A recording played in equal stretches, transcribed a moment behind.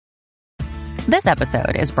This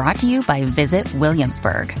episode is brought to you by Visit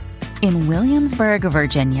Williamsburg. In Williamsburg,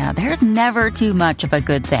 Virginia, there's never too much of a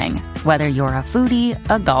good thing. Whether you're a foodie,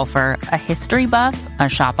 a golfer, a history buff, a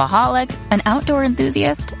shopaholic, an outdoor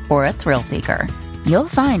enthusiast, or a thrill seeker, you'll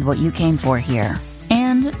find what you came for here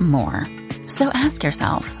and more. So ask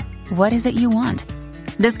yourself, what is it you want?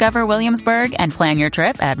 Discover Williamsburg and plan your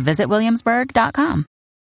trip at visitwilliamsburg.com.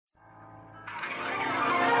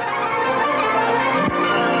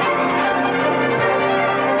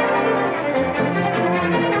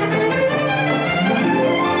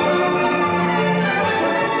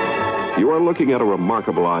 You are looking at a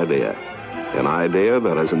remarkable idea, an idea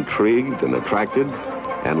that has intrigued and attracted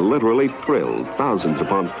and literally thrilled thousands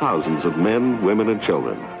upon thousands of men, women, and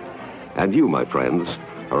children. And you, my friends,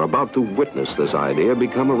 are about to witness this idea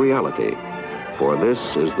become a reality. For this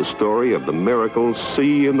is the story of the miracle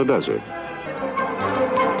sea in the desert.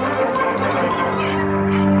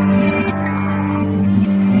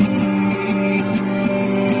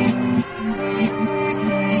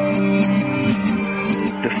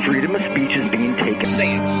 Freedom of speech is being taken.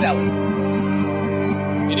 Say it, sell it.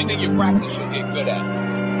 Anything you practice, you'll get good at,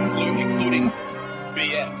 including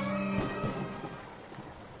BS.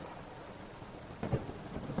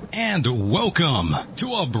 And welcome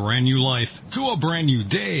to a brand new life, to a brand new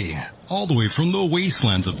day, all the way from the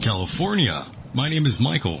wastelands of California. My name is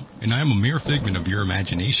Michael, and I am a mere figment of your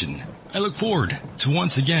imagination. I look forward to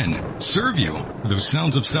once again serve you with those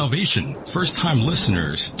sounds of salvation. First-time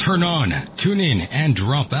listeners, turn on, tune in, and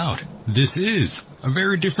drop out. This is a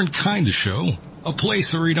very different kind of show, a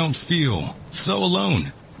place where you don't feel so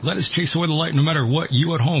alone. Let us chase away the light no matter what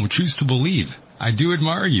you at home choose to believe. I do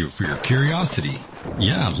admire you for your curiosity.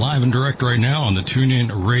 Yeah, live and direct right now on the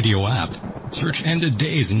TuneIn Radio app. Search Ended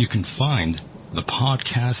Days and you can find the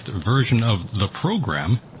podcast version of the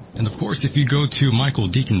program. And of course, if you go to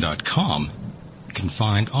michaeldeacon.com, you can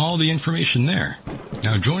find all the information there.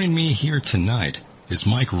 Now, joining me here tonight is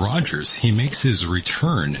Mike Rogers. He makes his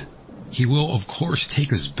return. He will, of course,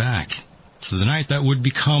 take us back to the night that would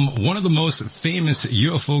become one of the most famous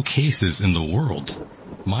UFO cases in the world.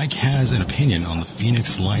 Mike has an opinion on the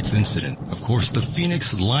Phoenix Lights incident. Of course, the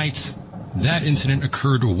Phoenix Lights, that incident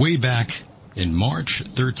occurred way back in March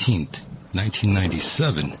 13th,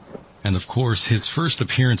 1997. And of course, his first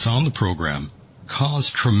appearance on the program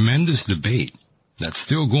caused tremendous debate that's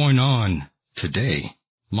still going on today.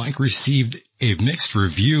 Mike received a mixed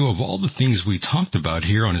review of all the things we talked about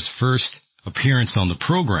here on his first appearance on the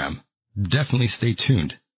program. Definitely stay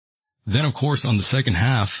tuned. Then, of course, on the second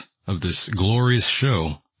half of this glorious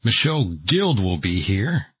show, Michele Guild will be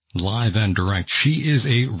here, live and direct. She is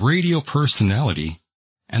a radio personality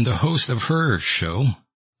and the host of her show,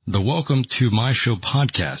 the Welcome to My Show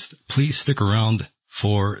podcast. Please stick around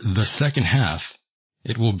for the second half.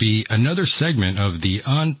 It will be another segment of the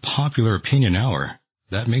Unpopular Opinion Hour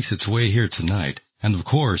that makes its way here tonight. And of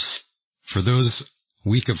course, for those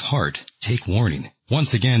weak of heart, take warning.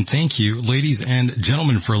 Once again, thank you, ladies and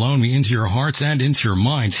gentlemen, for allowing me into your hearts and into your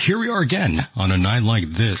minds. Here we are again on a night like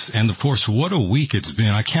this. And of course, what a week it's been.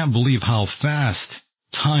 I can't believe how fast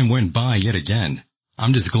time went by yet again.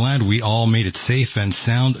 I'm just glad we all made it safe and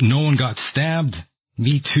sound. No one got stabbed,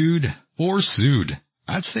 me too'd, or sued.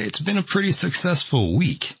 I'd say it's been a pretty successful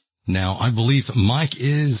week. Now, I believe Mike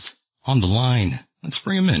is on the line. Let's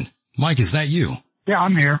bring him in. Mike, is that you? Yeah,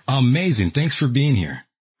 I'm here. Amazing. Thanks for being here.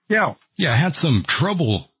 Yeah. Yeah, I had some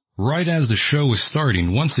trouble right as the show was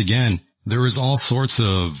starting. Once again, there was all sorts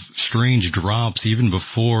of strange drops even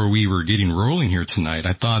before we were getting rolling here tonight.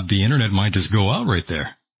 I thought the internet might just go out right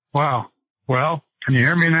there. Wow. Well, can you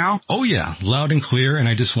hear me now? Oh, yeah, loud and clear. And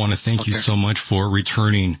I just want to thank you so much for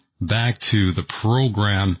returning back to the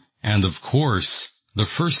program. And, of course, the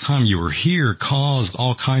first time you were here caused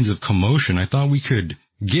all kinds of commotion. I thought we could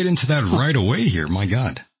get into that right away here. My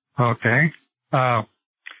God. Okay.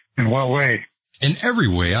 In what way? In every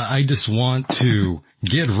way. I just want to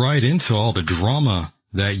get right into all the drama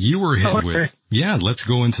that you were hit with. Yeah, let's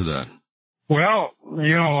go into that. Well,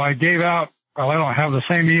 I gave out, I don't have the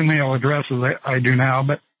same email address as I do now,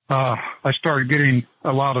 but I started getting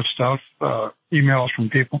a lot of stuff, emails from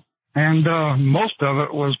people. And most of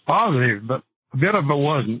it was positive, but a bit of it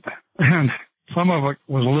wasn't. And some of it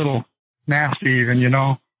was a little nasty even,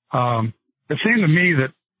 It seemed to me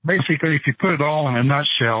that basically if you put it all in a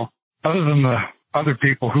nutshell, other than the other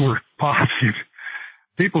people who were positive,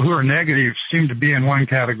 people who are negative seem to be in one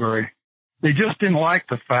category. They just didn't like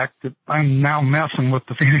the fact that I'm now messing with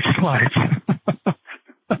the Phoenix Lights.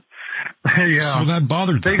 So that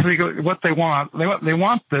bothered them. Basically what they want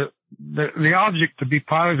the object to be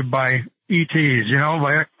piloted by ETs,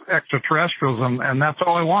 by extraterrestrials, and that's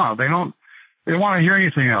all they want. They they don't want to hear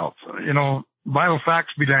anything else. Vital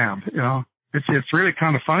facts be damned. It's really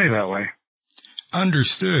kind of funny that way.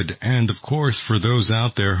 Understood. And of course, for those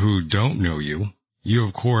out there who don't know you,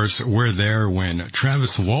 of course were there when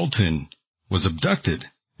Travis Walton was abducted.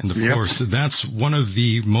 And of course, that's one of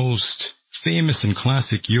the most famous and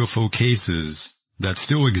classic UFO cases that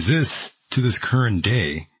still exists to this current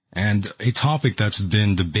day, and a topic that's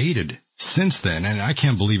been debated since then. And I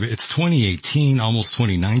can't believe it. It's 2018, almost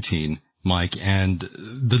 2019, Mike, and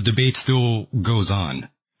the debate still goes on.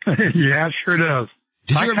 Yeah, it sure does.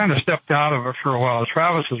 I kind of stepped out of it for a while.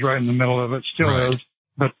 Travis is right in the middle of it, still is.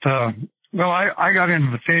 But, I got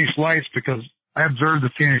into the Phoenix Lights because I observed the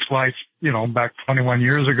Phoenix Lights, back 21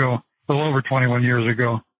 years ago, a little over 21 years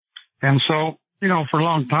ago. And so, for a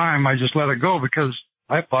long time, I just let it go because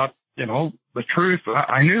I thought, the truth,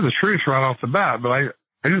 I knew the truth right off the bat, but I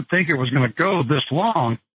didn't think it was going to go this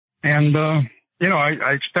long. And,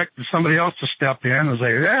 I expected somebody else to step in and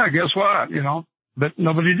say, yeah, guess what, but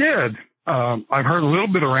nobody did. I've heard a little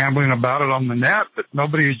bit of rambling about it on the net, but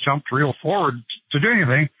nobody jumped real forward to do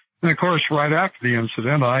anything. And of course, right after the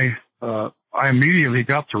incident, I immediately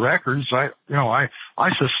got the records. I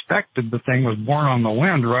suspected the thing was born on the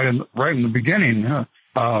wind right in the beginning.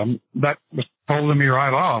 That was told to me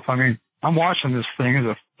right off. I mean, I'm watching this thing as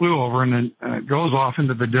it flew over and then it goes off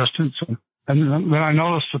into the distance. And then I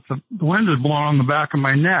noticed that the wind is blowing on the back of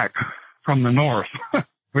my neck from the north,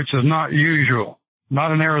 which is not usual.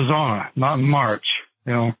 Not in Arizona, not in March,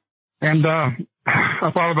 And,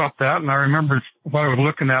 I thought about that and I remembered what I was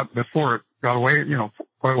looking at before it got away,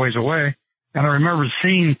 quite a ways away. And I remembered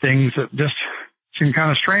seeing things that just seemed kind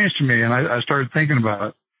of strange to me. And I started thinking about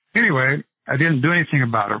it. Anyway, I didn't do anything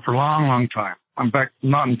about it for a long, long time. In fact,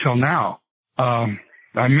 not until now. I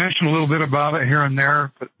mentioned a little bit about it here and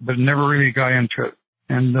there, but never really got into it.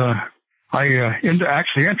 And, I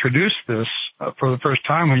actually introduced this for the first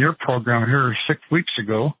time on your program here 6 weeks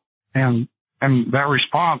ago. And that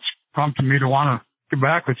response prompted me to want to get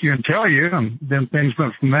back with you and tell you. And then things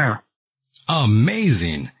went from there.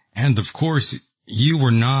 Amazing. And of course, you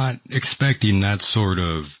were not expecting that sort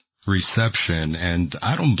of reception. And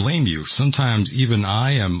I don't blame you. Sometimes even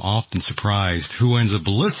I am often surprised who ends up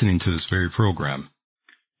listening to this very program.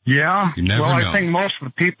 Yeah. You never know. I think most of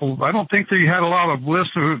the people, I don't think that you had a lot of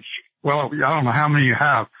listeners. Well, I don't know how many you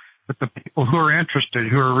have, but the people who are interested,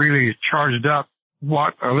 who are really charged up,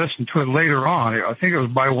 or listen to it later on. I think it was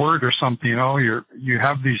by word or something, you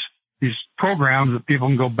have these programs that people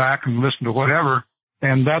can go back and listen to whatever.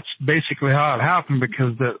 And that's basically how it happened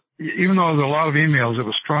because even though there's a lot of emails, it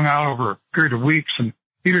was strung out over a period of weeks and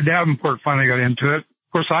Peter Davenport finally got into it.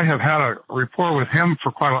 Of course, I have had a rapport with him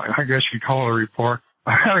for quite a long, I guess you'd call it a rapport.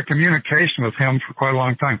 I had a communication with him for quite a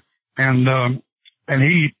long time. And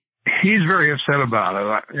he's very upset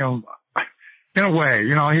about it. In a way,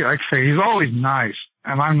 like I say, he's always nice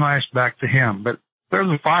and I'm nice back to him, but there's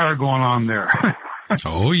a fire going on there.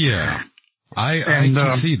 Oh yeah. I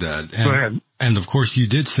can see that. Go ahead. And of course you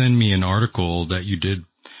did send me an article that you did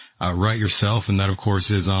write yourself, and that of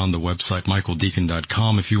course is on the website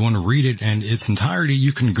michaeldeacon.com. If you want to read it in its entirety,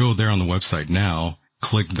 you can go there on the website now,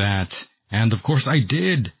 click that. And of course I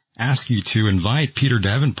did ask you to invite Peter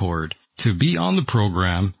Davenport to be on the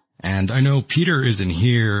program, and I know Peter isn't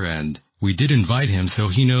here, and we did invite him, so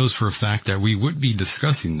he knows for a fact that we would be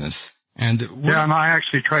discussing this. And and I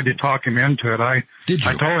actually tried to talk him into it. I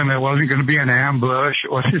told him it wasn't going to be an ambush.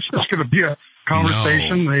 It was just going to be a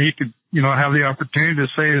conversation that he could, have the opportunity to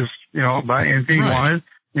say his, about anything he wanted.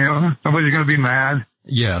 Nobody's going to be mad.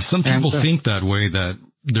 Yeah, some people think that way, that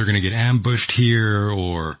they're going to get ambushed here,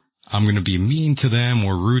 or I'm going to be mean to them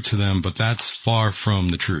or rude to them, but that's far from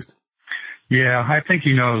the truth. Yeah, I think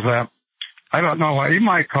he knows that. I don't know why. He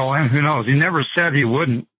might call in. Who knows? He never said he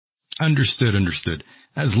wouldn't. Understood.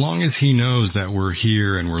 As long as he knows that we're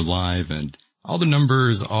here and we're live and all the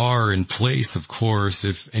numbers are in place, of course,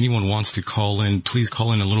 if anyone wants to call in, please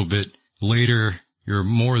call in a little bit later. You're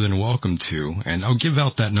more than welcome to. And I'll give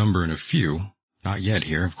out that number in a few. Not yet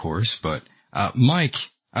here, of course. But, Mike,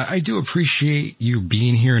 I do appreciate you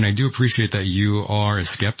being here, and I do appreciate that you are a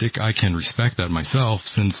skeptic. I can respect that myself,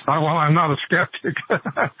 since... Well, I'm not a skeptic.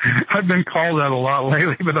 I've been called that a lot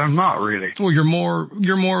lately, but I'm not really. Well, you're more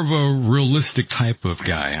of a realistic type of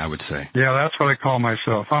guy, I would say. Yeah, that's what I call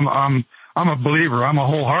myself. I'm a believer. I'm a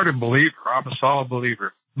wholehearted believer. I'm a solid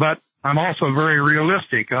believer. But I'm also very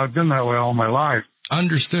realistic. I've been that way all my life.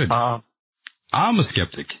 Understood. I'm a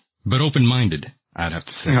skeptic, but open-minded, I'd have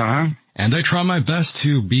to say. Uh-huh. And I try my best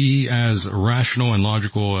to be as rational and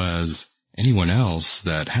logical as anyone else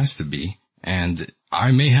that has to be. And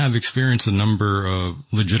I may have experienced a number of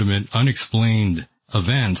legitimate, unexplained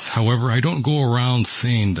events. However, I don't go around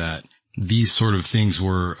saying that these sort of things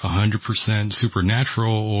were 100%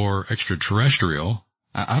 supernatural or extraterrestrial.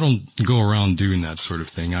 I don't go around doing that sort of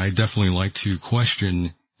thing. I definitely like to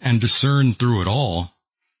question and discern through it all.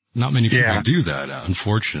 Not many people do that,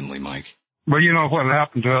 unfortunately, Mike. Well, you know, what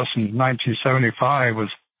happened to us in 1975 was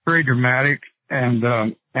very dramatic and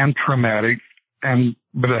traumatic,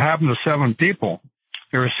 but it happened to 7 people.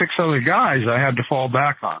 There were 6 other guys I had to fall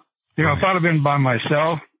back on. You know, if I'd have been by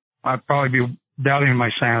myself, I'd probably be doubting my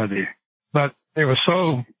sanity. But it was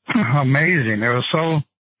so amazing. It was so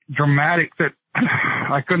dramatic that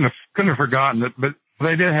I couldn't have forgotten it. But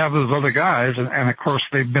they did have those other guys, and of course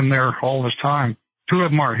they've been there all this time. 2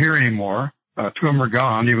 of them aren't here anymore. 2 of them are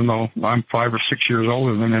gone, even though I'm 5 or 6 years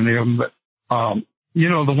older than any of them. But you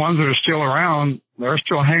know, the ones that are still around, they're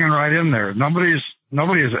still hanging right in there. Nobody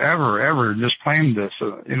has ever disclaimed this.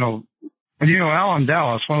 You know, and you know, Alan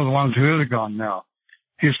Dallas, one of the ones who is gone now.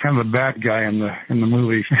 He's kind of the bad guy in the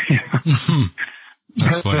movie.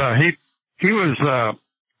 That's funny. He was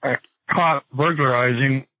caught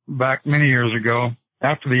burglarizing back many years ago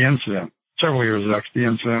after the incident, several years after the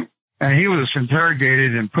incident. And he was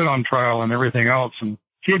interrogated and put on trial and everything else. And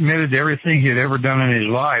he admitted to everything he had ever done in his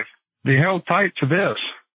life. They held tight to this.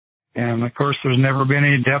 And of course, there's never been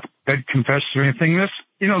any deathbed confessions or anything.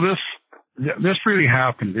 This really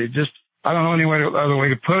happened. It just, I don't know any other way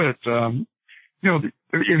to put it. You know,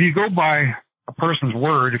 if you go by a person's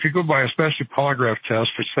word, if you go by a special polygraph test,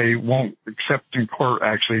 which they won't accept in court,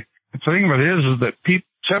 actually, the thing of it is that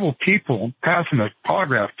several people passing a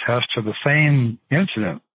polygraph test to the same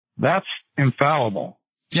incident, that's infallible.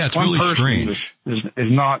 Yeah, it's one really strange. Is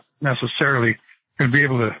not necessarily going to be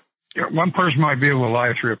able to, you know, one person might be able to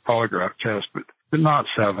lie through a polygraph test, but not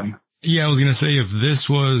 7. Yeah, I was going to say, if this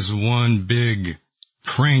was one big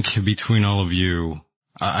prank between all of you,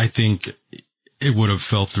 I think it would have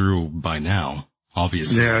fell through by now,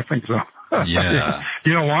 obviously. Yeah, I think so. Yeah.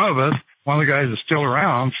 You know, one of the guys that's still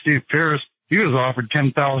around, Steve Pierce, he was offered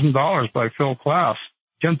 $10,000 by Phil Klass.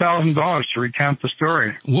 $10,000 to recount the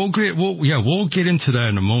story. We'll get into that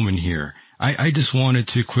in a moment here. I just wanted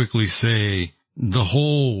to quickly say the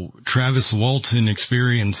whole Travis Walton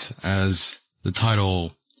experience, as the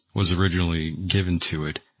title was originally given to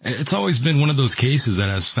it. It's always been one of those cases that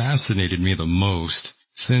has fascinated me the most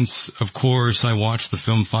since, of course, I watched the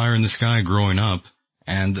film Fire in the Sky growing up.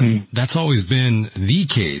 And that's always been the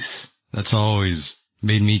case. That's always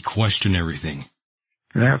made me question everything.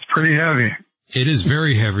 That's pretty heavy. It is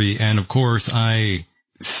very heavy. And of course, I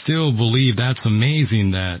still believe that's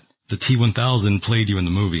amazing that the T-1000 played you in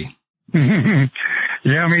the movie.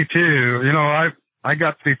 Yeah, me too. You know, I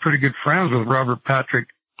got to be pretty good friends with Robert Patrick.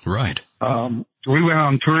 Right. We went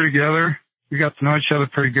on tour together. We got to know each other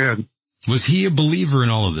pretty good. Was he a believer in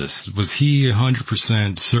all of this? Was he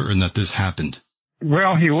 100% certain that this happened?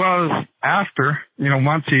 Well, he was after, you know,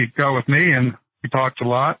 once he got with me and we talked a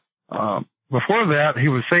lot. Before that, he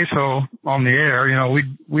would say so on the air. You know,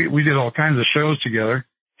 we did all kinds of shows together.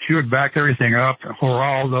 He would back everything up.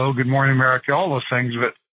 Geraldo, Good Morning America, all those things.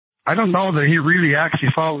 But I don't know that he really actually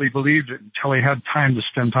solidly believed it until he had time to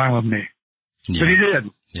spend time with me. Yeah. But he did.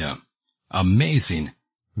 Yeah. Amazing.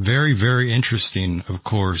 Very, very interesting, of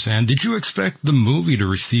course. And did you expect the movie to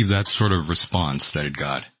receive that sort of response that it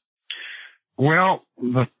got? Well,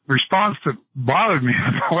 the response that bothered me,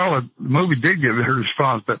 well, the movie did give it a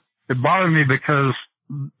response, but it bothered me because,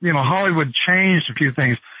 you know, Hollywood changed a few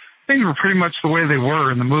things. Things were pretty much the way they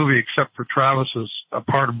were in the movie, except for Travis's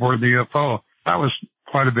part aboard the UFO. That was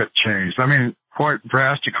quite a bit changed. I mean, quite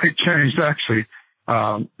drastically changed, actually.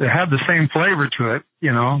 It had the same flavor to it,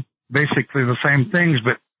 you know, basically the same things,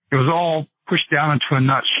 but it was all pushed down into a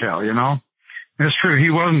nutshell, you know. And it's true. He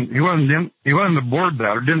wasn't aboard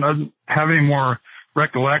that, or didn't have any more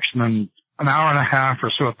recollection than an hour and a half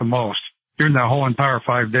or so at the most during that whole entire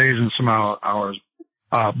 5 days and some hours.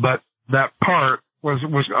 But that part was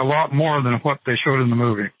a lot more than what they showed in the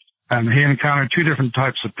movie. And he encountered 2 different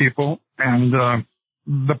types of people. And,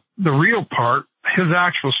 the real part, his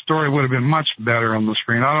actual story would have been much better on the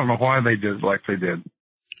screen. I don't know why they did like they did.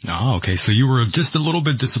 Oh, okay. So you were just a little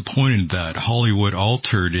bit disappointed that Hollywood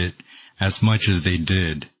altered it as much as they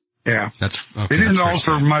did. Yeah. That's okay. They didn't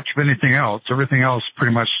alter much of anything else. Everything else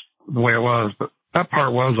pretty much the way it was, but that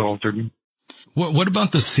part was altered. What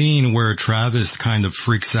about the scene where Travis kind of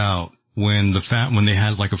freaks out when they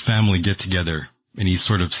had like a family get together and he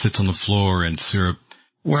sort of sits on the floor and syrup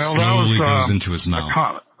slowly goes into his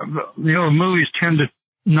mouth? You know, movies tend to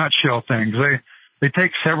nutshell things. They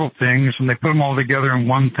take several things and they put them all together in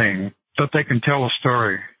one thing so that they can tell a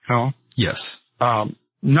story, you know? Yes.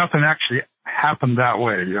 Nothing actually happened that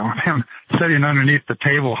way, him sitting underneath the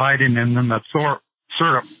table hiding and then the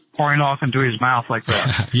syrup pouring off into his mouth like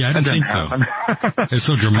that. Yeah, I didn't think so. It's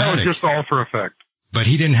so dramatic. That was just all for effect. But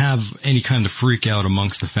he didn't have any kind of freak out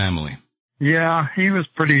amongst the family. Yeah, he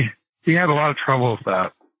had a lot of trouble with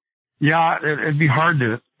that. Yeah, it'd be hard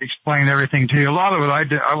to explain everything to you. A lot of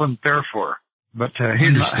it I wasn't there for, but he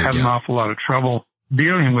had an awful lot of trouble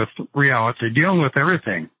dealing with reality, dealing with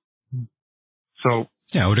everything. So.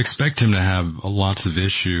 Yeah, I would expect him to have lots of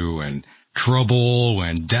issue and trouble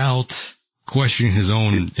and doubt, questioning his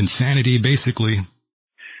own insanity, basically.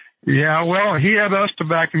 Yeah, well, he had us to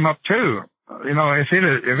back him up too. If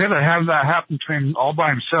it had that happen to him all by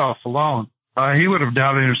himself alone, he would have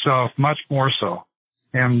doubted himself much more so.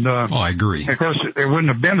 And, I agree. Of course, it wouldn't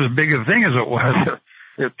have been as big a thing as it was.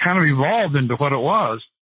 It kind of evolved into what it was.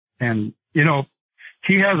 And,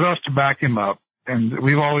 he has us to back him up, and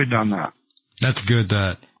we've always done that. That's good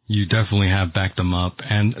that you definitely have backed them up.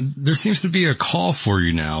 And there seems to be a call for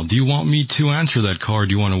you now. Do you want me to answer that call, or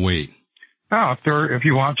do you want to wait? Oh, if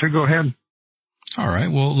you want to, go ahead. All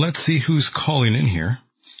right. Well, let's see who's calling in here,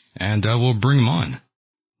 and we'll bring him on.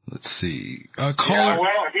 Let's see. Caller.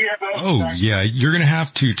 Yeah, you're going to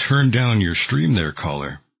have to turn down your stream there,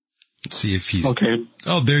 caller. Let's see if he's... Okay.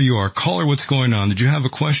 Oh, there you are. Caller, what's going on? Did you have a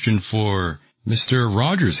question for Mr.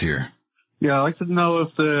 Rogers here? Yeah, I'd like to know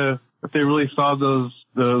if they really saw the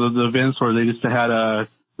events where they just had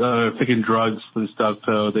taking drugs and stuff.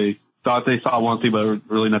 So they thought they saw one thing, but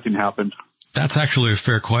really nothing happened. That's actually a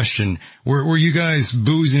fair question. Were you guys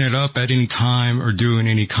boozing it up at any time or doing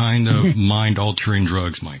any kind of mind-altering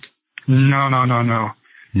drugs, Mike? No.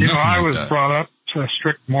 I was brought up to a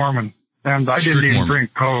strict Mormon, and I didn't even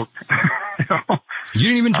drink Coke. You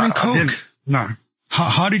didn't even drink Coke? No.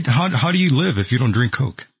 How do you live if you don't drink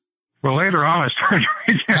Coke? Well, later on, I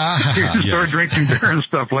started drinking beer and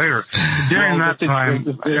stuff later. During that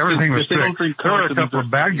time, everything was strict. There were a couple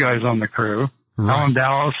of bad guys on the crew. Right. Alan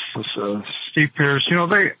Dallas, Steve Pierce,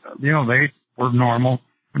 they were normal.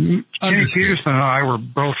 Kenny Peterson and I were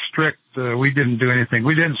both strict. We didn't do anything.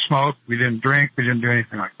 We didn't smoke. We didn't drink. We didn't do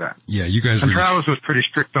anything like that. Yeah, you guys And Travis was pretty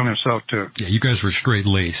strict on himself, too. Yeah, you guys were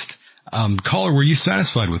straight-laced. Caller, were you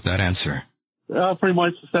satisfied with that answer? Pretty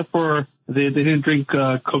much, except for they didn't drink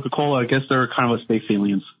Coca-Cola. I guess they're kind of a space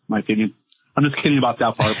aliens, in my opinion. I'm just kidding about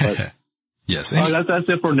that part, but... Yes. That's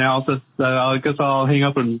it for now. So, I guess I'll hang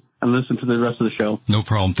up and listen to the rest of the show. No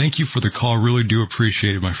problem. Thank you for the call. Really do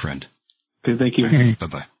appreciate it, my friend. Okay, thank you.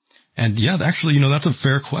 Bye-bye. And yeah, actually, that's a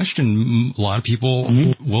fair question. A lot of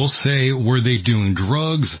people will say, were they doing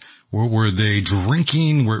drugs? Were they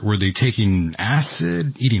drinking? Were they taking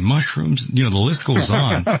acid, eating mushrooms? The list goes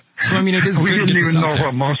on. So, it is we good. We didn't even know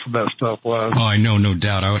what most of that stuff was. Oh, I know, no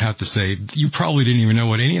doubt. I would have to say, you probably didn't even know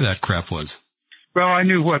what any of that crap was. Well, I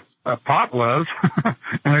knew what pot was,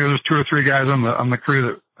 and there was 2 or 3 guys on the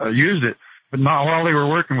crew that used it, but not while they were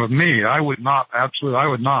working with me. I would not. Absolutely, I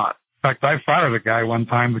would not. In fact, I fired a guy one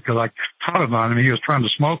time because I caught it on him. He was trying to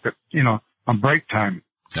smoke it, on break time.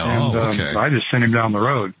 Oh, and, okay. I just sent him down the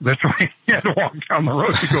road. That's why he had to walk down the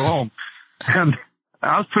road to go home. And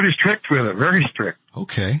I was pretty strict with it, very strict.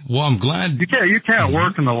 Okay. Well, I'm glad. You can't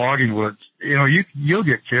work in the logging woods. You'll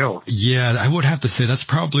get killed. Yeah, I would have to say that's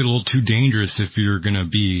probably a little too dangerous if you're going to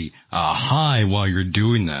be high while you're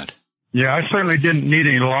doing that. Yeah, I certainly didn't need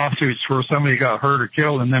any lawsuits where somebody got hurt or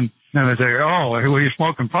killed and then they say, oh, well, you're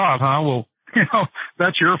smoking pot, huh? Well,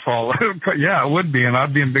 that's your fault. Yeah, it would be, and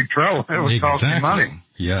I'd be in big trouble. It would cost me money.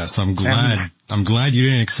 Yes, I'm glad you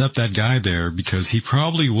didn't accept that guy there because he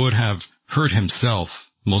probably would have hurt himself,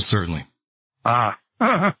 most certainly. How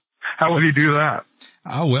would he do that?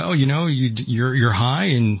 Well, you're high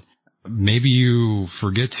and maybe you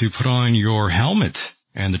forget to put on your helmet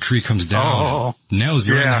and the tree comes down and nails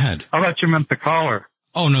you right in the head. I thought you meant the caller.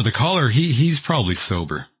 Oh, no, the caller, he's probably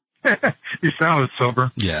sober. He sounded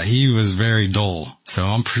sober. Yeah, he was very dull. So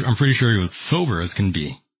I'm pretty sure he was sober as can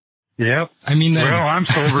be. Yep. Well, I'm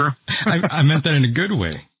sober. I meant that in a good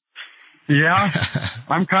way. Yeah.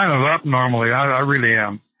 I'm kind of up normally. I really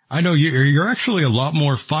am. I know you're actually a lot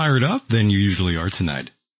more fired up than you usually are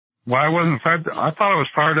tonight. Well, I wasn't fired. I thought I was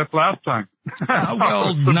fired up last time.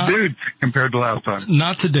 Well, dude compared to last time.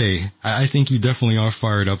 Not today. I think you definitely are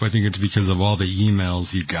fired up. I think it's because of all the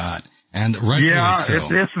emails you got. And rightfully so.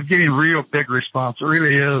 This is getting real big response. It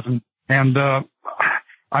really is. And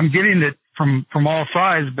I'm getting it from all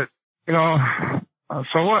sides, but,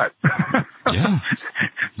 so what? Yeah.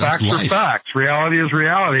 Facts are facts. Reality is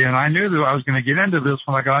reality. And I knew that I was going to get into this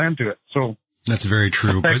when I got into it. So. That's very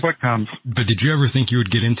true. Take what comes. But did you ever think you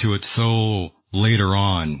would get into it so later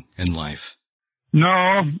on in life?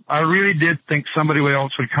 No, I really did think somebody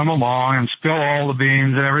else would come along and spill all the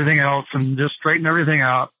beans and everything else and just straighten everything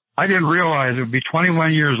out. I didn't realize it would be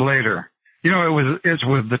 21 years later. You know, it's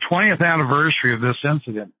with the 20th anniversary of this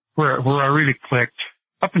incident where I really clicked.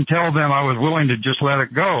 Up until then, I was willing to just let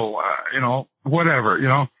it go,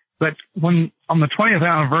 whatever, But when, on the 20th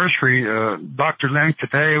anniversary, Dr. Len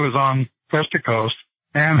Katay was on Coast to Coast,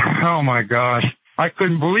 and oh my gosh, I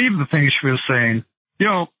couldn't believe the things she was saying.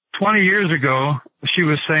 20 years ago, she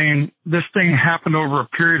was saying this thing happened over a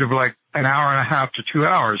period of like an hour and a half to 2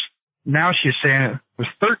 hours. Now she's saying it was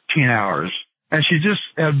 13 hours. And she just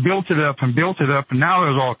had built it up, and now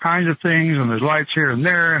there's all kinds of things, and there's lights here and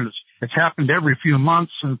there, and it's happened every few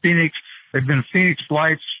months in Phoenix. There've been Phoenix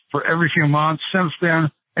lights for every few months since then.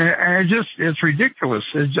 And it's ridiculous.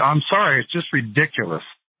 I'm sorry, it's just ridiculous.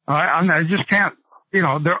 I just can't,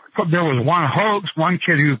 there was one hoax, one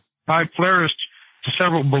kid who tied flares to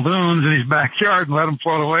several balloons in his backyard and let them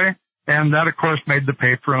float away. And that, of course, made the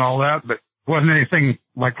paper and all that, but it wasn't anything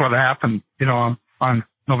like what happened, on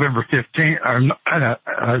November 15th, or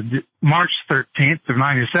March 13th of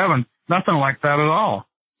 97. Nothing like that at all.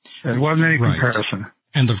 It wasn't any comparison.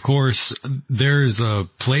 And of course, there's a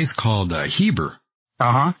place called Heber.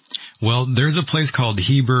 Uh-huh. Well, there's a place called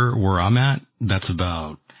Heber where I'm at. That's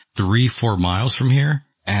about 3-4 miles from here.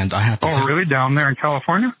 And I have to really? Down there in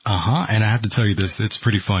California? Uh-huh. And I have to tell you this. It's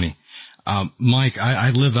pretty funny. Mike,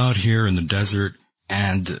 I live out here in the desert,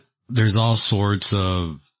 and there's all sorts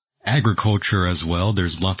of agriculture as well.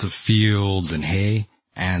 There's lots of fields and hay.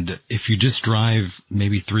 And if you just drive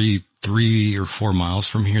maybe 3 or 4 miles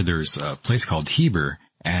from here, there's a place called Heber.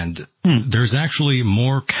 And there's actually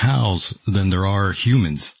more cows than there are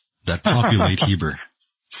humans that populate Heber.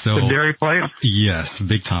 So the dairy place? Yes,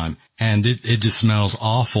 big time. And it just smells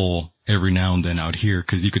awful every now and then out here,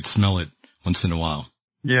 because you could smell it once in a while.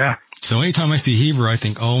 Yeah. So anytime I see Heber, I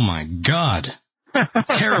think, oh my God,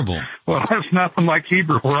 terrible. Well, that's nothing like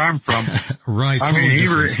Heber where I'm from. Right. I mean,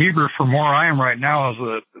 Heber from where I am right now is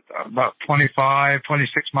about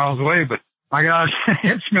 26 miles away, but my gosh,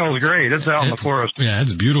 it smells great. It's out in the forest. Yeah,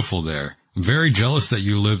 it's beautiful there. I'm very jealous that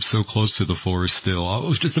you live so close to the forest still. I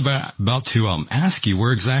was just about to ask you,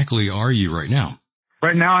 where exactly are you right now?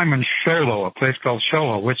 Right now I'm in Sholo, a place called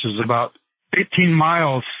Sholo, which is about 18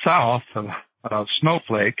 miles south of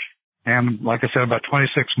Snowflake, and like I said, about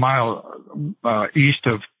 26 miles east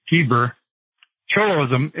of Heber. Sholo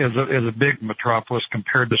is a big metropolis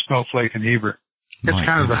compared to Snowflake and Heber. It's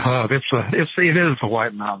kind of the hub. It is the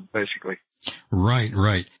White Mountains, basically.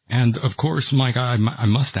 Right. And of course, Mike, I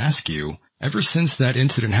must ask you, ever since that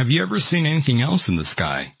incident, have you ever seen anything else in the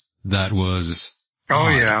sky that was... Oh,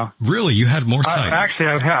 yeah. Really? You had more sightings?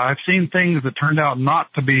 Actually, I've seen things that turned out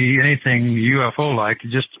not to be anything UFO-like.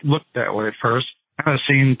 It just looked that way at first. I've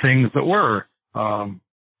seen things that were.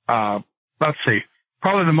 Let's see.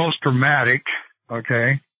 Probably the most dramatic,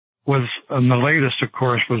 was, and the latest, of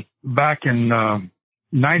course, was back in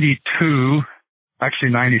 92, actually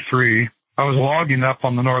 93. I was logging up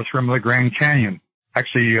on the north rim of the Grand Canyon.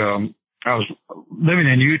 Actually, I was living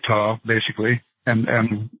in Utah, basically,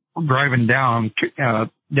 and driving down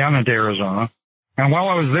into Arizona. And while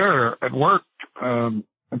I was there at work,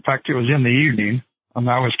 in fact, it was in the evening, and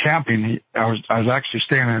I was camping. I was actually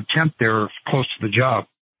staying in a tent there close to the job.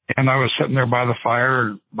 And I was sitting there by the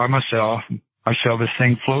fire by myself. I saw this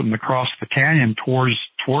thing floating across the canyon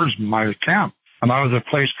towards my camp. And I was at a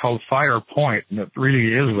place called Fire Point, and it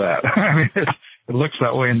really is that. I mean, it looks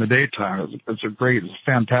that way in the daytime. It's a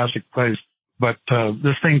fantastic place. But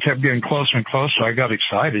this thing kept getting closer and closer. I got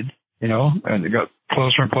excited, and it got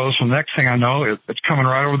closer and closer. And the next thing I know, it's coming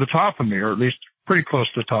right over the top of me, or at least pretty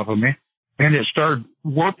close to the top of me. And it started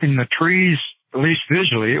warping the trees, at least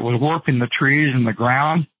visually. It was warping the trees and the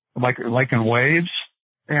ground like in waves.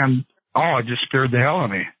 And, it just scared the hell out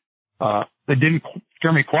of me. It didn't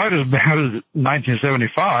scare me quite as bad as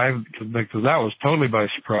 1975 because that was totally by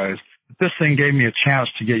surprise. But this thing gave me a chance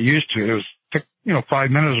to get used to it. It took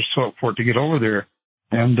 5 minutes or so for it to get over there.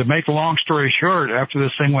 And to make a long story short, after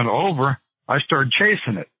this thing went over, I started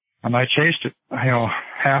chasing it. And I chased it,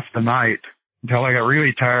 half the night until I got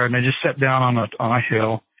really tired, and I just sat down on a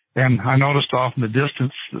hill. And I noticed off in the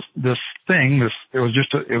distance this thing, it was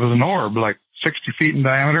an orb like 60 feet in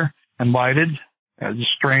diameter and lighted. A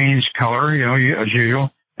strange color, as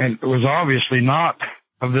usual. And it was obviously not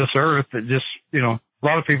of this earth. It just, a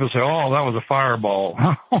lot of people say, oh, that was a fireball.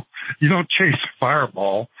 You don't chase a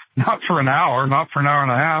fireball. Not for an hour, not for an hour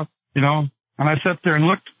and a half, And I sat there and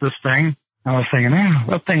looked at this thing, and I was thinking,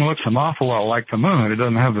 that thing looks an awful lot like the moon. It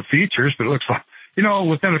doesn't have the features, but it looks like,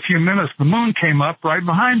 within a few minutes, the moon came up right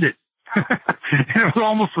behind it. It was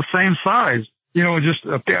almost the same size. just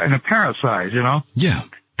an apparent size, Yeah.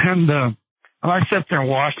 And I sat there and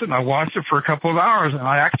watched it, and I watched it for a couple of hours, and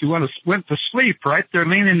I actually went to sleep right there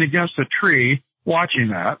leaning against a tree watching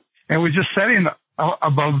that. And it was just sitting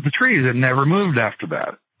above the trees. It never moved after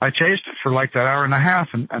that. I chased it for like that hour and a half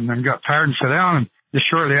and then got tired and sat down. And just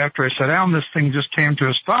shortly after I sat down, this thing just came to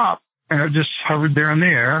a stop, and it just hovered there in the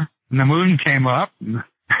air. And the moon came up, and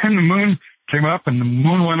the moon came up, and the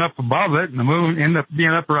moon went up above it, and the moon ended up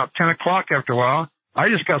being up about 10 o'clock after a while. I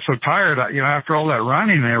just got so tired, after all that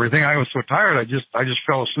running and everything, I was so tired, I just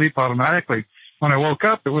fell asleep automatically. When I woke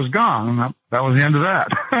up, it was gone, and that was the end of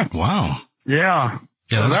that. Wow. Yeah.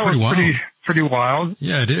 Yeah, that's that pretty was wild. pretty wild.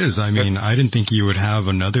 Yeah, it is. I mean, I didn't think you would have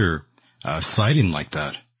another sighting like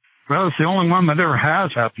that. Well, it's the only one that ever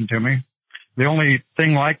has happened to me. The only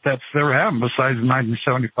thing like that's ever happened besides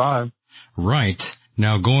 1975. Right.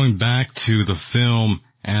 Now, going back to the film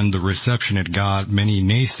and the reception it got, many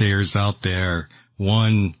naysayers out there.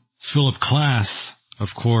 One, Philip Klass,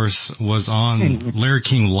 of course, was on Larry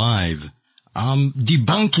King Live,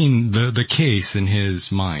 debunking the case in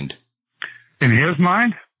his mind. In his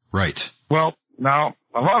mind? Right. Well, now,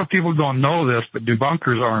 a lot of people don't know this, but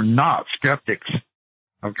debunkers are not skeptics.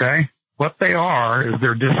 Okay? What they are is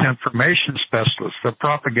they're disinformation specialists. They're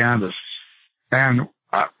propagandists. And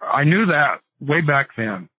I knew that way back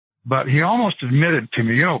then. But he almost admitted to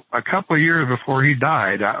me, a couple of years before he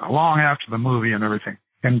died, long after the movie and everything,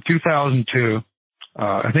 in 2002,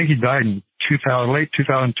 I think he died in late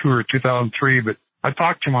 2002 or 2003, but I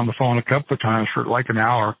talked to him on the phone a couple of times for like an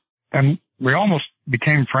hour, and we almost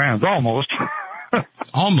became friends, almost.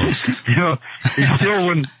 Almost. He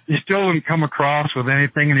still wouldn't come across with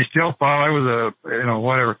anything, and he still thought I was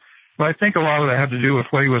whatever. But I think a lot of that had to do with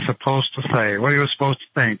what he was supposed to say, what he was supposed to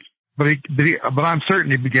think. But I'm certain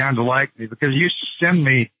he began to like me because he used to send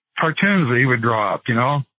me cartoons that he would draw up, They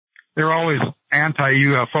were always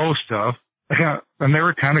anti-UFO stuff, and they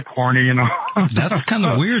were kind of corny, That's kind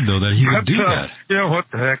of weird, though, that he would do that. What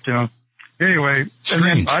the heck, Anyway, Strange.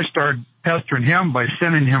 And then I started pestering him by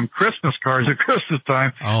sending him Christmas cards at Christmas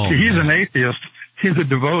time. Oh, he's man. an atheist. He's a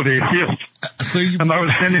devout atheist. And I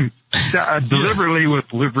was sending deliberately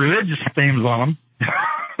with religious themes on them.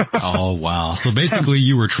 Oh, wow. So basically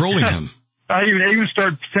you were trolling him. I even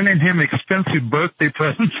started sending him expensive birthday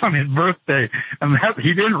presents on his birthday, and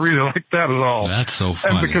he didn't really like that at all. That's so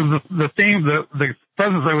funny. And because the theme, the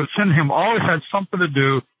presents I would send him always had something to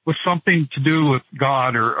do with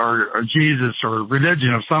God or Jesus or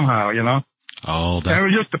religion of somehow, Oh, and it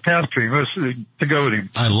was just to pester him, it was to goad him.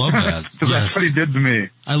 I love that. Because that's what he did to me.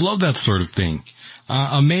 I love that sort of thing.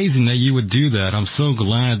 Amazing that you would do that. I'm so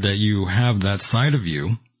glad that you have that side of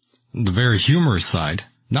you, the very humorous side.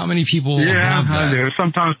 Not many people have that. I do.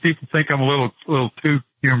 Sometimes people think I'm a little too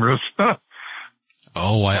humorous.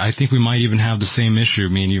 Oh, I think we might even have the same issue,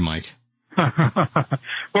 me and you, Mike.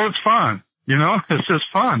 Well, it's fun. It's just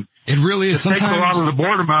fun. It really is. It takes a lot of the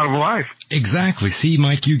boredom out of life. Exactly. See,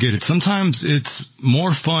 Mike, you get it. Sometimes it's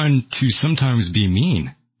more fun to sometimes be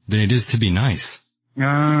mean than it is to be nice.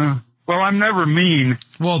 Well, I'm never mean.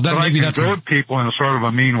 Well, maybe that's goad people in a sort of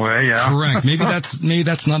a mean way. Yeah. Correct. Maybe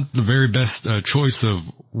that's not the very best choice of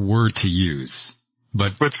word to use.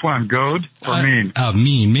 But which one, goad or mean?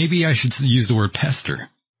 Mean. Maybe I should use the word pester.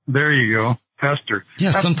 There you go, pester.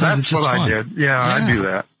 Yeah, sometimes it's just what fun. I did. Yeah, I do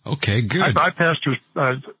that. Okay, good. I pester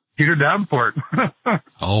Peter Davenport.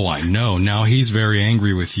 Oh, I know. Now he's very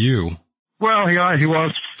angry with you. Well, he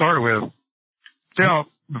was to start with.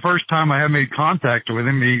 The first time I had made contact with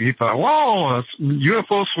him, he thought, "Whoa, a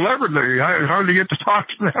UFO celebrity! I hardly get to talk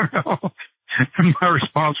to them." And my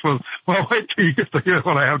response was, "Well, wait till you get to hear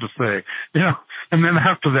what I have to say." And then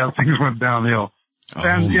after that, things went downhill. Oh,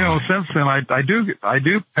 and since then, I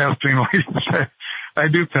do pestering, like you say. I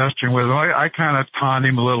do pestering with him. I kind of taunt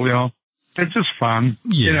him a little, It's just fun,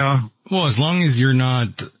 Well, as long as you're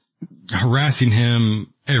not harassing him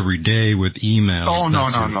every day with emails. Oh,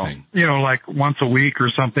 no. Thing. Like once a week or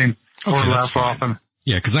something, or less often.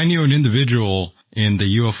 Yeah, because I knew an individual in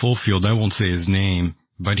the UFO field, I won't say his name,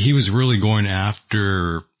 but he was really going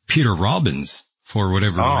after Peter Robbins for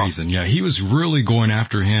whatever reason. Yeah, he was really going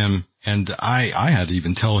after him, and I had to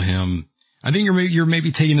even tell him, I think you're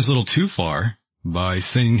maybe taking this a little too far by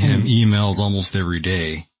sending him emails almost every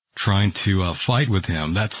day, trying to fight with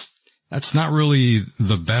him. That's not really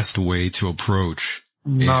the best way to approach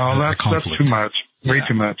a conflict. That's too much. Way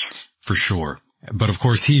too much. For sure. But of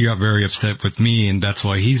course he got very upset with me, and that's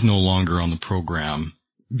why he's no longer on the program,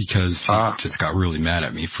 because he just got really mad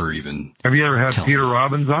at me for even. Have you ever had Peter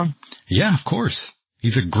Robbins on? Yeah, of course.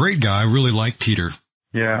 He's a great guy. I really like Peter.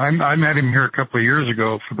 Yeah, I met him here a couple of years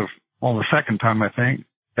ago for the second time, I think.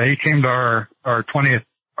 He came to our 40th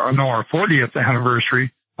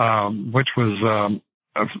anniversary, which was,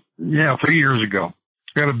 3 years ago.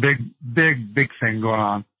 We had a big thing going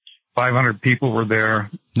on. 500 people were there.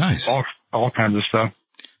 Nice. All kinds of stuff.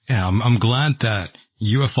 Yeah, I'm glad that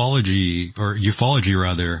ufology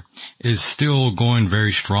rather is still going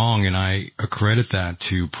very strong, and I accredit that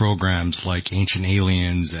to programs like Ancient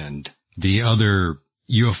Aliens and the other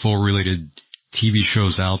UFO related TV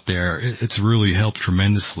shows out there. It's really helped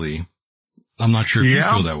tremendously. I'm not sure if you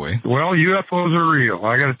feel that way. Well, UFOs are real.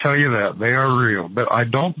 I got to tell you that they are real, but I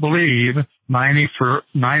don't believe 90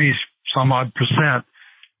 some odd percent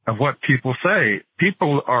of what people say.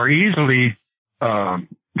 People are easily,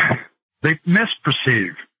 they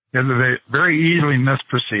misperceive. They very easily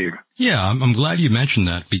misperceive. Yeah, I'm glad you mentioned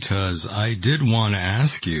that, because I did want to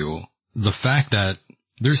ask you the fact that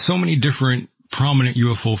there's so many different prominent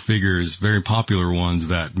UFO figures, very popular ones,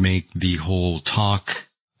 that make the whole talk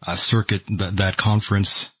circuit, the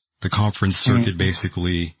conference circuit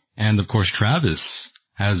basically. And of course, Travis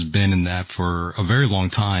has been in that for a very long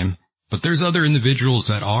time. But there's other individuals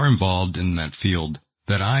that are involved in that field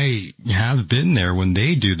that I have been there when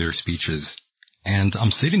they do their speeches. And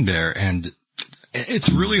I'm sitting there and it's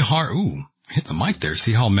really hard. Ooh, hit the mic there.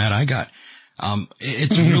 See how mad I got.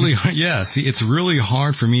 It's really, it's really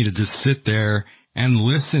hard for me to just sit there and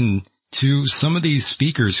listen to some of these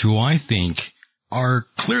speakers who I think are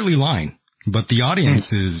clearly lying, but the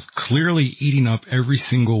audience is clearly eating up every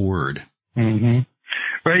single word. Mm-hmm.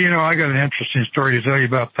 Well, I got an interesting story to tell you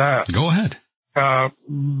about that. Go ahead.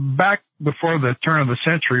 Back before the turn of the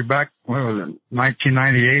century, what was it,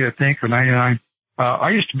 1998, I think, or 99, I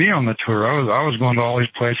used to be on the tour. I was going to all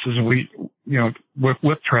these places, and we,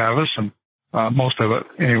 with Travis and, most of it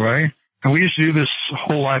anyway. And we used to do this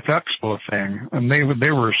whole life expo thing, and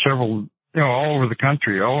they were several, all over the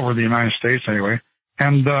country, all over the United States anyway.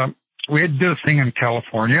 And, we had did a thing in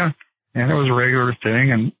California, and it was a regular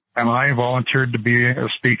thing, and I volunteered to be a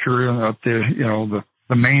speaker at the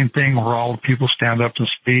main thing where all the people stand up and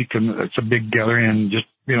speak, and it's a big gathering, and just,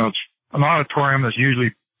 it's an auditorium that's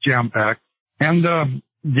usually jam-packed. And,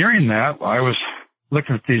 during that, I was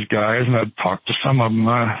looking at these guys, and I'd talk to some of them,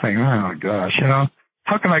 and I think, oh my gosh,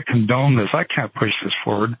 how can I condone this? I can't push this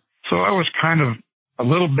forward. So I was kind of a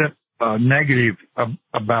little bit, negative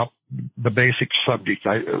about the basic subject.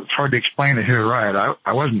 It's hard to explain it here, right?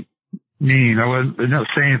 I wasn't mean. I didn't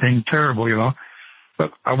say anything terrible,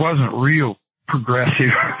 but I wasn't real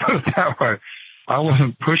progressive that way. I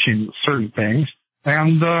wasn't pushing certain things.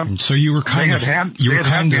 And so you were kind of, had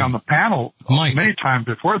me on the panel Mike, many times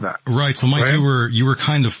before that. Right. So Mike, right? you were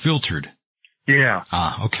kind of filtered. Yeah.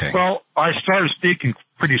 Ah, okay. Well, I started speaking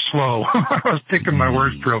pretty slow. I was picking my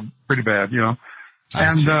words pretty bad,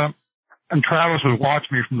 and Travis would watch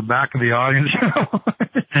me from the back of the audience,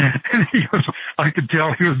 and I could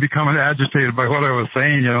tell he was becoming agitated by what I was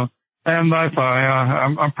saying, and I thought,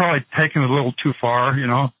 I'm probably taking it a little too far,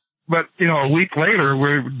 but, a week later,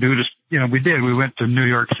 we went to New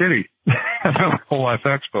York City, the Whole Life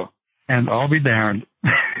Expo, and I'll be darned.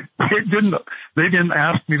 They didn't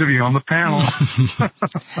ask me to be on the panel.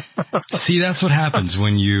 See, that's what happens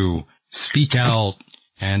when you speak out.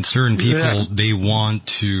 And certain people, they want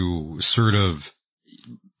to sort of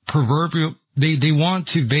they want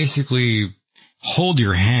to basically hold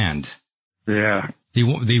your hand. Yeah. They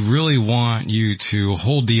really want you to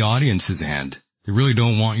hold the audience's hand. They really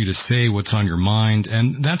don't want you to say what's on your mind.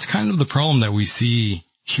 And that's kind of the problem that we see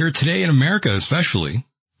here today in America, especially.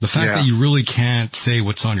 The fact that you really can't say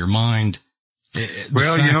what's on your mind.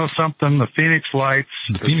 Well, something, the Phoenix Lights.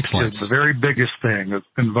 Is the very biggest thing. It's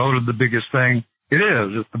been voted the biggest thing. It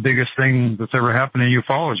is. It's the biggest thing that's ever happened in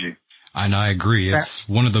ufology. And I agree. It's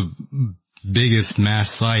one of the biggest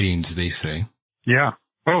mass sightings, they say. Yeah.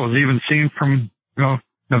 Oh, it was even seen from,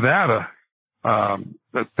 Nevada.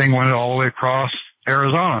 That thing went all the way across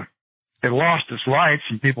Arizona. It lost its lights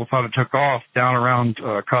and people thought it took off down around,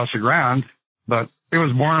 Casa Grande, but it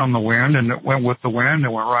was born on the wind and it went with the wind.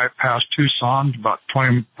 It went right past Tucson, about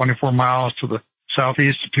 24 miles to the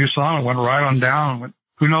southeast of Tucson. It went right on down and went,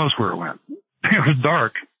 who knows where it went. It was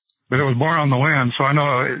dark, but it was born on the wind. So I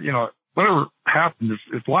know, whatever happened,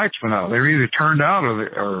 its lights went out. They were either turned out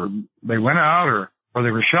or they went out or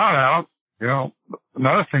they were shot out.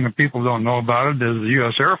 Another thing that people don't know about it is the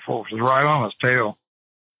U.S. Air Force is right on its tail.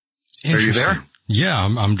 Are you there? Yeah,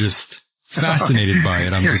 I'm just fascinated by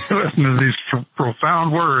it. You're listening to these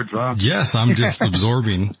profound words, huh? Yes, I'm just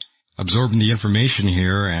absorbing the information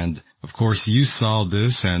here. And of course you saw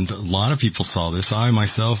this and a lot of people saw this. I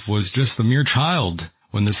myself was just a mere child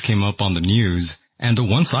when this came up on the news. And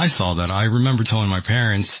once I saw that, I remember telling my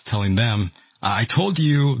parents, telling them, I told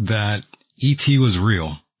you that E.T. was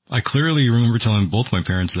real. I clearly remember telling both my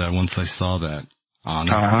parents that once I saw that.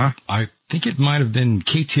 I think it might have been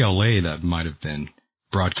KTLA that might have been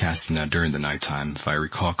broadcasting that during the nighttime, if I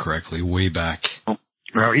recall correctly, way back.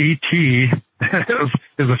 Well, E.T.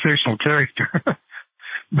 is a fictional character.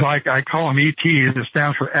 Like I call him E.T. It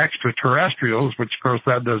stands for extraterrestrials, which of course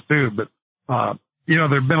that does too. But,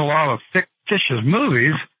 there have been a lot of fictitious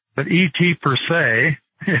movies, but E.T. per se,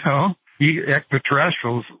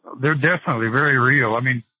 extraterrestrials, they're definitely very real. I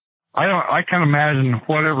mean, I can't imagine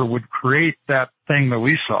whatever would create that thing that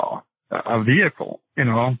we saw, a vehicle, It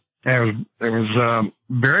was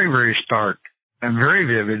very, very stark and very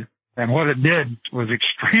vivid. And what it did was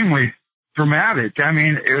extremely dramatic. I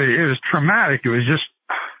mean, it was traumatic. It was just,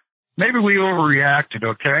 maybe we overreacted,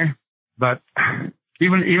 okay? But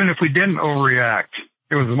even if we didn't overreact,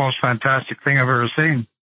 it was the most fantastic thing I've ever seen.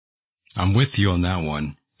 I'm with you on that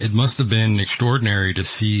one. It must have been extraordinary to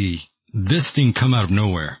see this thing come out of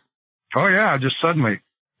nowhere. Oh yeah, just suddenly.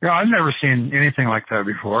 Yeah, I've never seen anything like that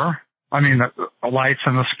before. I mean, the lights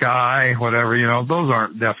in the sky, whatever, those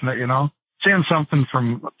aren't definite, Seeing something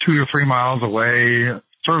from 2 to 3 miles away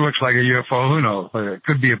sort of looks like a UFO. Who knows? It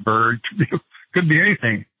could be a bird, could be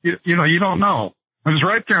anything. You don't know. It was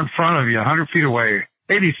right there in front of you, 100 feet away,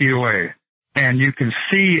 80 feet away, and you can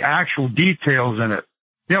see actual details in it.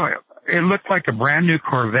 It looked like a brand new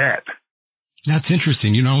Corvette. That's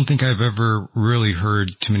interesting. I don't think I've ever really heard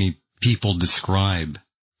too many people describe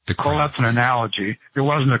the craft. Well, that's an analogy. It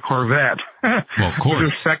wasn't a Corvette. Well, of course. It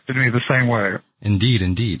affected me the same way.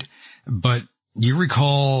 Indeed. But you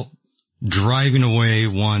recall driving away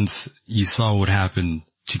once you saw what happened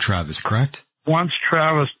to Travis, correct? Once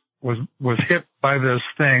Travis was hit by this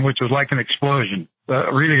thing, which was like an explosion,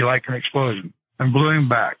 really like an explosion, and blew him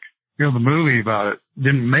back. The movie about it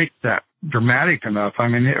didn't make that dramatic enough. I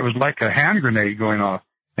mean, it was like a hand grenade going off,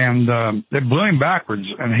 and it blew him backwards.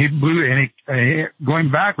 And going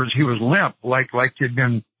backwards, he was limp, like he'd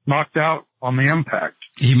been knocked out on the impact.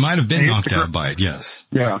 He might have been knocked out by it, yes.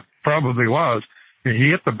 Yeah, probably was. He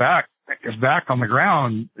hit his back on the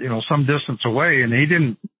ground, some distance away, and he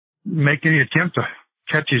didn't make any attempt to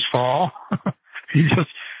catch his fall. He just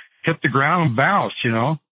hit the ground and bounced,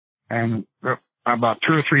 and about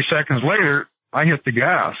 2 or 3 seconds later, I hit the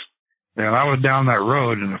gas, and I was down that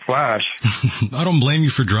road in a flash. I don't blame you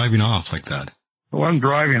for driving off like that. I wasn't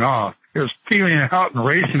driving off. It was peeling out and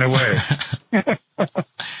racing away.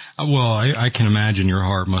 Well, I can imagine your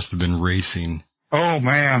heart must have been racing. Oh,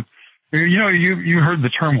 man. You heard the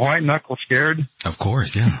term white knuckle scared? Of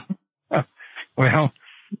course, yeah. Well,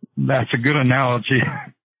 that's a good analogy.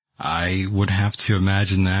 I would have to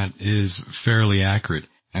imagine that is fairly accurate.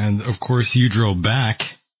 And, of course, you drove back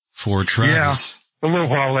for Travis. Yeah, a little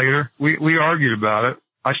while later. We argued about it.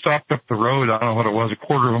 I stopped up the road, I don't know what it was, a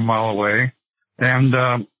quarter of a mile away. And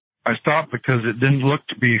I stopped because it didn't look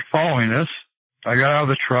to be following us. I got out of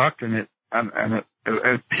the truck, and it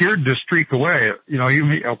appeared to streak away.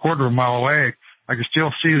 Even a quarter of a mile away, I could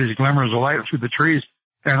still see these glimmers of light through the trees.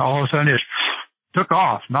 And all of a sudden it took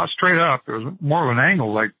off, not straight up. It was more of an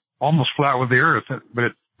angle, like almost flat with the earth. But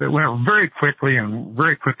it went very quickly and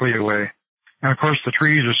very quickly away. And of course the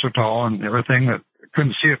trees are so tall and everything that I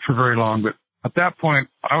couldn't see it for very long. But at that point,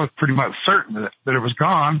 I was pretty much certain that it was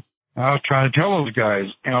gone. I was trying to tell those guys,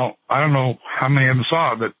 I don't know how many of them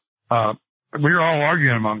saw it, but we were all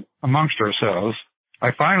arguing amongst ourselves.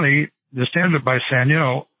 I finally just ended by saying,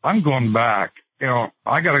 I'm going back.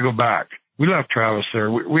 I got to go back. We left Travis there.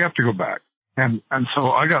 We have to go back. And so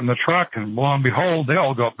I got in the truck, and lo and behold, they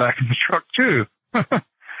all got back in the truck too.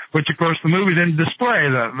 Which of course the movie didn't display.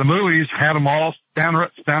 The movies had them all stand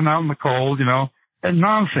out in the cold, and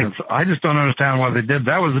nonsense. I just don't understand why they did.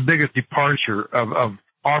 That was the biggest departure of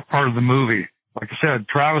our part of the movie. Like I said,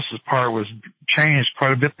 Travis's part was changed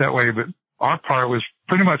quite a bit that way, but our part was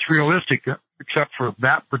pretty much realistic except for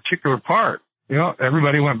that particular part.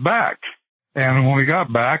 Everybody went back. And when we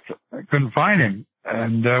got back, I couldn't find him.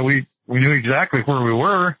 And we knew exactly where we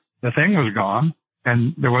were. The thing was gone.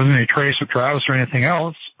 And there wasn't any trace of Travis or anything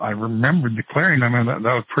else. I remembered the clearing. I mean, that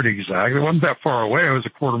was pretty exact. It wasn't that far away. It was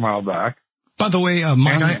a quarter mile back. By the way,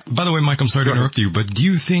 Mike, I'm sorry to interrupt you, but do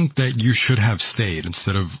you think that you should have stayed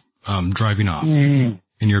instead of driving off, in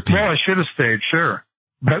your opinion? Well, I should have stayed, sure.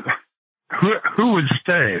 But who would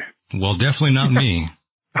stay? Well, definitely not me.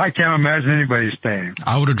 I can't imagine anybody staying.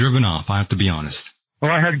 I would have driven off, I have to be honest.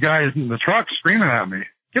 Well, I had guys in the truck screaming at me,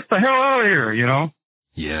 get the hell out of here,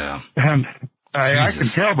 Yeah. And I can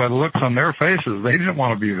tell by the looks on their faces, they didn't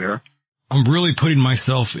want to be there. I'm really putting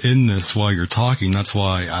myself in this while you're talking. That's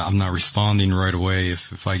why I'm not responding right away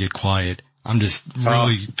if I get quiet. I'm just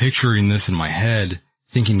really picturing this in my head,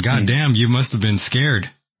 thinking, God damn, you must have been scared.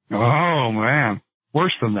 Oh, man.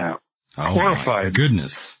 Worse than that. Oh, horrified. My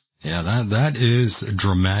goodness. Yeah, that is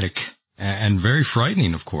dramatic and very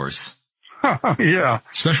frightening, of course. Yeah.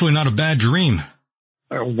 Especially not a bad dream.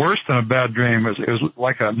 Worse than a bad dream. It was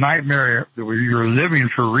like a nightmare where you're living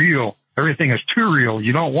for real. Everything is too real.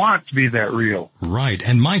 You don't want it to be that real. Right.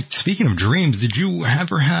 And Mike, speaking of dreams, did you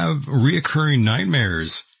ever have reoccurring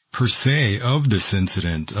nightmares per se of this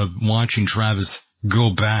incident of watching Travis go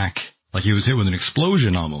back like he was hit with an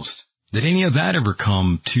explosion almost? Did any of that ever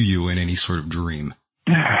come to you in any sort of dream?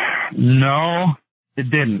 No, it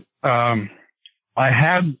didn't. I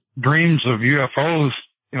had dreams of UFOs,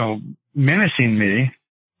 menacing me.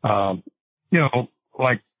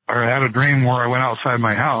 Like I had a dream where I went outside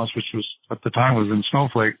my house, which was at the time was in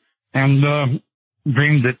Snowflake, and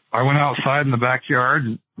dreamed that I went outside in the backyard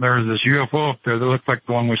and there was this UFO up there that looked like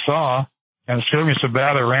the one we saw, and it scared me so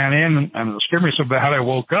bad I ran in, and it scared me so bad I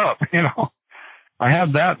woke up. I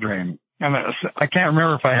had that dream, and I can't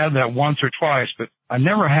remember if I had that once or twice, but I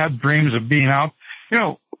never had dreams of being out.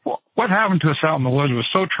 What happened to us out in the woods was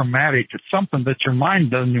so traumatic. It's something that your mind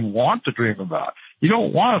doesn't even want to dream about. You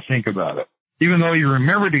don't want to think about it, even though you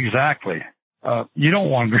remembered exactly. You don't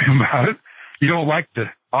want to dream about it. You don't like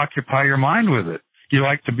to occupy your mind with it. You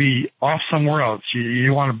like to be off somewhere else.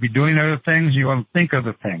 You want to be doing other things. You want to think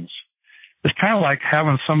other things. It's kind of like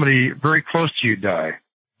having somebody very close to you die.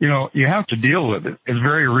 You have to deal with it. It's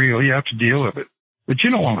very real. You have to deal with it, but you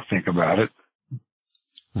don't want to think about it.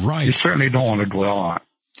 Right. You certainly don't want to dwell on it.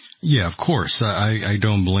 Yeah, of course. I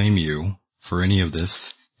don't blame you for any of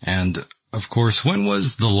this. And of course, when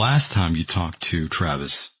was the last time you talked to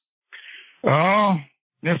Travis? Oh,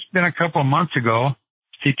 it's been a couple of months ago.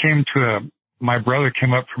 He came my brother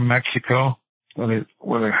came up from Mexico with his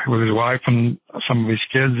wife and some of his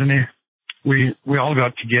kids, and we all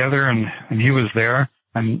got together and he was there,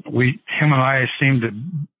 and him and I seemed to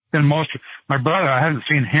spend my brother, I hadn't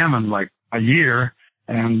seen him in like a year,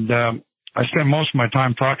 and I spent most of my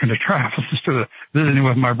time talking to Travis instead of visiting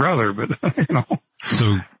with my brother, but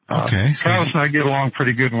So, okay. Travis and I get along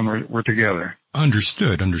pretty good when we're together.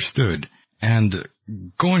 Understood. And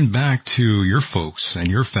going back to your folks and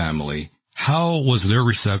your family, how was their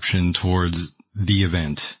reception towards the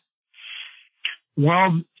event?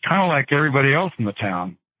 Well, kind of like everybody else in the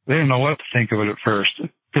town. They didn't know what to think of it at first,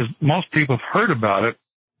 because most people have heard about it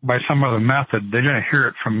by some other method. They didn't hear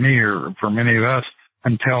it from me or from any of us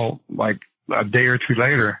until like a day or two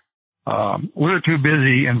later. We were too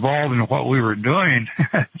busy involved in what we were doing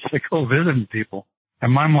to go visiting people.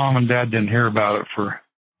 And my mom and dad didn't hear about it for,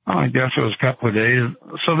 I guess it was a couple of days.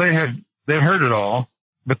 So they heard it all,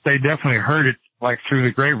 but they definitely heard it like through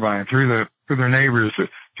the grapevine, through their neighbors,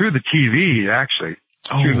 through the TV, actually,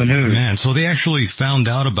 through the news. Man, so they actually found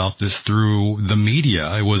out about this through the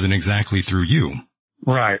media. It wasn't exactly through you.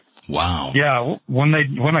 Right. Wow. Yeah. When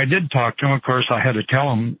I did talk to them, of course, I had to tell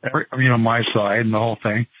them, my side and the whole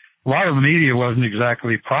thing. A lot of the media wasn't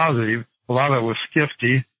exactly positive. A lot of it was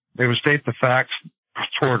skifty. They would state the facts,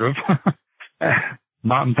 sort of,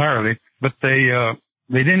 not entirely, but they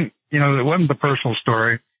didn't, it wasn't the personal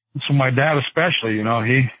story. So my dad especially,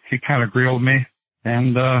 he kind of grilled me.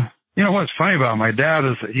 And, what's funny about my dad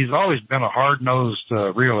is that he's always been a hard-nosed,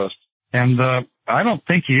 realist. And, I don't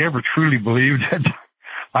think he ever truly believed it.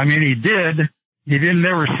 I mean, he did. He didn't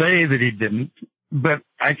ever say that he didn't, but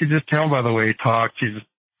I could just tell by the way he talked. He's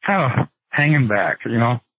kind of hanging back,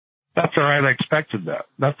 That's all right. I expected that.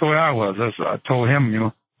 That's the way I was. I told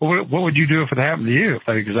him, what would you do if it happened to you? If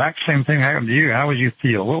the exact same thing happened to you, how would you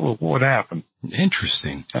feel? What would happen?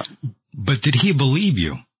 Interesting. But did he believe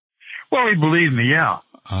you? Well, he believed me, yeah.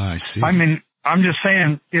 I see. I mean, I'm just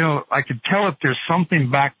saying, I could tell if there's something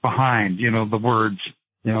back behind, the words,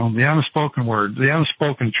 the unspoken words, the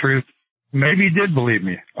unspoken truth. Maybe he did believe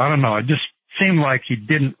me. I don't know. It just seemed like he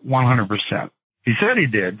didn't 100%. He said he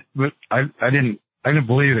did, but I didn't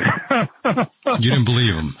believe it. You didn't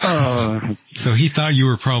believe him. So he thought you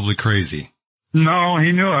were probably crazy. No,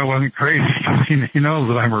 he knew I wasn't crazy. He knows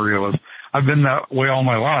that I'm a realist. I've been that way all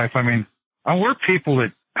my life. I mean, we're people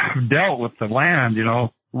that have dealt with the land,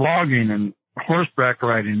 logging and horseback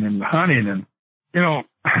riding and hunting, and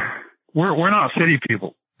we're not city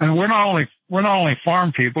people, and we're not only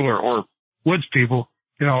farm people or woods people.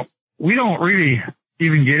 We don't really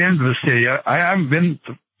even get into the city. I haven't been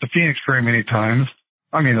to Phoenix very many times.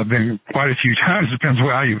 I mean, I've been quite a few times. Depends on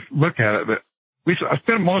how you look at it, but I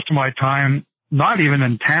spent most of my time not even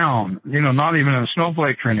in town, not even in a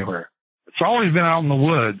snowflake or anywhere. It's always been out in the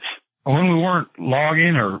woods. And when we weren't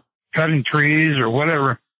logging or cutting trees or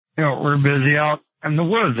whatever, we're busy out in the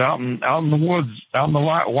woods, out in the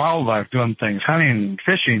wildlife, doing things, hunting,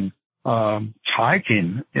 fishing,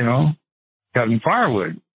 hiking, cutting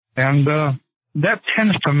firewood. And, that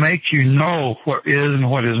tends to make you know what is and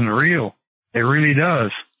what isn't real. It really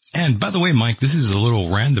does. And by the way, Mike, this is a little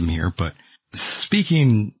random here, but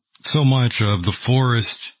speaking so much of the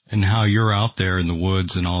forest and how you're out there in the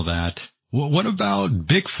woods and all that, what about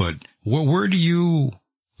Bigfoot? Where do you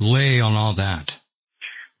lay on all that?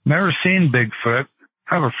 Never seen Bigfoot.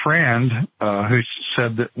 I have a friend who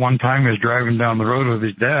said that one time he was driving down the road with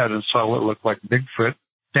his dad and saw what looked like Bigfoot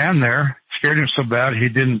stand there. Scared him so bad he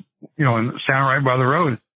didn't, stand right by the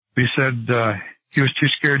road. He said he was too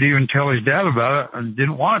scared to even tell his dad about it and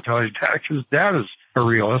didn't want to tell his dad because his dad is a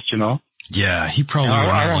realist, Yeah, he probably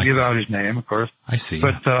I won't give out his name, of course. I see.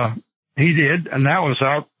 But he did, and that was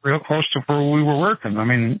out real close to where we were working. I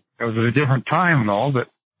mean, it was at a different time and all, but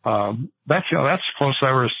that's as close as I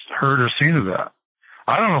ever heard or seen of that.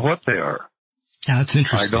 I don't know what they are. Yeah, that's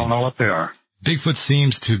interesting. I don't know what they are. Bigfoot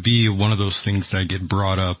seems to be one of those things that get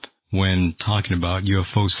brought up when talking about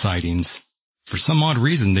UFO sightings. For some odd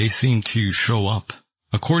reason, they seem to show up.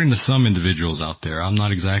 According to some individuals out there, I'm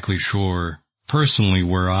not exactly sure personally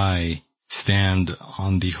where I stand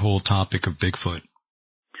on the whole topic of Bigfoot.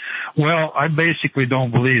 Well, I basically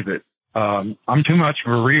don't believe it. I'm too much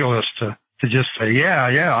of a realist to just say, yeah,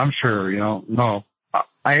 I'm sure, no.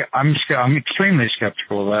 I'm extremely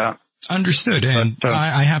skeptical of that. Understood. And but,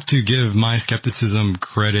 I have to give my skepticism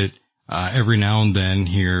credit, every now and then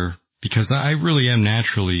here, because I really am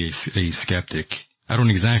naturally a skeptic. I don't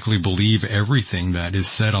exactly believe everything that is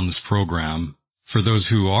said on this program, for those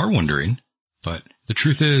who are wondering. But the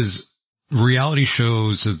truth is, reality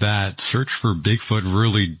shows that search for Bigfoot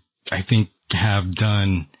really, I think, have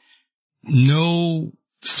done no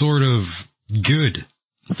sort of good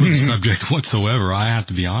for the subject whatsoever. I have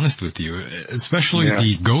to be honest with you, especially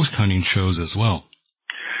the ghost hunting shows as well.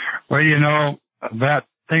 Well, that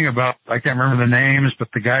thing about, I can't remember the names, but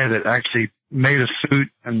the guy that actually made a suit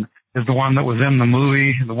and is the one that was in the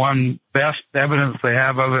movie, the one best evidence they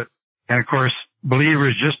have of it. And of course,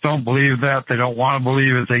 believers just don't believe that. They don't want to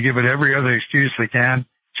believe it. They give it every other excuse they can.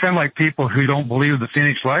 It's kind of like people who don't believe the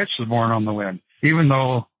Phoenix Lights was born on the wind, even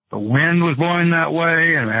though the wind was blowing that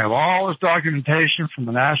way, and they have all this documentation from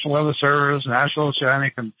the National Weather Service, National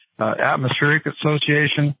Oceanic and Atmospheric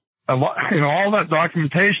Association. All that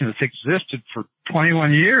documentation has existed for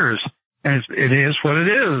 21 years, and it is what it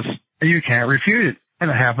is, and you can't refute it. And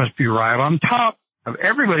it happens to be right on top of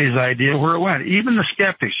everybody's idea where it went. Even the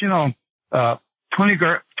skeptics,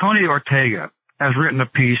 Tony Ortega has written a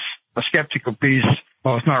skeptical piece.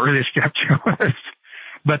 Well, it's not really a skeptical,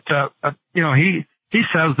 but he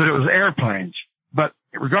says that it was airplanes. But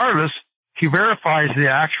regardless, he verifies the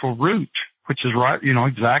actual route, which is right,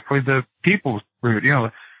 exactly the people's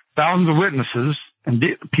route. Thousands of witnesses, and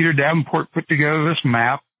Peter Davenport put together this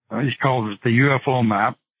map. He calls it the UFO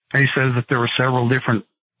map. And he says that there were several different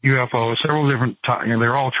UFOs,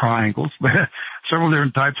 they're all triangles, but several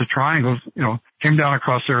different types of triangles, came down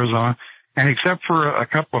across Arizona. And except for a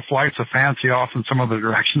couple of flights of fancy off in some other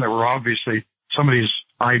direction that were obviously somebody's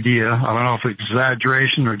idea, I don't know if it's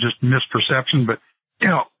exaggeration or just misperception, but,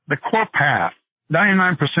 the core path,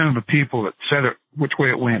 99% of the people that said it, which way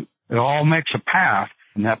it went, it all makes a path,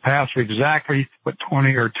 and that path is exactly what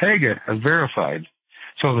Tony Ortega has verified.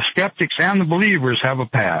 So the skeptics and the believers have a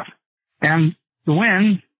path. And the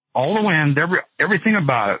wind, all the wind, everything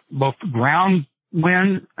about it, both ground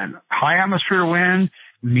wind and high atmosphere wind,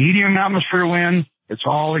 medium atmosphere wind, it's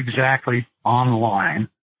all exactly on the line.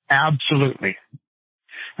 Absolutely.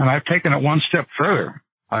 And I've taken it one step further.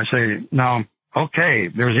 I say, now, okay,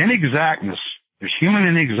 there's inexactness. There's human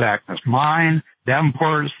inexactness. Mine,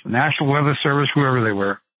 Davenport's, the National Weather Service, whoever they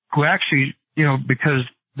were, who actually, because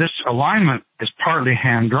this alignment is partly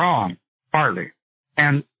hand-drawn, partly.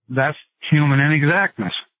 And that's human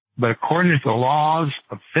inexactness. But according to the laws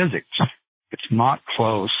of physics, it's not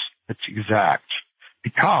close, it's exact.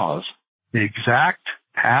 Because the exact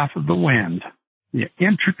path of the wind, the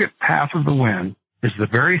intricate path of the wind, is the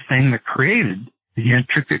very thing that created the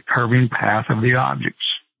intricate curving path of the objects.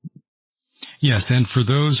 Yes, and for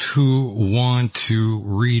those who want to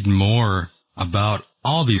read more about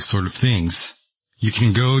all these sort of things, you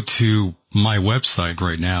can go to my website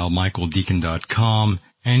right now, michaeldeacon.com,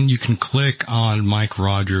 and you can click on Mike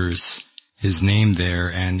Rogers, his name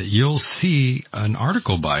there, and you'll see an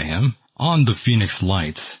article by him on the Phoenix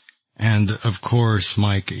Lights. And of course,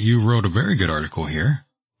 Mike, you wrote a very good article here.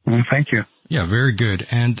 Thank you. Yeah, very good.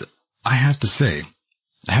 And I have to say,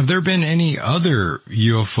 have there been any other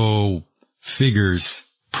UFO figures,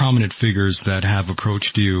 prominent figures that have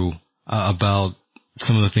approached you about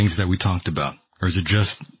some of the things that we talked about? Or is it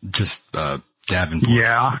just Davenport?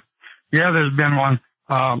 Yeah, there's been one,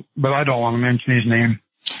 but I don't want to mention his name.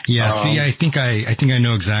 Yeah, see, I think I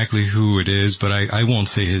know exactly who it is, but I won't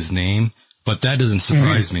say his name, but that doesn't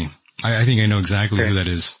surprise me. I think I know exactly who that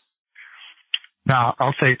is. Now,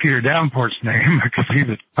 I'll say Peter Davenport's name because he's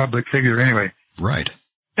a public figure anyway. Right.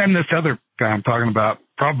 And this other guy I'm talking about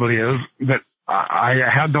probably is, but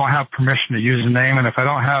I don't have permission to use his name, and if I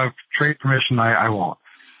don't have trade permission, I won't.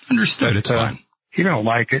 Understood. It's fine. He don't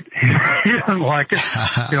like it. He doesn't like it.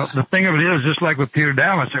 The thing of it is, just like with Peter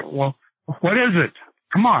Davenport, I said, well, what is it?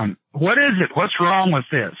 Come on. What is it? What's wrong with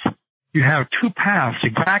this? You have two paths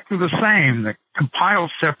exactly the same that compile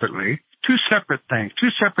separately, two separate things, two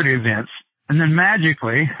separate events, and then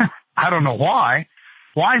magically, I don't know why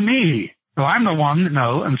me? So I'm the one that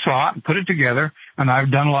know and saw it and put it together, and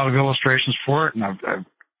I've done a lot of illustrations for it, and I've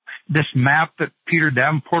this map that Peter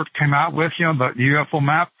Davenport came out with, the UFO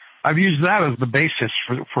map, I've used that as the basis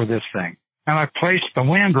for this thing. And I placed the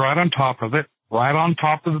wind right on top of it,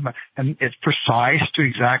 and it's precise to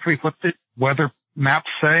exactly what the weather maps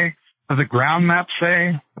say, what the ground maps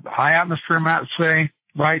say, what the high atmosphere maps say,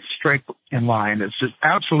 right straight in line. It's just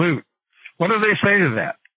absolute. What do they say to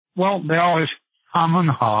that? Well, they always hum and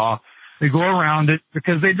haw. They go around it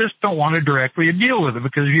because they just don't want to directly deal with it,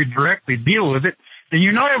 because if you directly deal with it, then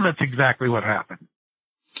you know that's exactly what happened.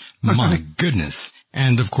 My goodness.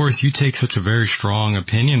 And of course, you take such a very strong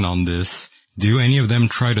opinion on this. Do any of them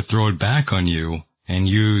try to throw it back on you and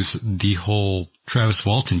use the whole Travis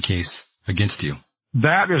Walton case against you?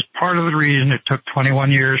 That is part of the reason it took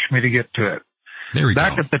 21 years for me to get to it. There we go.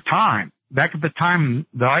 Back at the time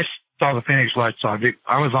that I saw the Phoenix Lights object,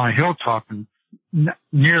 I was on a hilltop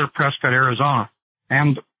near Prescott, Arizona.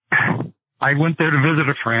 And I went there to visit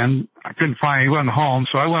a friend. I couldn't find, he wasn't home,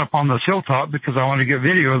 so I went up on this hilltop because I wanted to get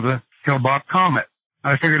video of the Hale-Bopp comet.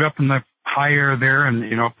 I figured up in the high air there and,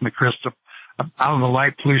 up in the crystal, out of the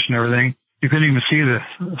light pollution and everything, you couldn't even see the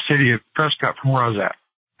city of Prescott from where I was at.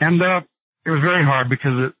 And, it was very hard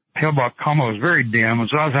because the Hale-Bopp comet was very dim, and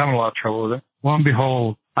so I was having a lot of trouble with it. Lo and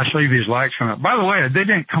behold, I saw these lights from it. By the way, they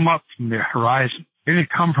didn't come up from the horizon. They didn't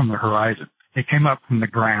come from the horizon. They came up from the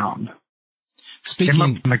ground.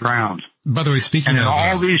 By the way, speaking and of... in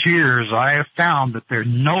all these years, I have found that there's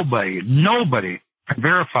nobody can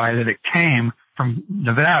verify that it came from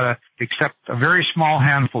Nevada except a very small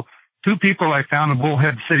handful. 2 people I found in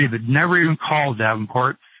Bullhead City that never even called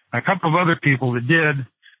Davenport, and a couple of other people that did,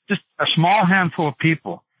 just a small handful of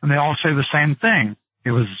people, and they all say the same thing.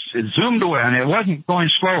 It zoomed away, and it wasn't going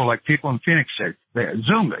slow like people in Phoenix said. They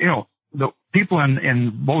zoomed, the people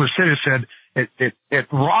in Boulder City said it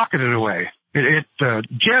rocketed away. It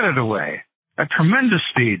jetted away at tremendous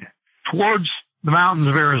speed towards the mountains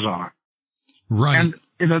of Arizona. Right. And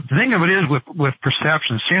the thing of it is with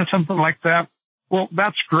perception, seeing something like that, well,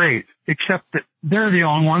 that's great, except that they're the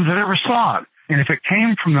only ones that ever saw it. And if it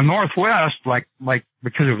came from the northwest, like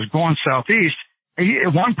because it was going southeast,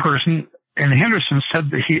 one person in Henderson said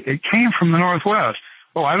that it came from the northwest.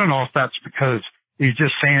 Well, I don't know if that's because he's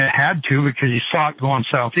just saying it had to because he saw it going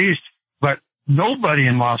southeast, but nobody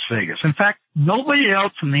in Las Vegas, in fact, nobody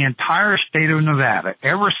else in the entire state of Nevada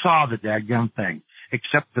ever saw the dadgum thing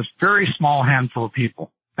except this very small handful of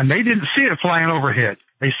people. And they didn't see it flying overhead.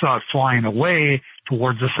 They saw it flying away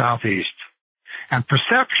towards the southeast. And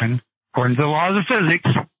perception, according to the laws of physics,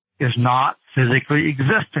 is not physically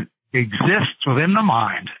existent. It exists within the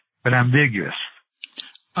mind, but ambiguous.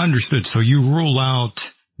 Understood. So you rule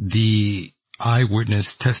out the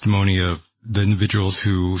eyewitness testimony of the individuals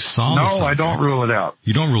who saw the subject. No, I don't rule it out.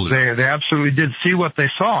 You don't rule it out? They absolutely did see what they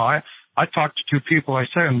saw. I talked to 2 people, I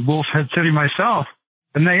said, in Bullhead City myself,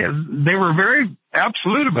 and they were very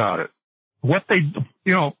absolute about it. What they,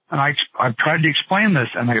 and I've tried to explain this,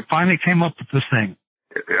 and I finally came up with this thing.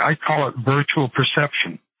 I call it virtual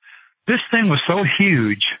perception. This thing was so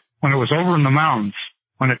huge when it was over in the mountains,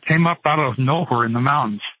 when it came up out of nowhere in the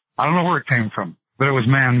mountains. I don't know where it came from, but it was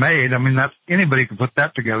man-made. I mean, anybody could put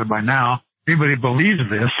that together by now. Anybody believes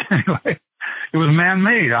this. Anyway, it was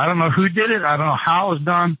man-made. I don't know who did it. I don't know how it was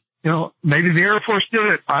done. Maybe the Air Force did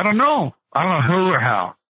it. I don't know. I don't know who or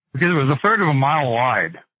how, because it was a third of a mile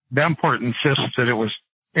wide. Davenport insists that it was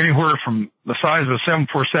anywhere from the size of a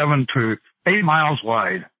 747 to 8 miles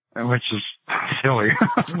wide, which is silly.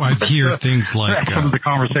 Well, I hear things like... That's some of the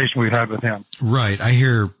conversation we've had with him. Right. I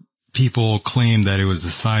hear people claim that it was the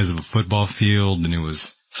size of a football field and it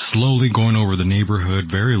was slowly going over the neighborhood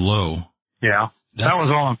very low. Yeah. That was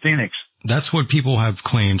all in Phoenix. That's what people have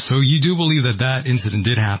claimed. So you do believe that incident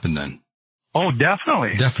did happen then? Oh,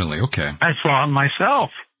 definitely. Definitely. Okay. I saw it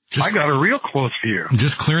myself. I got a real close view.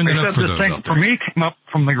 Just clearing that up for those thing out there. For me came up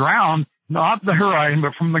from the ground, not the horizon,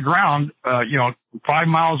 but from the ground, 5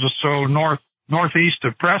 miles or so northeast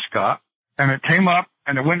of Prescott. And it came up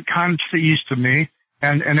and it went kind of to the east of me.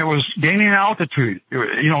 And it was gaining altitude.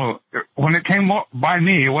 When it came by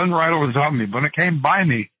me, it wasn't right over the top of me, but when it came by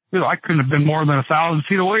me, I couldn't have been more than 1,000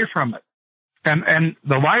 feet away from it. And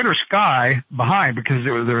the lighter sky behind, because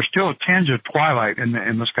there was still a tinge of twilight in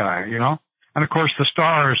the sky, And of course the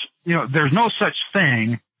stars, there's no such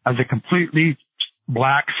thing as a completely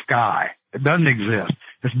black sky. It doesn't exist.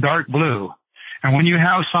 It's dark blue. And when you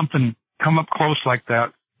have something come up close like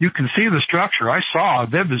that, you can see the structure. I saw a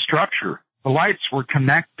vivid structure. The lights were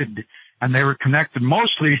connected, and they were connected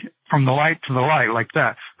mostly from the light to the light like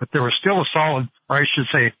that. But there was still a solid, or I should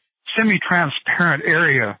say, semi-transparent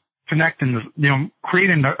area connecting,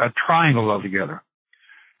 creating a triangle altogether.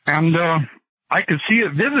 And I could see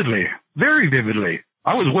it vividly, very vividly.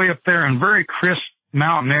 I was way up there in very crisp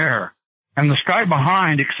mountain air, and the sky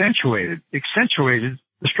behind accentuated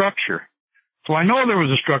the structure. So I know there was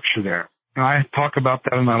a structure there, and I talk about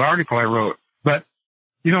that in that article I wrote. But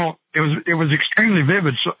it was extremely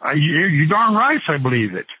vivid. So you're darn right, I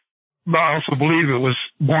believe it. But I also believe it was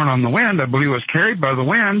borne on the wind. I believe it was carried by the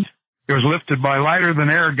wind. It was lifted by lighter than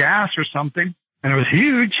air gas or something, and it was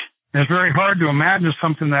huge. And it's very hard to imagine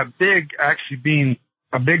something that big actually being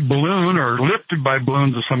a big balloon or lifted by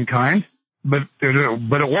balloons of some kind. But it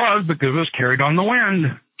was, because it was carried on the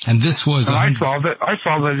wind. And this was, and I saw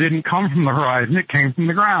that it didn't come from the horizon. It came from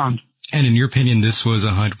the ground. And in your opinion, this was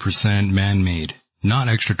 100% man-made, not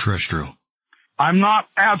extraterrestrial. I'm not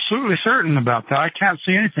absolutely certain about that. I can't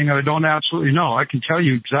see anything that I don't absolutely know. I can tell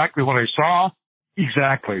you exactly what I saw.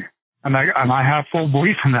 Exactly. And I have full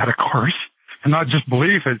belief in that, of course. And not just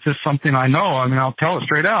belief, it's just something I know. I mean, I'll tell it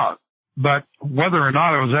straight out. But whether or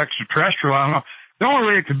not it was extraterrestrial, I don't know. The only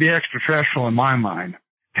way it could be extraterrestrial in my mind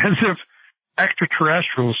is if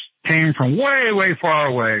extraterrestrials came from way, way far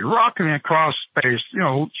away, rocketing across space,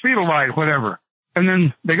 speed of light, whatever. And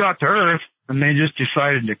then they got to Earth and they just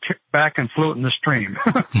decided to kick back and float in the stream.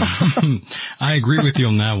 I agree with you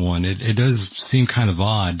on that one. It does seem kind of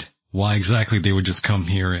odd why exactly they would just come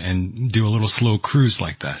here and do a little slow cruise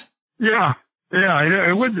like that. Yeah,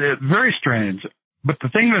 it would. It's very strange. But the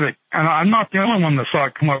thing with it, and I'm not the only one that saw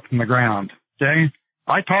it come up from the ground. Okay,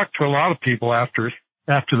 I talked to a lot of people after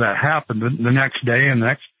that happened, the next day and the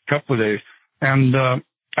next couple of days, and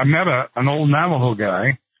I met an old Navajo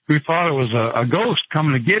guy who thought it was a ghost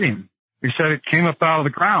coming to get him. He said it came up out of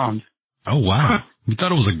the ground. Oh wow! You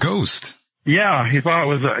thought it was a ghost? Yeah, he thought it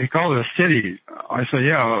was he called it a city. I said,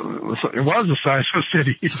 yeah, it was the size of a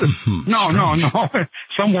city. He said, no.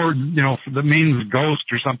 Some word, that means ghost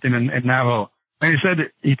or something in Navajo. And he thought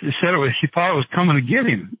it was coming to get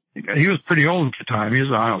him. He was pretty old at the time. He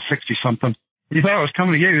was, 60 something. He thought it was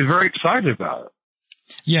coming to get him. He was very excited about it.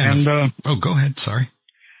 Yeah. And, go ahead. Sorry.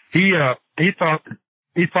 He thought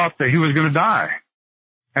that he was going to die.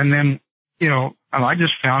 And then, and I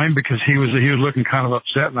just found him because he was looking kind of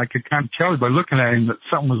upset, and I could kind of tell by looking at him that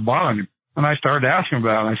something was bothering him. And I started asking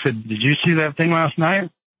about it. I said, "Did you see that thing last night?"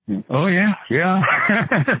 "Oh yeah."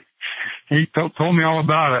 He told me all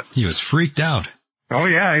about it. He was freaked out. Oh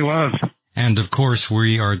yeah, he was. And of course,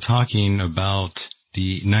 we are talking about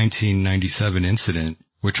the 1997 incident,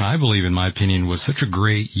 which I believe, in my opinion, was such a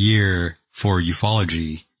great year for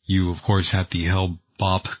ufology. You, of course, had the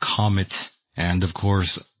Hale-Bopp comet, and of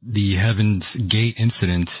course, the Heaven's Gate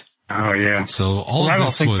incident. Oh yeah. So all of I don't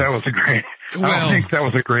this think that was a great. I don't think that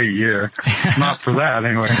was a great year. Not for that,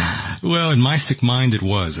 anyway. Well, in my sick mind, it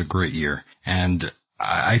was a great year, and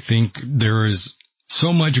I think there is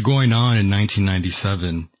so much going on in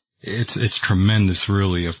 1997. It's tremendous,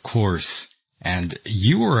 really, of course. And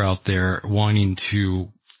you were out there wanting to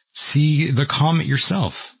see the comet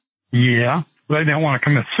yourself. Yeah, but I didn't want to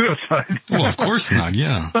commit suicide. Well, of course not.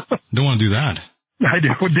 Yeah, don't want to do that. I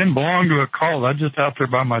didn't belong to a cult. I was just out there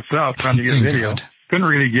by myself trying to get a video. God. Couldn't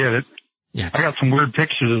really get it. Yeah, I got some weird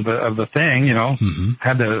pictures of the thing, Mm-hmm.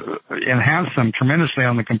 Had to enhance them tremendously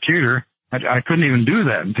on the computer. I couldn't even do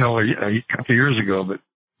that until a couple of years ago. But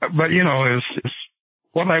it's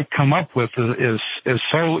what I've come up with is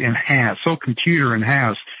so enhanced, so computer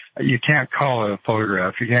enhanced. You can't call it a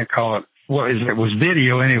photograph. You can't call it, it was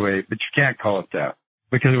video anyway, but you can't call it that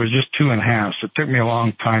because it was just too enhanced. It took me a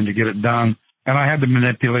long time to get it done. And I had to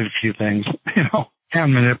manipulate a few things,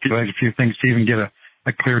 and manipulate a few things to even get a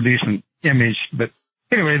clear, decent image. But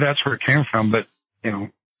anyway, that's where it came from. But,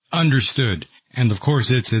 Understood. And of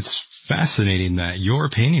course, it's fascinating that your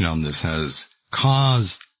opinion on this has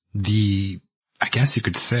caused I guess you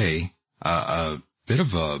could say, a bit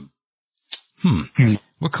of a,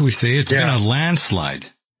 What can we say? It's been a landslide.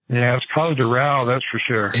 Yeah, it's caused a row, that's for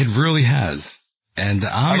sure. It really has. And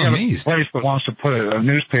I'm amazed. A place that wants to put it, a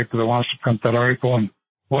newspaper that wants to print that article, and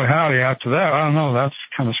boy, howdy, after that, I don't know, that's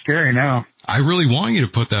kind of scary now. I really want you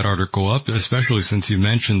to put that article up, especially since you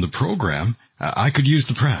mentioned the program. I could use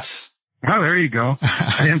the press. Oh, there you go.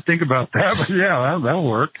 I didn't think about that, but yeah, that'll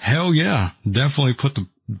work. Hell yeah. Definitely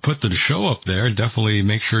put the show up there. Definitely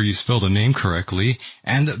make sure you spell the name correctly.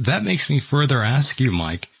 And that makes me further ask you,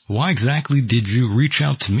 Mike, why exactly did you reach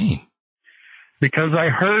out to me? Because I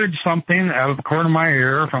heard something out of the corner of my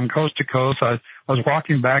ear from coast to coast. I was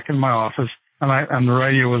walking back in my office and the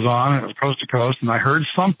radio was on. It was coast to coast, and I heard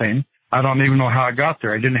something. I don't even know how I got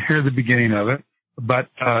there. I didn't hear the beginning of it, but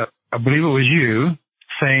I believe it was you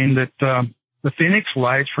saying that the Phoenix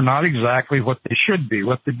Lights were not exactly what they should be,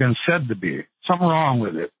 what they've been said to be. Something wrong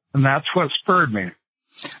with it, and that's what spurred me.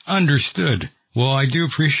 Understood. Well, I do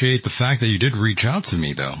appreciate the fact that you did reach out to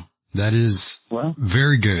me, though. That is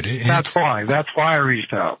very good. That's why I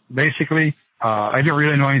reached out. Basically, I didn't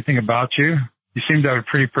really know anything about you. You seemed to have a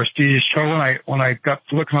pretty prestigious show. When I got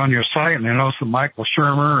looking on your site and I noticed that Michael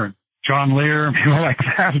Shermer and John Lear and people like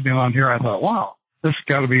that had been on here, I thought, wow, this has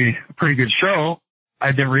got to be a pretty good show.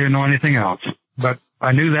 I didn't really know anything else, but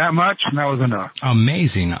I knew that much, and that was enough.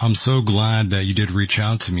 Amazing. I'm so glad that you did reach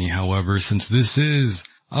out to me. However, since this is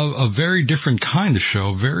a very different kind of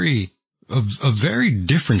show, a very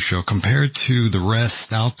different show compared to the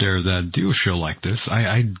rest out there that do a show like this.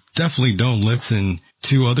 I definitely don't listen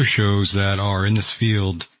to other shows that are in this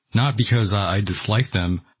field, not because I dislike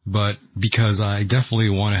them, but because I definitely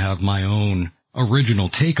want to have my own original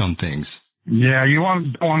take on things. Yeah, you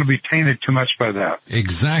don't want to be tainted too much by that.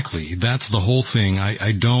 Exactly. That's the whole thing.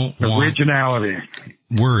 I don't want originality.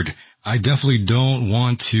 Word. I definitely don't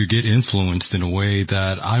want to get influenced in a way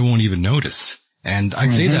that I won't even notice. And I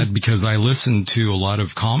say that because I listen to a lot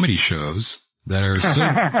of comedy shows that are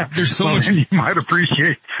there's so much. You might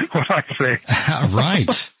appreciate what I say.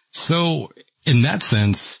 Right. So in that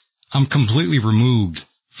sense, I'm completely removed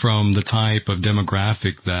from the type of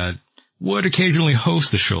demographic that would occasionally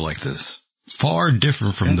host a show like this. Far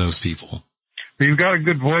different from those people. But you've got a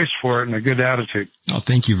good voice for it and a good attitude. Oh,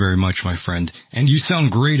 thank you very much, my friend. And you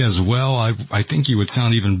sound great as well. I think you would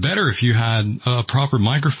sound even better if you had a proper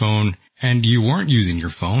microphone and you weren't using your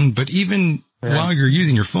phone. But even while you're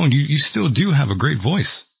using your phone, you still do have a great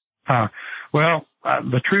voice. Well,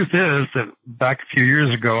 the truth is that back a few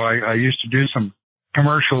years ago, I used to do some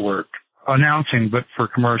commercial work, announcing, but for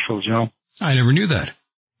commercials, you know. I never knew that.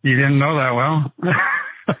 You didn't know that? Well,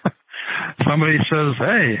 somebody says,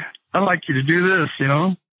 hey, I'd like you to do this, you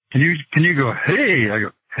know. Can you go, hey? I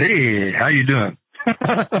go, hey, how you doing?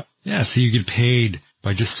 Yeah, so you get paid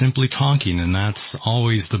by just simply talking, and that's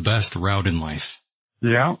always the best route in life.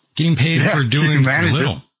 Yeah. Getting paid for doing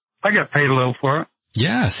little. I got paid a little for it.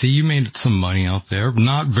 Yeah, see, you made some money out there.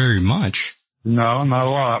 Not very much. No, not a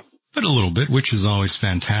lot. But a little bit, which is always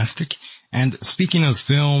fantastic. And speaking of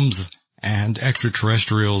films and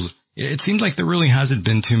extraterrestrials, it seems like there really hasn't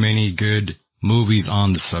been too many good movies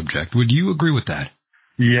on the subject. Would you agree with that?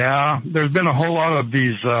 Yeah, there's been a whole lot of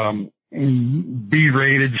these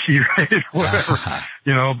B-rated, C-rated, whatever,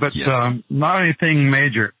 you know, but not anything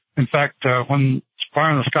major. In fact, when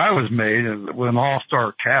Fire in the Sky was made with an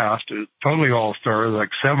all-star cast, it was totally all-star, like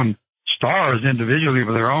 7 stars individually of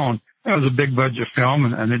their own. It was a big budget film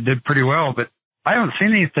and it did pretty well, but I haven't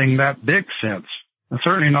seen anything that big since. And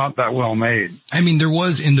certainly not that well made. I mean, there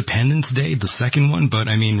was Independence Day, the second one, but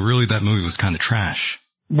I mean, really that movie was kind of trash.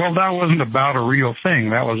 Well, that wasn't about a real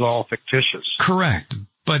thing. That was all fictitious. Correct.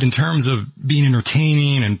 But in terms of being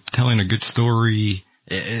entertaining and telling a good story,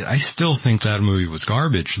 I still think that movie was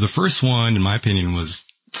garbage. The first one, in my opinion, was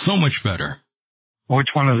so much better. Which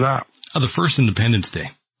one is that? The first Independence Day.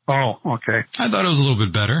 Oh, okay. I thought it was a little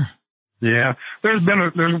bit better. Yeah. There's been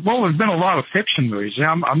a lot of fiction movies.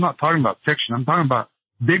 I'm not talking about fiction. I'm talking about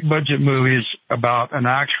big budget movies about an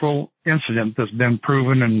actual incident that's been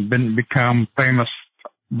proven and become famous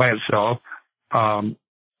by itself. I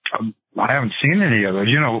haven't seen any of those.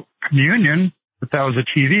 You know, Communion, but that was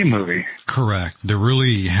a TV movie. Correct. There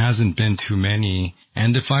really hasn't been too many.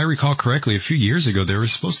 And if I recall correctly, a few years ago, they were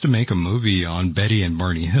supposed to make a movie on Betty and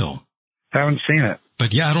Barney Hill. Haven't seen it.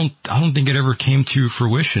 But yeah, I don't think it ever came to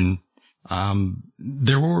fruition.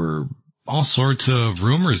 There were all sorts of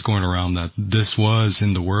rumors going around that this was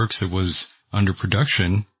in the works. It was under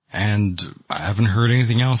production, and I haven't heard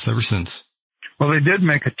anything else ever since. Well, they did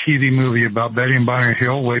make a TV movie about Betty and Barney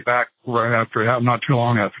Hill way back right after it happened, not too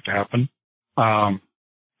long after it happened. I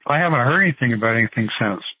haven't heard anything about anything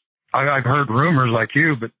since. I've heard rumors like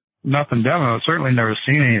you, but nothing definite. I've certainly never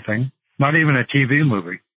seen anything. Not even a TV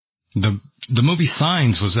movie. The movie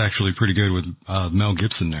Signs was actually pretty good with Mel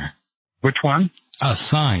Gibson there. Which one?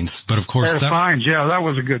 Signs, but of course Signs, yeah, that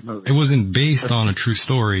was a good movie. It wasn't based on a true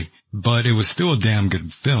story, but it was still a damn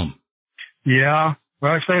good film. Yeah,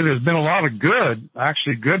 well, I say there's been a lot of good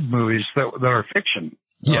movies that are fiction.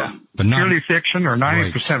 Yeah, but not purely fiction or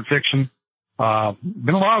 90% fiction.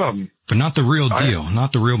 Been a lot of them, but not the real deal,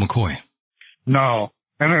 not the real McCoy. No,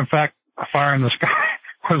 and in fact, A Fire in the Sky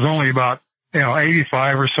was only about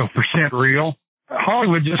 85 or so % real.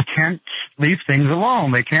 Hollywood just can't leave things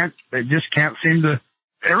alone. They just can't seem to.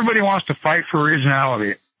 Everybody wants to fight for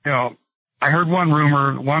originality. I heard one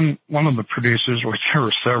rumor, one of the producers, which there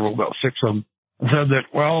were several, about 6 of them, said that,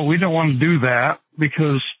 well, we don't want to do that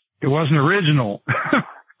because it wasn't original.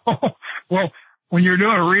 Well, when you're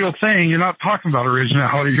doing a real thing, you're not talking about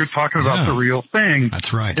originality. You're talking about the real thing.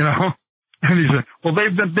 That's right. And he said, well,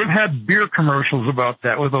 they've had beer commercials about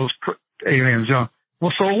that with those aliens.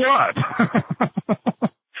 Well, so what?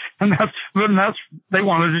 and that's, they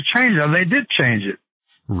wanted to change it. They did change it.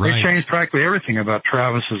 Right. They changed practically everything about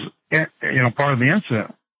Travis's, part of the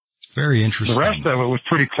incident. Very interesting. The rest of it was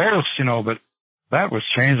pretty close, but that was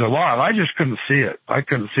changed a lot. I just couldn't see it. I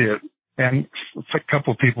couldn't see it. And a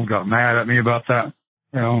couple of people got mad at me about that.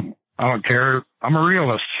 I don't care. I'm a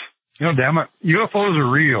realist. Damn it. UFOs are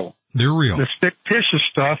real. They're real. The fictitious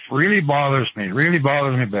stuff really bothers me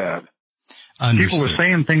bad. Understood. People are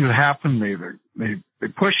saying things that happen. They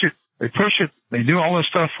push it. They do all this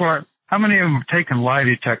stuff for it. How many of them have taken lie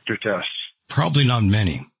detector tests? Probably not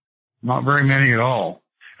many. Not very many at all.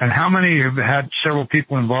 And how many have had several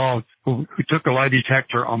people involved who took a lie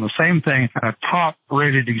detector on the same thing and a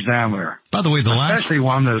top-rated examiner? By the way, especially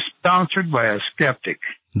one that's sponsored by a skeptic.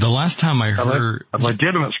 The last time I heard... A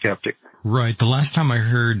legitimate skeptic. Right. The last time I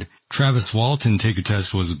heard Travis Walton take a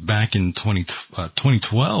test was back in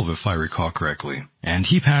 2012, if I recall correctly. And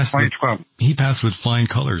he passed with flying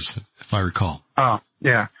colors, if I recall. Oh,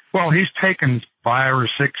 yeah. Well, he's taken 5 or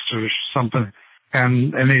 6 or something.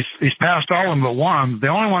 And he's passed all of them but one. The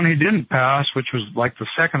only one he didn't pass, which was like the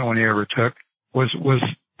second one he ever took, was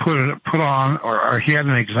put on, or he had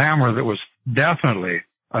an examiner that was definitely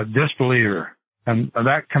a disbeliever. And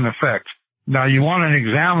that can affect. Now you want an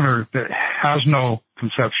examiner that has no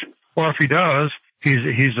conception. Or if he does,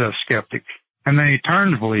 he's a skeptic. And then he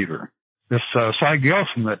turned believer. This, Cy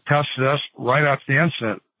Gilson that tested us right after the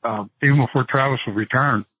incident, even before Travis was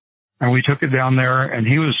returned. And we took it down there and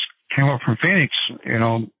came up from Phoenix,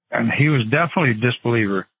 and he was definitely a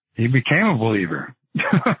disbeliever. He became a believer.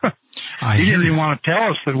 He didn't even want to tell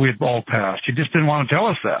us that we had all passed. He just didn't want to tell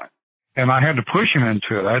us that. And I had to push him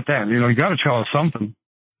into it. I thought, you got to tell us something.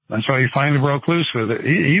 And so he finally broke loose with it.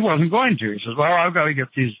 He wasn't going to. He says, well, I've got to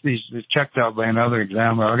get these checked out by another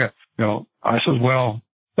examiner. I said, well,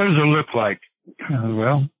 what does it look like?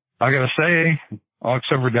 Well, I got to say, all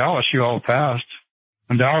except for Dallas, you all passed.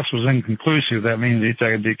 And Dallas was inconclusive. That means he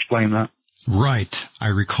had to explain that. Right. I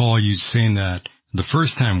recall you saying that the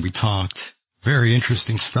first time we talked. Very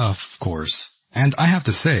interesting stuff, of course. And I have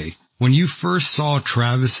to say, when you first saw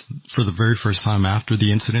Travis for the very first time after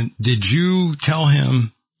the incident, did you tell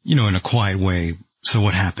him, in a quiet way, so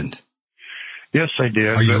what happened? Yes, I did.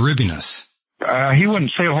 Are you ribbing us? He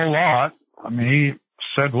wouldn't say a whole lot. I mean, he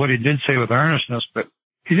said what he did say with earnestness, but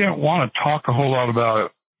he didn't want to talk a whole lot about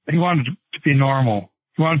it. He wanted to be normal.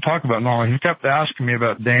 He wanted to talk about normal. He kept asking me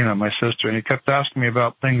about Dana, my sister, and he kept asking me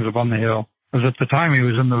about things up on the hill. Because at the time he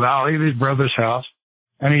was in the valley of his brother's house,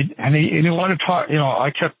 and he wanted to talk.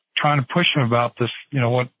 I kept trying to push him about this,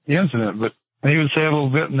 what the incident, but he would say a little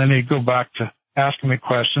bit, and then he'd go back to asking me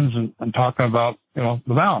questions and talking about, the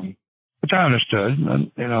mountain, which I understood,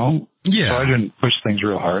 and yeah. So I didn't push things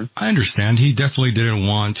real hard. I understand. He definitely didn't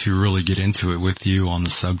want to really get into it with you on the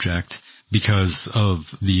subject because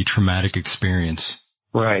of the traumatic experience.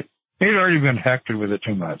 Right. He'd already been hectored with it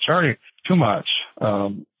too much. He'd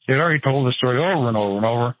already told the story over and over and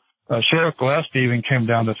over. Sheriff Gillespie even came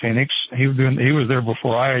down to Phoenix. He was there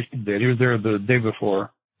before I did. He was there the day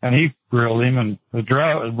before. And he grilled him, and his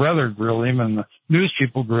brother grilled him, and the news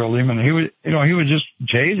people grilled him, and he was just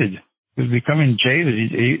jaded. He was becoming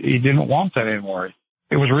jaded. He didn't want that anymore.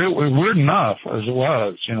 It was weird enough as it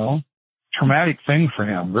was, traumatic thing for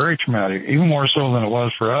him. Very traumatic. Even more so than it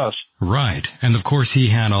was for us. Right. And of course he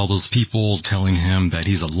had all those people telling him that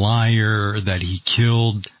he's a liar, that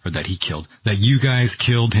you guys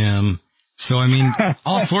killed him. So, I mean,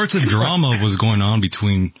 all sorts of drama was going on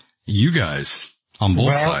between you guys on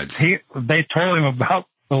both sides. They told him about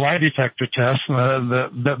the lie detector test,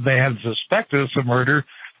 that they had suspected us of murder,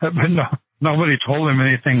 but nobody told him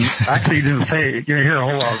anything. Actually, he didn't say, you hear a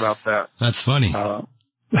whole lot about that. That's funny.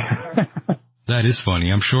 That is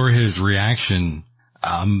funny. I'm sure his reaction,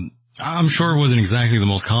 I'm sure it wasn't exactly the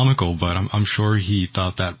most comical, but I'm sure he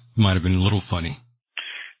thought that might have been a little funny.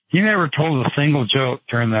 He never told a single joke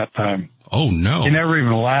during that time. Oh, no. He never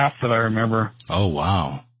even laughed that I remember. Oh,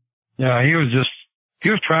 wow. Yeah, he was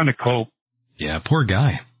trying to cope. Yeah, poor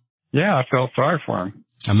guy. Yeah, I felt sorry for him.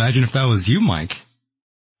 Imagine if that was you, Mike.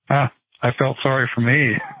 I felt sorry for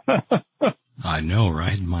me. I know,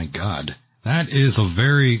 right? My God. That is a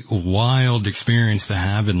very wild experience to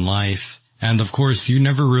have in life. And of course, you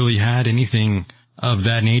never really had anything of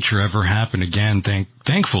that nature ever happen again,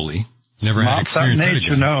 thankfully. Never had experience that that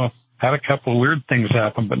nature, again. no. Had a couple of weird things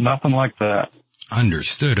happen, but nothing like that.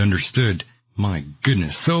 Understood. My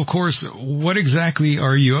goodness. So, of course, what exactly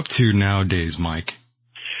are you up to nowadays, Mike?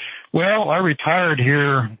 Well, I retired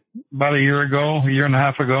here about a year and a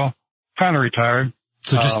half ago. Kind of retired.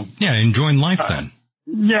 So just, enjoying life then.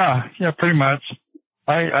 Yeah, pretty much.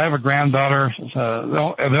 I have a granddaughter.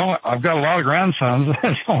 I've got a lot of grandsons.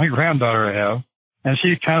 That's the only granddaughter I have. And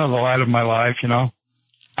she's kind of the light of my life, you know.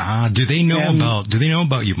 Do they know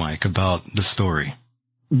about you, Mike, about the story?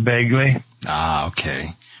 Vaguely. Okay.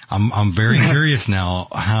 I'm very curious now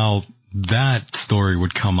how that story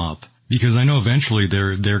would come up, because I know eventually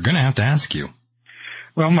they're going to have to ask you.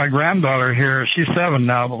 Well, my granddaughter here, she's 7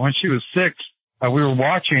 now, but when she was 6, we were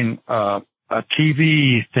watching a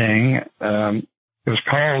TV thing. It was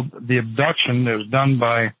called The Abduction. It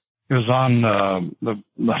was on the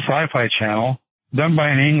Sci-Fi Channel, done by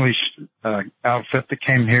an English outfit that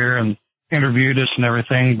came here and interviewed us and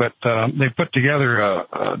everything. But they put together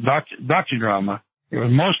a docudrama. It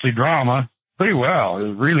was mostly drama, pretty well. It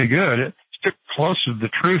was really good. It stuck closer to the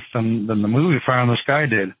truth than the movie Fire in the Sky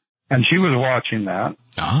did. And she was watching that.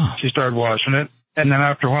 She started watching it. And then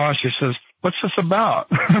after a while, she says, "What's this about?"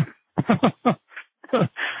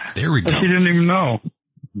 There we go. She didn't even know.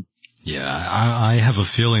 Yeah, I have a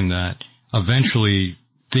feeling that eventually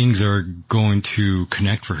things are going to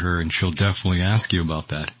connect for her, and she'll definitely ask you about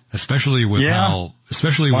that. Especially with how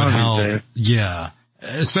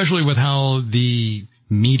the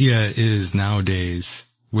media is nowadays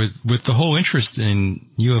with the whole interest in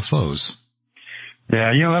UFOs.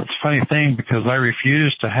 Yeah, you know, that's a funny thing, because I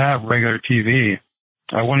refuse to have regular TV.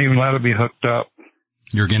 I won't even let it be hooked up.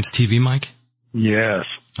 You're against TV, Mike? Yes.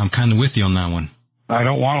 I'm kind of with you on that one. I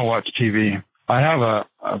don't want to watch TV. I have a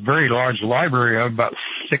very large library of about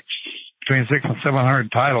between 600 and 700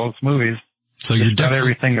 titles, movies. So you're got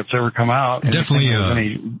everything that's ever come out. Definitely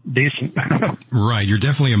any decent. Right. You're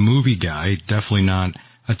definitely a movie guy. Definitely not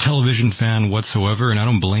a television fan whatsoever. And I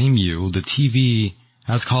don't blame you. The TV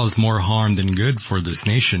has caused more harm than good for this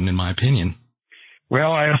nation, in my opinion.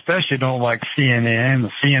 Well, I especially don't like CNN,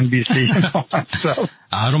 the CNBC, and all that stuff.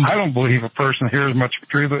 I don't believe a person hears much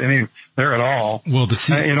truth there at all. Well,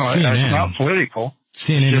 CNN, it's not political.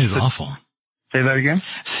 CNN is awful. Say that again?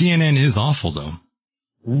 CNN is awful, though.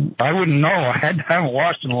 I wouldn't know. I haven't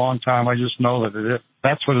watched in a long time. I just know that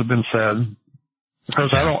that's what has been said.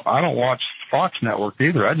 Because I don't watch Fox Network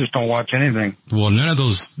either. I just don't watch anything. Well, none of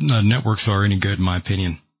those networks are any good, in my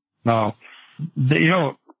opinion. No.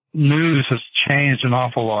 News has changed an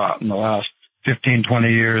awful lot in the last 15,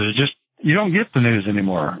 20 years. You don't get the news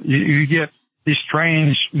anymore. You get these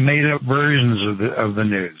strange made-up versions of the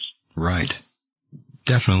news. Right.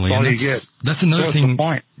 Definitely. That's all you get. That's another thing. The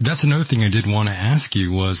point. That's another thing I did want to ask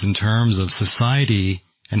you, was in terms of society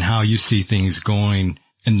and how you see things going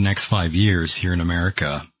in the next 5 years here in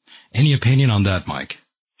America. Any opinion on that, Mike?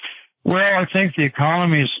 Well, I think the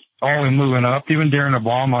economy's always moving up. Even during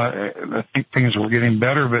Obama, I think things were getting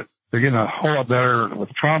better, but they're getting a whole lot better with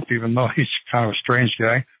Trump, even though he's kind of a strange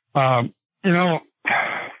guy.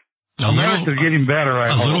 America's getting better, I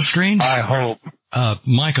hope. A little strange? I hope.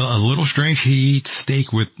 Michael, a little strange. He eats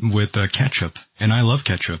steak with ketchup, and I love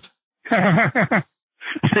ketchup.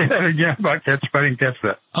 Say that again about ketchup. I didn't catch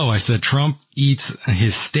that. Oh, I said Trump eats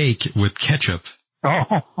his steak with ketchup. Oh.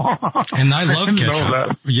 And I love ketchup. Know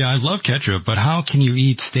that. Yeah, I love ketchup, but how can you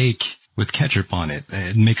eat steak with ketchup on it?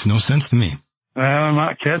 It makes no sense to me.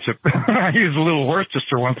 Not ketchup. I use a little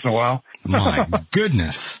Worcester once in a while. My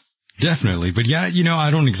goodness. Definitely. But yeah,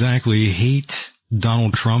 I don't exactly hate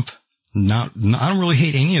Donald Trump. I don't really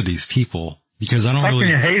hate any of these people, because I don't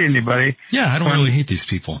really. How can you hate anybody? Yeah, I don't really hate these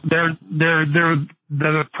people. They're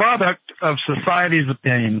the product of society's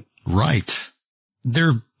opinion. Right.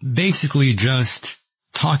 They're basically just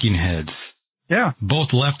talking heads. Yeah.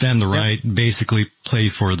 Both left and the right basically play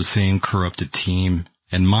for the same corrupted team.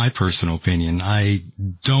 In my personal opinion, I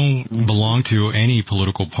don't belong to any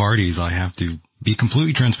political parties. I have to be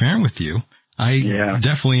completely transparent with you. I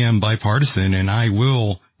definitely am bipartisan, and I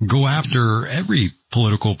will go after every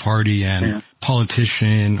political party and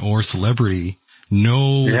politician or celebrity.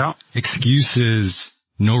 No excuses,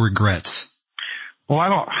 no regrets. Well, I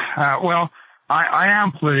don't, I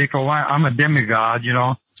am political. I'm a demigod, you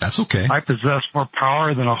know. That's okay. I possess more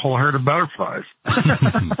power than a whole herd of butterflies.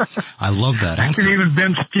 I love that answer. I can even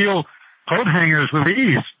bend steel coat hangers with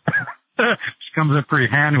ease. Which comes in pretty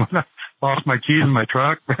handy when I lost my keys in my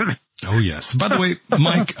truck. Oh, yes. By the way,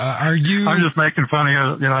 Mike, are you... I'm just making fun of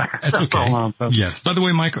you, you know. That's okay. Yes. By the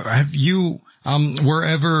way, Mike, have you, were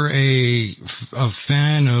ever a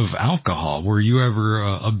fan of alcohol? Were you ever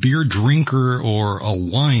a beer drinker or a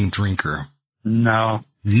wine drinker? No.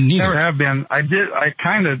 Neither. Never have been. I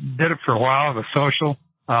kind of did it for a while, the social.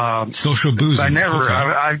 Social boozing. I never, okay.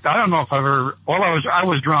 I don't know if I've ever, well, I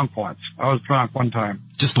was drunk once. I was drunk one time.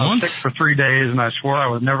 Just I was once? sick for 3 days and I swore I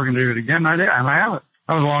was never going to do it again. I did, and I haven't.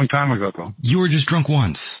 That was a long time ago though. You were just drunk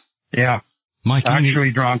once? Yeah. Mike,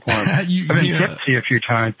 actually drunk once. I've been tipsy a few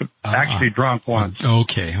times, but actually drunk once.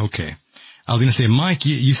 Okay. I was going to say, Mike,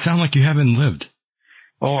 you sound like you haven't lived.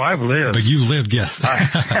 Oh, I've lived. But you lived, yes.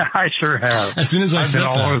 I sure have. As soon as I've been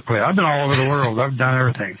all over the place. I've been all over the world. I've done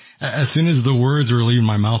everything. As soon as the words were leaving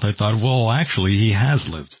my mouth, I thought, well, actually, he has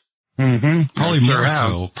lived. Mm-hmm.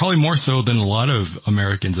 Probably more so than a lot of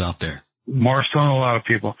Americans out there. More so than a lot of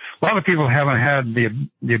people. A lot of people haven't had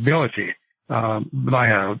the ability, but I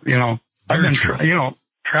have. You know, Very true. You know,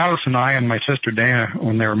 Travis and I and my sister Dana,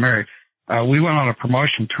 when they were married, we went on a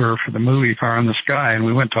promotion tour for the movie Fire in the Sky, and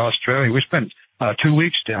we went to Australia. We spent 2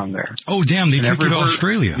 weeks down there. Oh, damn, they took you to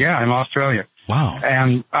Australia. Yeah, in Australia. Wow.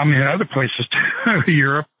 And, I mean, other places too,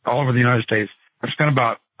 Europe, all over the United States. I spent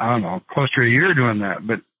about, I don't know, close to a year doing that,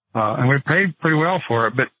 but, and we paid pretty well for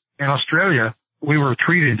it. But in Australia, we were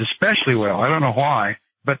treated especially well. I don't know why,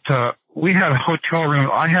 but, we had a hotel room.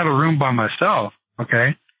 I had a room by myself,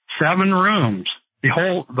 okay? 7 rooms. The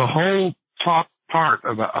whole top part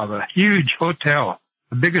of a huge hotel,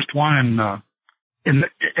 the biggest one in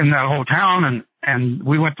that whole town, and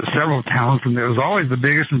we went to several towns, and it was always the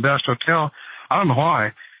biggest and best hotel. I don't know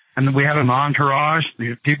why. And then we had an entourage.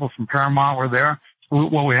 The people from Paramount were there.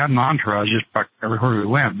 Well, we had an entourage just about everywhere we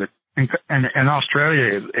went, but in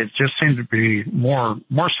Australia, it just seemed to be more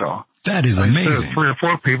so. That is amazing. Instead of 3 or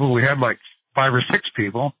 4 people, we had like 5 or 6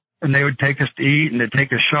 people, and they would take us to eat, and they'd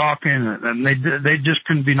take us shopping, and they just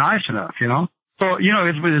couldn't be nice enough, you know? So, you know,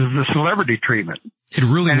 it was the celebrity treatment. It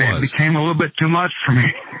really was. It became a little bit too much for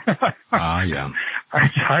me. Yeah.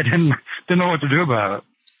 I didn't know what to do about it.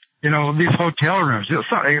 You know, these hotel rooms, it was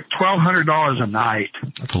 $1,200 a night.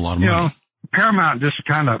 That's a lot of money. You know, Paramount just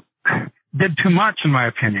kind of did too much, in my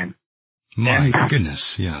opinion. My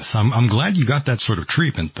goodness, yes. I'm glad you got that sort of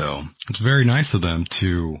treatment, though. It's very nice of them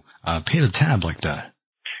to pay the tab like that.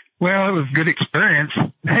 Well, it was a good experience.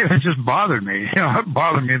 It just bothered me. You know, it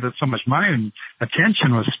bothered me that so much money and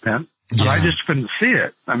attention was spent, but I just couldn't see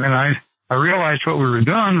it. I mean, I realized what we were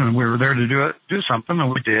doing, and we were there to do something,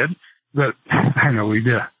 and we did. But I know we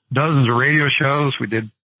did dozens of radio shows. We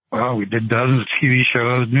did dozens of TV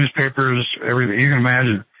shows, newspapers, everything you can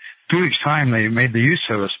imagine. 2 weeks time, they made the use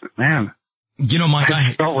of us, but man. You know, Mike,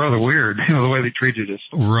 I felt rather weird, you know, the way they treated us.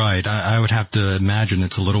 Right. I would have to imagine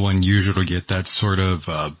it's a little unusual to get that sort of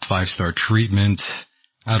 5-star treatment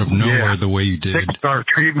out of nowhere the way you did. 6-star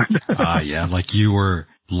treatment. Yeah, like you were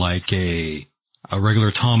like a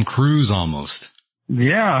regular Tom Cruise almost.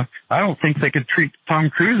 Yeah, I don't think they could treat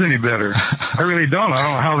Tom Cruise any better. I really don't. I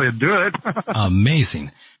don't know how they'd do it.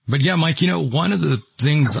 Amazing. But yeah, Mike, you know, one of the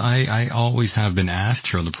things I always have been asked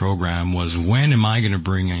here on the program was, when am I going to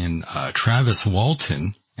bring in Travis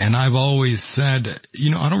Walton? And I've always said, you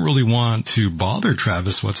know, I don't really want to bother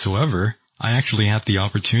Travis whatsoever. I actually had the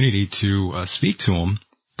opportunity to speak to him,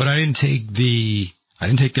 but I didn't take the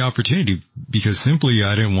opportunity because simply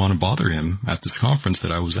I didn't want to bother him at this conference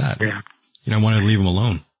that I was at. Yeah. You know, I wanted to leave him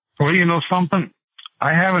alone. Well, you know something?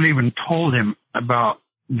 I haven't even told him about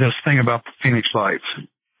this thing about the Phoenix Lights.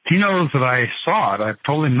 He knows that I saw it. I've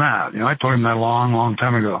told him that. You know, I told him that a long, long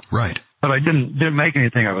time ago. Right. But I didn't make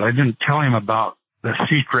anything of it. I didn't tell him about the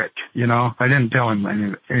secret, you know. I didn't tell him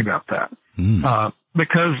anything about that.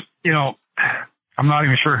 Because, you know, I'm not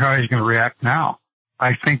even sure how he's going to react now.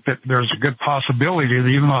 I think that there's a good possibility that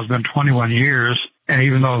even though it's been 21 years, and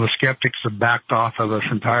even though the skeptics have backed off of us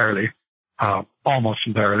entirely, almost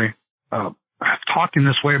entirely, talking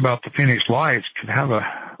this way about the Phoenix Lights could have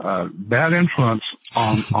a bad influence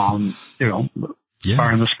on you know,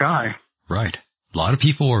 Fire in the Sky. Right. A lot of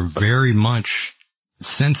people are very much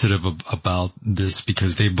sensitive about this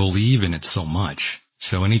because they believe in it so much.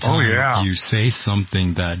 So anytime you say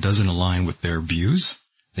something that doesn't align with their views,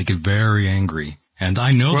 they get very angry. And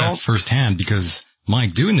I know that firsthand because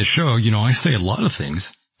Mike, doing the show, I say a lot of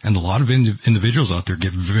things, and a lot of individuals out there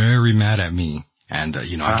get very mad at me. And,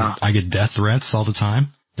 I get death threats all the time.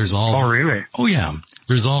 There's all... Oh, really? Oh, yeah.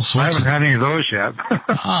 There's all sorts I haven't had any of those yet.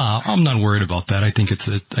 I'm not worried about that. I think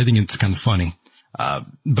it's kind of funny.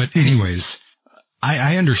 But anyways,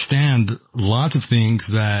 I understand lots of things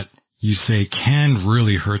that you say can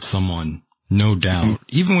really hurt someone, no doubt,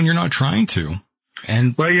 even when you're not trying to.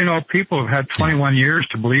 And well, people have had 21 years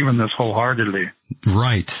to believe in this wholeheartedly.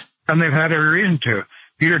 Right. And they've had every reason to.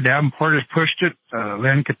 Peter Davenport has pushed it.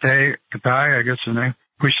 Len Katai, I guess his name,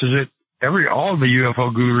 pushes it. All the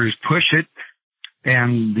UFO gurus push it.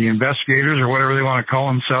 And the investigators, or whatever they want to call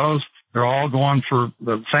themselves, they're all going for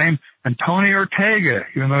the same. And Tony Ortega,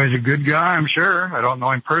 even though he's a good guy, I'm sure, I don't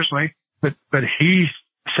know him personally, but he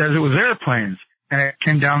says it was airplanes. And it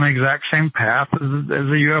came down the exact same path as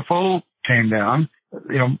the UFO came down.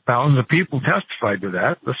 Thousands of people testified to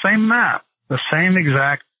that. The same map, the same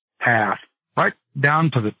exact path, right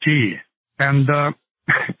down to the T. And there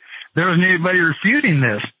wasn't anybody refuting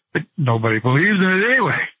this, but nobody believes in it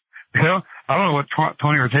anyway. I don't know what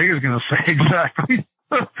Tony Ortega is going to say exactly.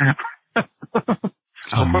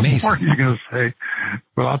 Amazing. What he's going to say.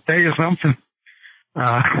 Well, I'll tell you something.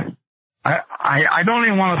 I don't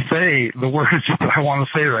even want to say the words that I want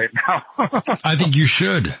to say right now. I think you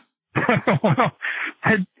should. Well,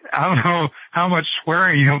 I don't know how much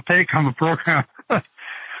swearing you'll take on the program.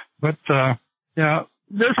 But,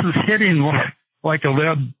 this is hitting like a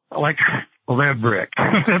lead brick.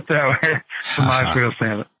 That way, my way of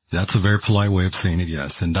saying it. That's a very polite way of saying it,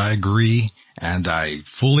 yes. And I agree, and I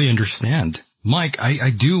fully understand. Mike,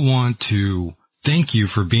 I do want to thank you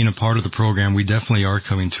for being a part of the program. We definitely are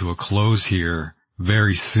coming to a close here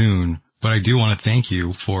very soon, but I do want to thank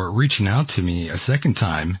you for reaching out to me a second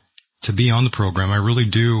time to be on the program. I really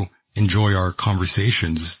do enjoy our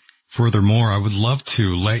conversations. Furthermore, I would love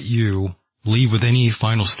to let you leave with any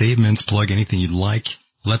final statements, plug anything you'd like,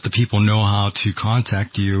 let the people know how to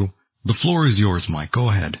contact you. The floor is yours, Mike. Go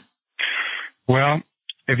ahead. Well,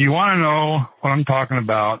 if you want to know what I'm talking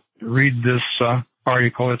about, read this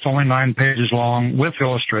article. It's only 9 pages long with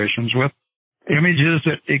illustrations, with images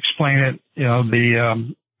that explain it.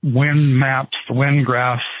 The wind maps, the wind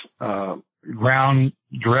graphs, ground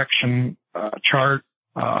direction chart,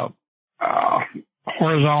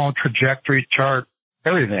 horizontal trajectory chart,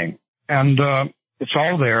 everything. And it's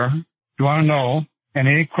all there. If you want to know, and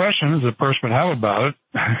any questions a person would have about it,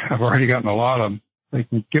 I've already gotten a lot of them. They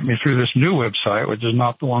can get me through this new website, which is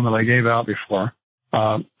not the one that I gave out before.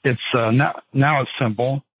 It's now it's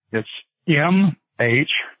simple. It's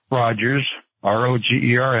M.H. Rogers,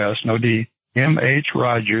 R-O-G-E-R-S, no D, M.H.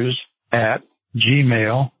 Rogers at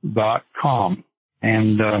gmail.com.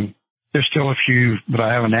 And there's still a few that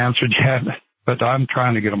I haven't answered yet, but I'm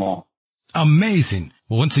trying to get them all. Amazing.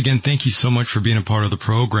 Well, once again, thank you so much for being a part of the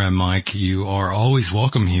program, Mike. You are always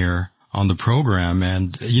welcome here on the program.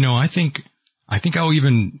 And, I think I'll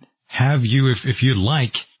even have you, if you'd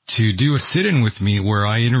like, to do a sit-in with me where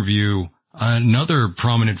I interview another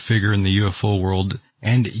prominent figure in the UFO world.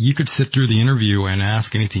 And you could sit through the interview and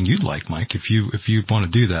ask anything you'd like, Mike. If you'd want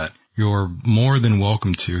to do that, you're more than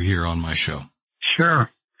welcome to here on my show. Sure.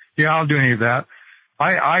 Yeah, I'll do any of that.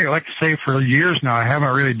 I like to say for years now, I haven't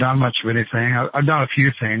really done much of anything. I've done a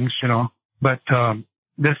few things, but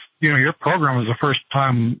this, your program was the first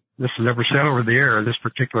time this is ever said over the air, this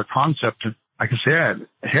particular concept. And like I said,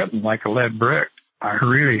 hitting like a lead brick. I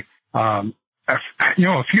really, a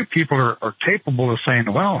few people are capable of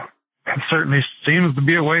saying, well, it certainly seems to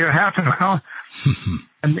be a way of happening. Well,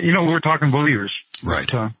 and, we're talking believers. Right.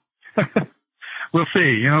 But, we'll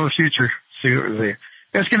see, the future, see what we see.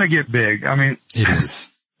 It's going to get big. I mean, it is.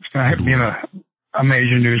 It's going to have to be in a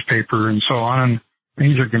major newspaper and so on, and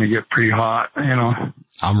things are going to get pretty hot,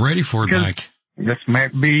 I'm ready for it, Mike. This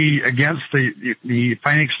might be against the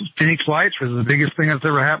Phoenix Lights, which is the biggest thing that's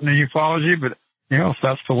ever happened in ufology, but, if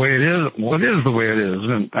that's the way it is, well, it is the way it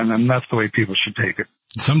is, and that's the way people should take it.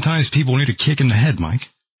 Sometimes people need a kick in the head, Mike.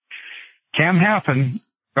 Can happen.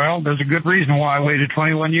 Well, there's a good reason why I waited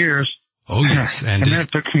 21 years. Oh, yes. And then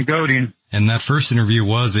it took some goading. And that first interview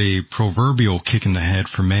was a proverbial kick in the head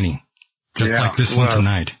for many. Just like this one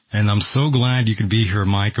tonight. And I'm so glad you could be here,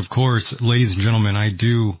 Mike. Of course, ladies and gentlemen, I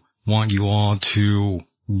do want you all to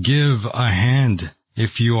give a hand,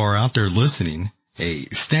 if you are out there listening, a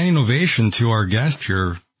standing ovation to our guest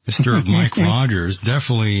here, Mr. Mike Rogers.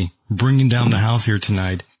 Definitely bringing down the house here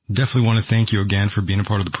tonight. Definitely want to thank you again for being a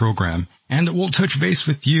part of the program. And we'll touch base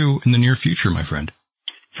with you in the near future, my friend.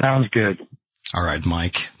 Sounds good. All right,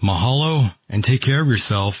 Mike. Mahalo, and take care of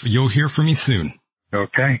yourself. You'll hear from me soon.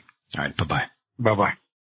 Okay. All right, bye-bye. Bye-bye.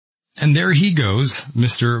 And there he goes,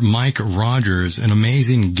 Mr. Mike Rogers, an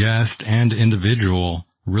amazing guest and individual.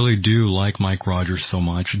 Really do like Mike Rogers so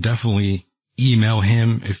much. Definitely email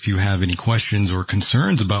him if you have any questions or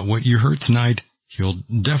concerns about what you heard tonight. He'll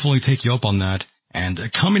definitely take you up on that. And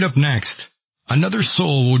coming up next, another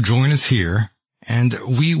soul will join us here, and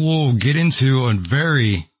we will get into a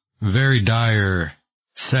very, very dire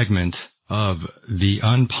segment of the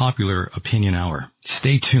Unpopular Opinion Hour.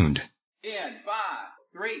 Stay tuned. In 5,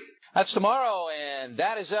 3. That's tomorrow, and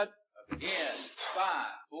that is it. In 5,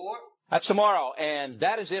 4. That's tomorrow, and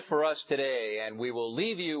that is it for us today. And we will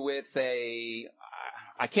leave you with I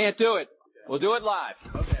can't do it. We'll do it live.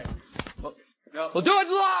 Okay. We'll do it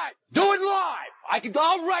live. Do it live.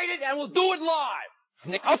 I'll write it, and we'll do it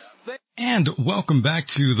live. And welcome back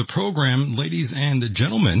to the program, ladies and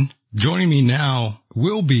gentlemen. Joining me now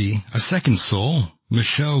will be a second soul,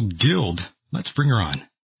 Michele Guild. Let's bring her on.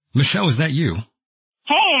 Michele, is that you?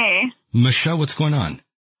 Hey. Michele, what's going on?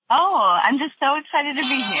 Oh, I'm just so excited to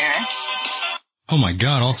be here. Oh my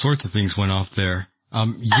God, all sorts of things went off there.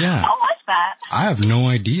 Yeah. How was that? I have no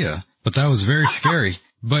idea, but that was very scary.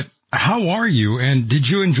 But how are you? And did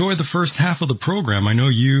you enjoy the first half of the program? I know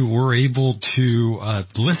you were able to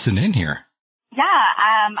listen in here.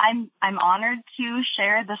 Yeah, I'm honored to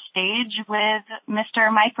share the stage with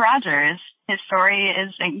Mr. Mike Rogers. His story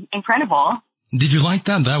is incredible. Did you like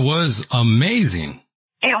that? That was amazing.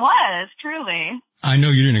 It was, truly. I know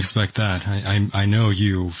you didn't expect that. I know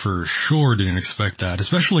you for sure didn't expect that,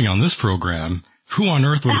 especially on this program. Who on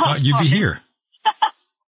earth would have thought you'd be here?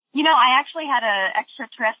 You know, I actually had an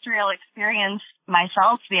extraterrestrial experience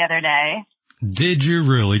myself the other day. Did you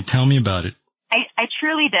really? Tell me about it. I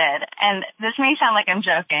truly did. And this may sound like I'm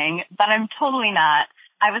joking, but I'm totally not.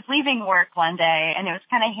 I was leaving work one day and it was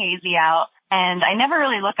kind of hazy out, and I never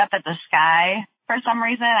really look up at the sky. For some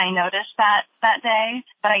reason, I noticed that day,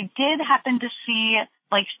 but I did happen to see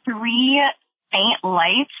like 3 faint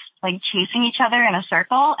lights like chasing each other in a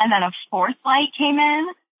circle, and then a 4th light came in.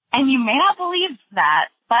 And you may not believe that,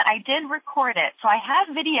 but I did record it, so I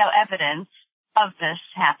have video evidence of this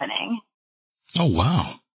happening. Oh,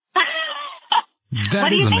 wow. What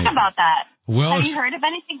do you think about that? Well, have you heard of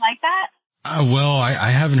anything like that? Well,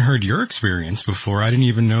 I haven't heard your experience before. I didn't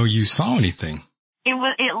even know you saw anything. It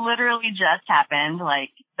literally just happened,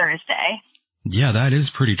 like, Thursday. Yeah, that is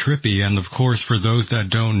pretty trippy. And of course, for those that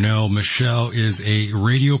don't know, Michele is a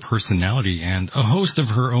radio personality and a host of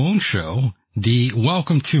her own show, the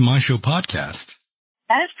Welcome to My Show podcast.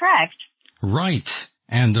 That is correct. Right.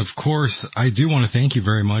 And of course, I do want to thank you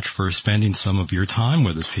very much for spending some of your time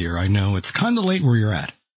with us here. I know it's kind of late where you're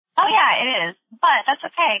at. Oh, yeah, it is. But that's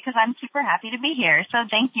okay, because I'm super happy to be here. So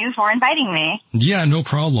thank you for inviting me. Yeah, no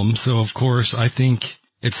problem. So, of course, I think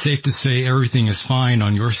it's safe to say everything is fine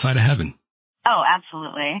on your side of heaven. Oh,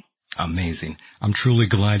 absolutely. Amazing. I'm truly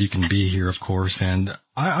glad you can be here, of course. And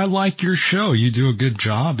I like your show. You do a good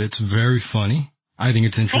job. It's very funny. I think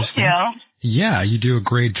it's interesting. Thank you. Yeah, you do a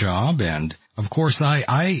great job. And, of course,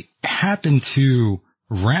 I happen to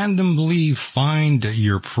randomly find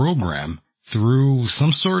your program through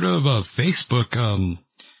some sort of a Facebook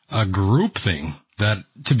a group thing that,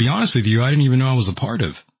 to be honest with you, I didn't even know I was a part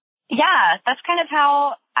of. Yeah, that's kind of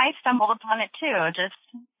how I stumbled upon it, too.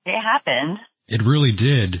 It happened. It really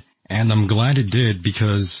did, and I'm glad it did,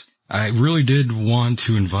 because I really did want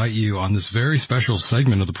to invite you on this very special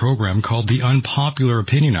segment of the program called the Unpopular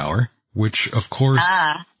Opinion Hour, which, of course,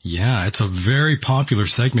 yeah, it's a very popular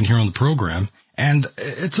segment here on the program, and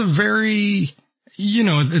it's a very,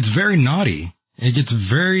 it's very naughty. It gets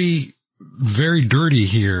very, very dirty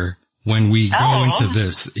here when we go into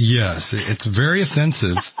this. Yes, it's very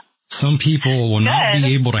offensive. Some people will not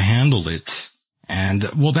be able to handle it. And,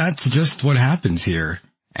 well, that's just what happens here.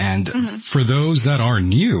 And for those that are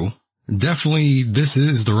new, definitely this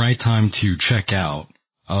is the right time to check out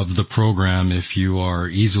of the program if you are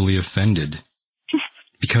easily offended.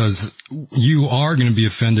 Because you are going to be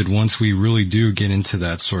offended once we really do get into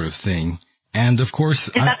that sort of thing. And, of course...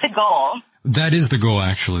 Is that the goal? That is the goal,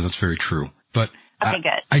 actually. That's very true. But okay,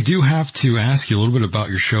 good. I do have to ask you a little bit about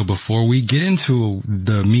your show before we get into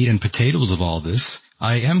the meat and potatoes of all this.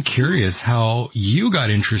 I am curious how you got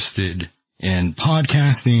interested in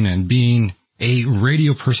podcasting and being a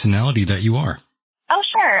radio personality that you are. Oh,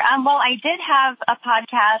 sure. Well, I did have a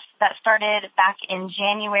podcast that started back in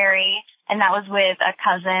January, and that was with a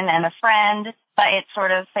cousin and a friend, but it sort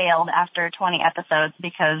of failed after 20 episodes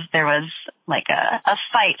because there was like a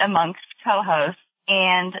fight amongst co-hosts.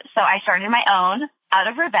 And so I started my own out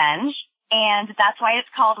of revenge, and that's why it's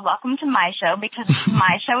called Welcome to My Show, because it's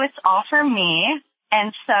my show. It's all for me.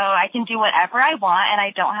 And so I can do whatever I want, and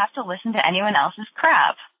I don't have to listen to anyone else's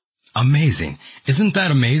crap. Amazing. Isn't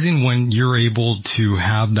that amazing when you're able to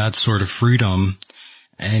have that sort of freedom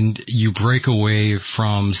and you break away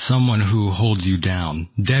from someone who holds you down,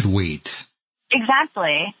 dead weight?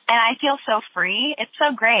 Exactly. And I feel so free. It's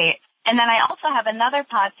so great. And then I also have another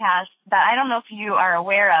podcast that I don't know if you are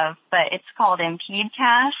aware of, but it's called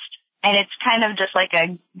Impedecast. And it's kind of just like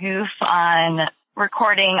a goof on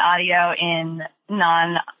recording audio in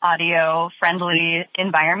non-audio friendly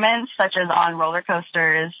environments, such as on roller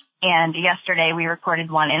coasters. And yesterday we recorded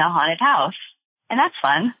one in a haunted house. And that's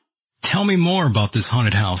fun. Tell me more about this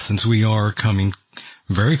haunted house, since we are coming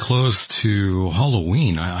very close to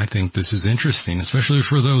Halloween. I think this is interesting, especially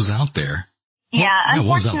for those out there. Yeah,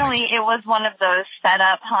 unfortunately, it was one of those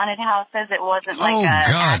set-up haunted houses. It wasn't like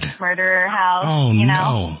axe murderer house. Oh, you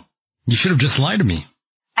know? No. You should have just lied to me.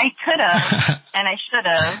 I could have, and I should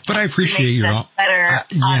have. But I appreciate your better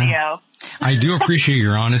audio. I do appreciate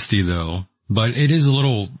your honesty, though. But it is a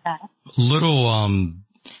little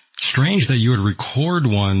strange that you would record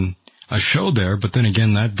a show there. But then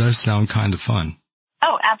again, that does sound kind of fun.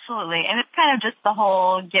 Oh, absolutely. And it's kind of just the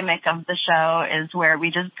whole gimmick of the show is where we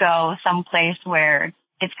just go someplace where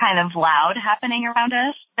it's kind of loud happening around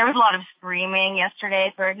us. There was a lot of screaming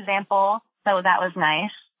yesterday, for example. So that was nice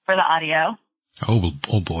for the audio.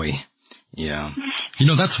 Oh boy. Yeah. You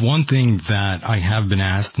know, that's one thing that I have been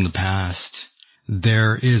asked in the past.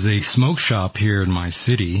 There is a smoke shop here in my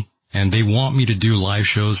city, and they want me to do live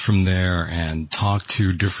shows from there and talk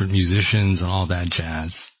to different musicians and all that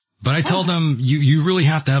jazz. But I tell them, you really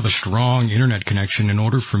have to have a strong internet connection in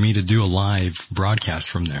order for me to do a live broadcast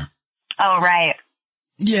from there. Oh, right.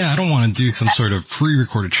 Yeah, I don't want to do some sort of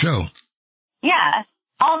pre-recorded show. Yeah.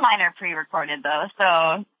 All mine are pre-recorded, though,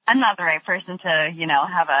 so I'm not the right person to,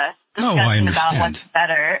 have a discussion about what's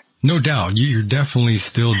better. No doubt. You're definitely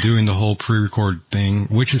still doing the whole pre-record thing,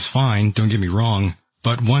 which is fine, don't get me wrong.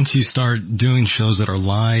 But once you start doing shows that are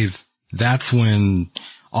live, that's when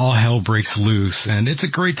all hell breaks loose, and it's a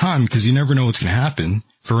great time because you never know what's going to happen.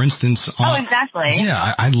 For instance, exactly.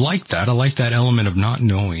 Yeah, I like that. I like that element of not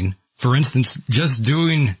knowing. For instance, just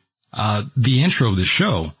doing the intro of the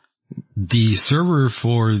show, the server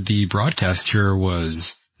for the broadcast here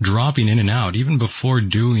was dropping in and out even before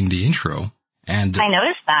doing the intro. And I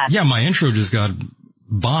noticed that. Yeah, my intro just got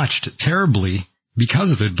botched terribly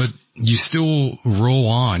because of it, but you still roll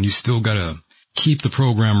on. You still got to keep the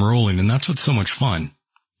program rolling, and that's what's so much fun.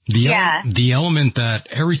 The element that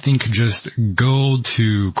everything could just go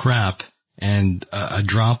to crap and a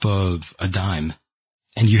drop of a dime.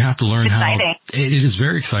 And you have to learn it is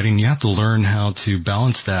very exciting. You have to learn how to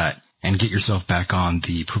balance that and get yourself back on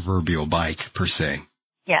the proverbial bike, per se.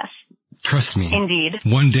 Yes. Trust me. Indeed.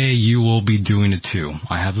 One day you will be doing it too.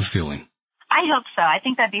 I have a feeling. I hope so. I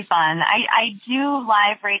think that'd be fun. I do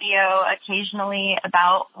live radio occasionally,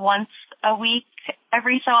 about once a week,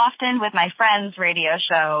 every so often, with my friend's radio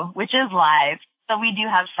show, which is live. So we do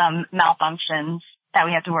have some malfunctions that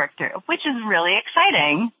we have to work through, which is really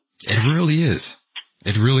exciting. It really is.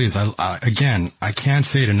 It really is. I can't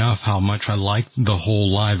say it enough how much I like the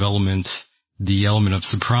whole live element, the element of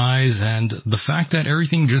surprise, and the fact that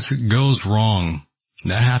everything just goes wrong.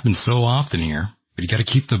 That happens so often here, but you got to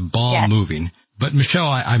keep the ball moving. But Michele,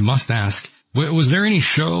 I must ask, was there any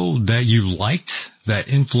show that you liked that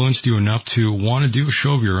influenced you enough to want to do a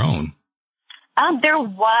show of your own? There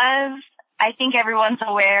was. I think everyone's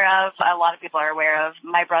aware of, a lot of people are aware of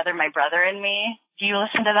My Brother and Me. Do you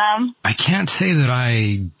listen to them? I can't say that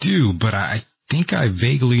I do, but I think I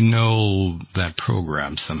vaguely know that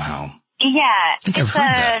program somehow. Yeah. I think I've heard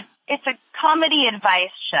that. It's a comedy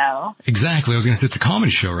advice show. Exactly. I was going to say it's a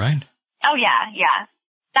comedy show, right? Oh, yeah.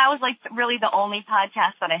 That was like really the only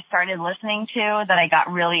podcast that I started listening to that I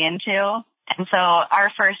got really into. And so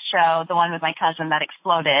our first show, the one with my cousin that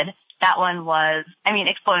exploded, that one was,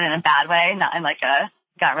 exploded in a bad way, not in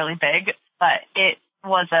got really big, but it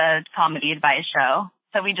was a comedy advice show.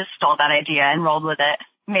 So we just stole that idea and rolled with it,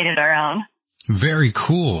 made it our own. Very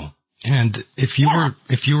cool. And if you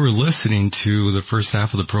were listening to the first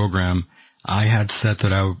half of the program, I had said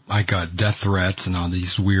that I got death threats and all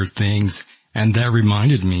these weird things. And that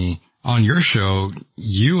reminded me, on your show,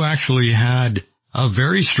 you actually had a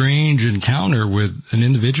very strange encounter with an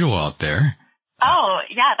individual out there. Oh,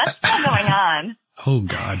 yeah, that's still going on. Oh,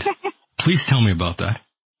 God. Please tell me about that.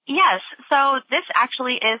 Yes. So this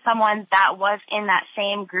actually is someone that was in that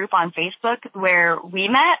same group on Facebook where we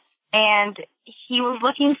met. And he was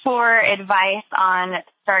looking for advice on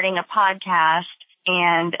starting a podcast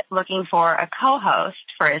and looking for a co-host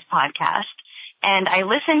for his podcast. And I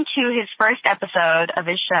listened to his first episode of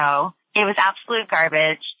his show. It was absolute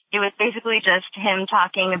garbage. It was basically just him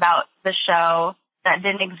talking about the show that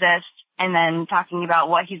didn't exist, and then talking about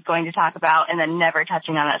what he's going to talk about, and then never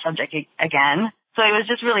touching on that subject again. So it was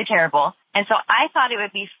just really terrible. And so I thought it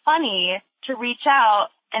would be funny to reach out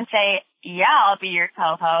and say, yeah, I'll be your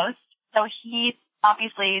co-host. So he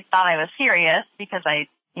obviously thought I was serious because I,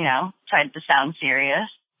 tried to sound serious.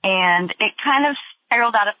 And it kind of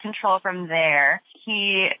spiraled out of control from there.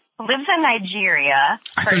 He lives in Nigeria.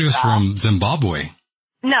 I thought he was from Zimbabwe.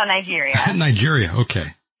 No, Nigeria. Nigeria, okay.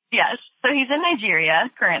 Yes. So he's in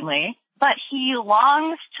Nigeria currently, but he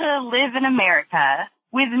longs to live in America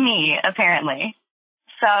with me, apparently.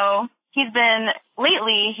 So he's been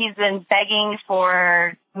begging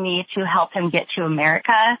for me to help him get to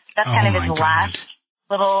America. That's kind of his last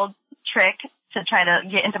little trick to try to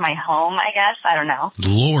get into my home, I guess. I don't know.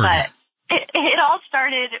 Lord. But it all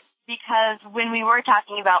started because when we were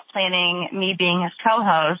talking about planning me being his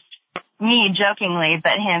co-host, me jokingly,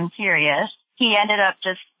 but him serious, he ended up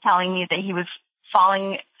just telling me that he was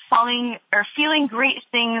falling or feeling great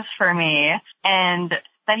things for me, and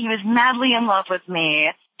that he was madly in love with me,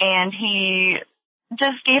 and he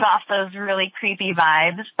just gave off those really creepy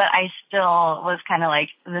vibes, but I still was kind of like,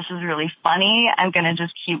 this is really funny. I'm going to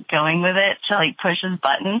just keep going with it to like push his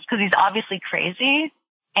buttons because he's obviously crazy.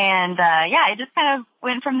 And, I just kind of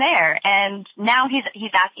went from there. And now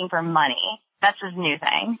he's asking for money. That's his new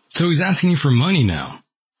thing. So he's asking you for money now?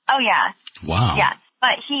 Oh, yeah. Wow. Yeah.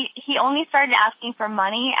 But he only started asking for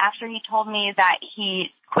money after he told me that he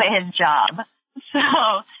quit his job. So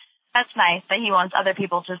that's nice that he wants other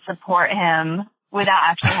people to support him without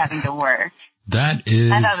actually having to work. I thought it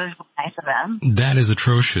was nice of him. That is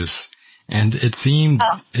atrocious. And it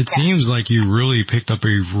seems like you really picked up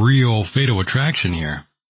a real fatal attraction here.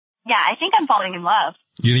 Yeah, I think I'm falling in love.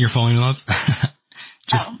 You think you're falling in love?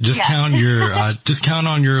 Just count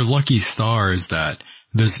on your lucky stars that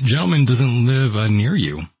this gentleman doesn't live near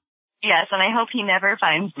you. Yes, and I hope he never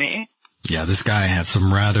finds me. Yeah, this guy had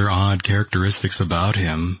some rather odd characteristics about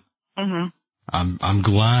him. Mm-hmm. I'm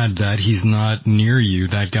glad that he's not near you.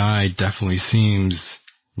 That guy definitely seems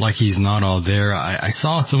like he's not all there. I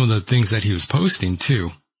saw some of the things that he was posting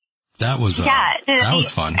too. That was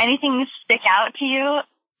was fun. Anything stick out to you?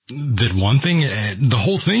 Did one thing? The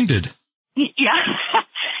whole thing did. Yeah.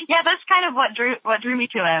 Yeah, that's kind of what drew me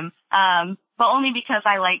to him. But only because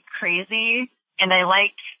I like crazy, and I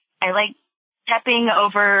like stepping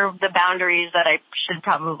over the boundaries that I should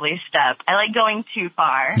probably step. I like going too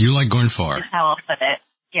far. You like going far. Is how I'll put it.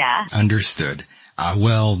 Yeah. Understood.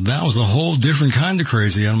 Well, that was a whole different kind of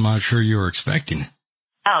crazy I'm not sure you were expecting.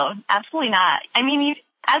 Oh, absolutely not. I mean,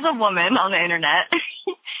 as a woman on the internet,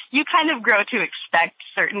 you kind of grow to expect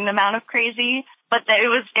a certain amount of crazy, but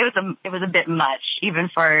it was a bit much, even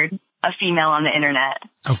for a female on the internet.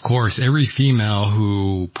 Of course, every female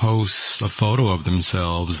who posts a photo of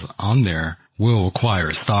themselves on there will acquire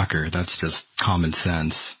a stalker. That's just common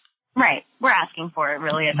sense. Right. We're asking for it,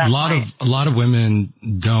 really, at that point. A lot of women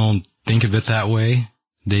don't think of it that way.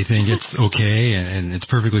 They think it's okay and it's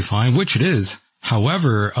perfectly fine, which it is.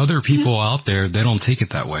 However, other people out there, they don't take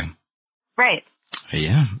it that way. Right.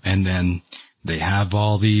 Yeah. And then they have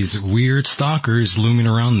all these weird stalkers looming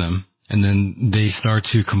around them. And then they start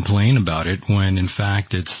to complain about it when, in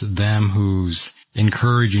fact, it's them who's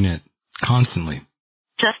encouraging it constantly.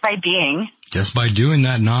 Just by doing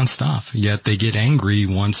that nonstop. Yet they get angry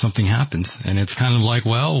once something happens. And it's kind of like,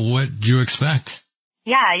 well, what'd you expect?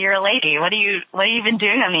 Yeah, you're a lady. What are you even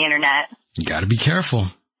doing on the internet? You gotta be careful.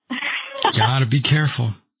 Gotta be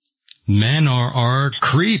careful. Men are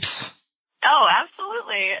creeps. Oh,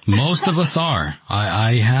 absolutely. Most of us are.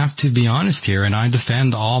 I have to be honest here, and I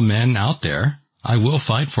defend all men out there. I will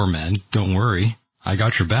fight for men. Don't worry. I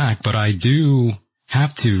got your back. But I do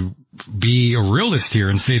have to be a realist here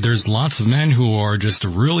and say there's lots of men who are just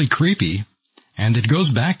really creepy. And it goes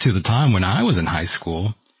back to the time when I was in high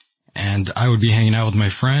school, and I would be hanging out with my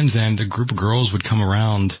friends, and a group of girls would come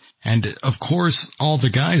around. And, of course, all the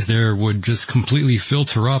guys there would just completely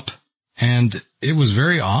filter up. And it was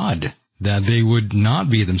very odd that they would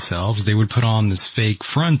not be themselves. They would put on this fake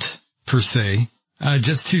front, per se,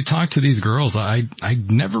 just to talk to these girls. I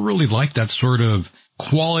never really liked that sort of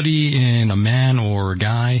quality in a man or a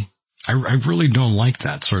guy. I really don't like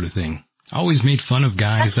that sort of thing. I always made fun of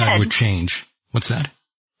guys that would change. What's that?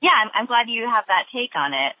 Yeah, I'm glad you have that take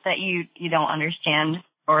on it, that you don't understand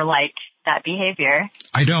or like that behavior.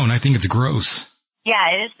 I don't. I think it's gross. Yeah,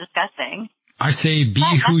 it is disgusting. I say be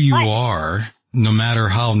who you are. No matter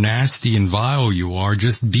how nasty and vile you are,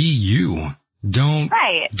 just be you. Don't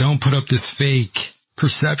put up this fake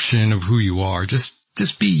perception of who you are.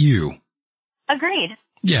 Just be you. Agreed.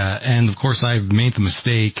 Yeah, and of course I've made the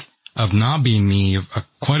mistake of not being me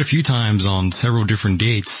quite a few times on several different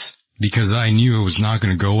dates because I knew it was not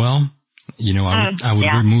going to go well. You know, I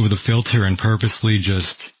would remove the filter and purposely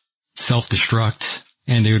just self-destruct,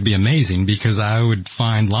 and they would be amazing because I would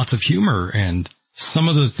find lots of humor and some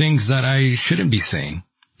of the things that I shouldn't be saying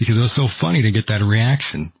because it was so funny to get that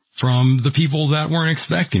reaction from the people that weren't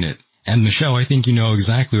expecting it. And Michelle, I think you know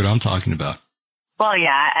exactly what I'm talking about. Well,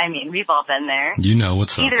 yeah, I mean, we've all been there. You know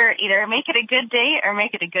what's up. Either make it a good date or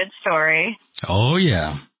make it a good story. Oh,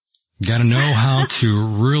 yeah. You gotta know how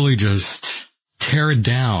to really just tear it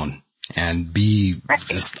down and be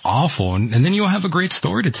just awful, and then you'll have a great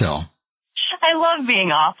story to tell. I love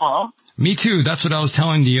being awful. Me too. That's what I was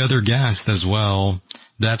telling the other guest as well,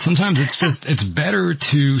 that sometimes it's better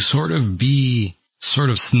to sort of be sort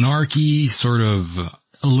of snarky, sort of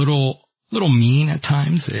a little mean at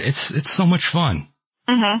times. It's so much fun.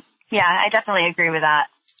 Mm-hmm. Yeah, I definitely agree with that.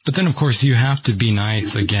 But then, of course, you have to be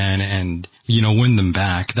nice again and, you know, win them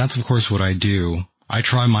back. That's, of course, what I do. I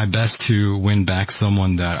try my best to win back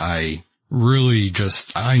someone that I really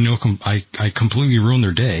just, I know I completely ruin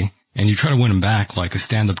their day, and you try to win them back like a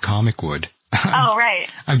stand-up comic would. Oh, right.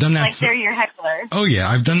 I've done that. Like they're your heckler. Oh, yeah.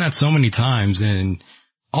 I've done that so many times in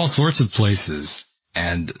all sorts of places.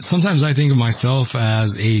 And sometimes I think of myself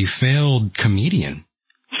as a failed comedian.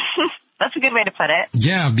 That's a good way to put it.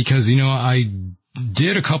 Yeah, because, you know, I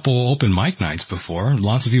did a couple open mic nights before.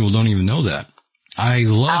 Lots of people don't even know that. I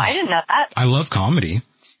didn't know that. I love comedy,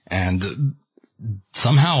 and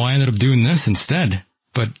somehow I ended up doing this instead.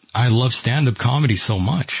 But I love stand-up comedy so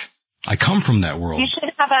much. I come from that world. You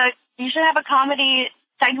should have a comedy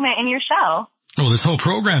segment in your show. Well, this whole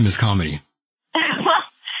program is comedy. Well,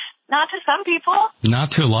 not to some people.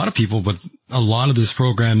 Not to a lot of people, but a lot of this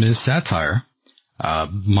program is satire.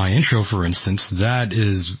 My intro, for instance, that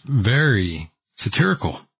is very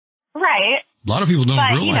satirical. Right. A lot of people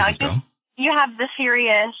don't realize it, though. You have the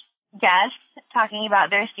serious guest talking about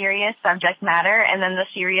their serious subject matter, and then the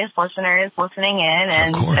serious listeners listening in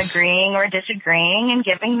and agreeing or disagreeing and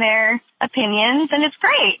giving their opinions, and it's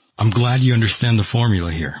great. I'm glad you understand the formula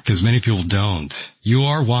here, because many people don't. You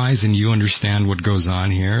are wise and you understand what goes on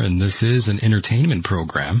here, and this is an entertainment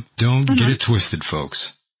program. Don't get it twisted,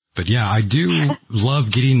 folks. But yeah, I do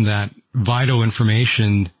love getting that vital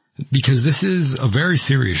information because this is a very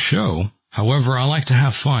serious show. However, I like to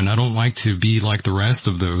have fun. I don't like to be like the rest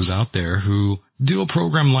of those out there who do a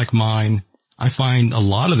program like mine. I find a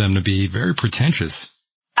lot of them to be very pretentious.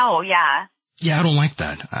 Oh, yeah. Yeah, I don't like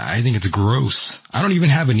that. I think it's gross. I don't even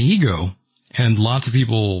have an ego. And lots of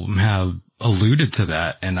people have alluded to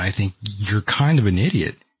that. And I think you're kind of an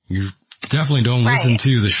idiot. You definitely don't listen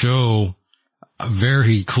to the show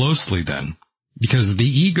very closely then. Because the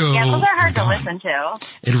ego. Yeah, those are hard to listen to.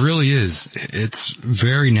 It really is. It's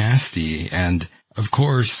very nasty. And of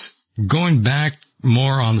course, going back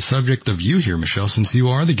more on the subject of you here, Michelle, since you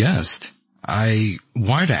are the guest, I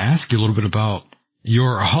wanted to ask you a little bit about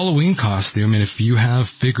your Halloween costume and if you have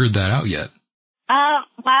figured that out yet.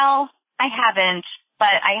 Well, I haven't, but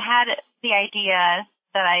I had the idea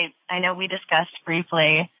that I know we discussed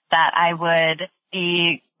briefly that I would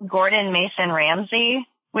be Gordon Mason Ramsay,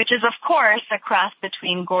 which is, of course, a cross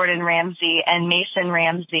between Gordon Ramsay and Mason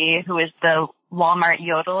Ramsay, who is the Walmart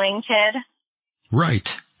yodeling kid.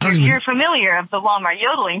 Right. You're familiar of the Walmart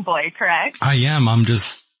yodeling boy, correct? I am. I'm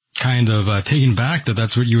just kind of taken back that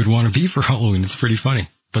that's what you would want to be for Halloween. It's pretty funny,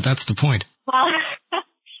 but that's the point. Well,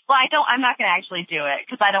 I'm not going to actually do it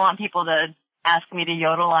because I don't want people to ask me to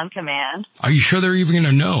yodel on command. Are you sure they're even going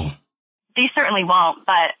to know? They certainly won't,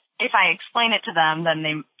 but if I explain it to them,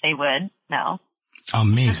 then they would know.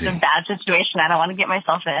 Amazing. It's a bad situation I don't want to get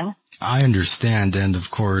myself in. I understand, and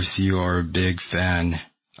of course you are a big fan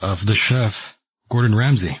of the chef, Gordon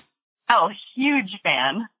Ramsay. Oh, huge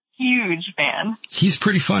fan. Huge fan. He's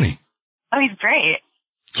pretty funny. Oh, he's great.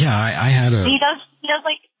 Yeah, I had a... He does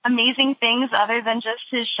like amazing things other than just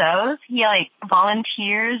his shows. He like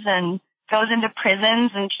volunteers and goes into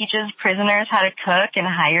prisons and teaches prisoners how to cook and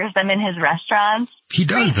hires them in his restaurants. He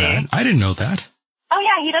does that? I didn't know that. Oh,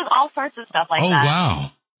 yeah, he does all sorts of stuff like that. Oh,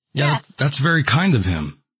 wow. Yeah, that's very kind of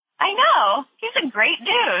him. I know. He's a great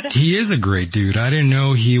dude. He is a great dude. I didn't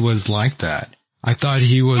know he was like that. I thought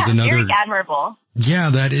he was another... very admirable.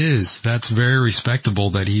 Yeah, that is. That's very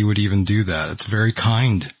respectable that he would even do that. It's very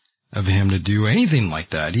kind of him to do anything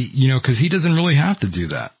like that. Because he doesn't really have to do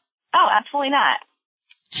that. Oh, absolutely not.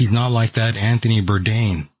 He's not like that Anthony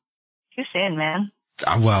Bourdain. Too soon, man.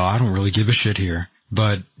 Well, I don't really give a shit here.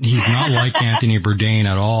 But he's not like Anthony Bourdain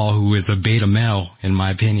at all, who is a beta male, in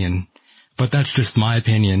my opinion. But that's just my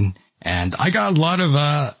opinion. And I got a lot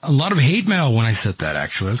of hate mail when I said that,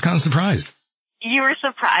 actually. I was kind of surprised. You were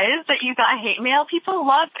surprised that you got hate mail? People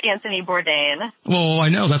love Anthony Bourdain. Well, I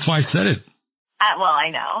know. That's why I said it. Well, I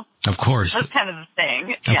know. Of course. That's kind of the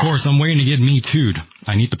thing. Of course, I'm waiting to get Me Too'd.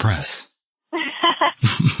 I need the press.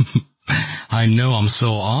 I know I'm so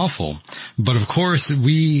awful. But of course,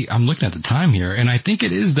 I'm looking at the time here, and I think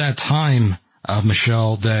it is that time,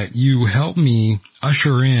 Michele, that you help me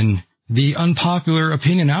usher in the Unpopular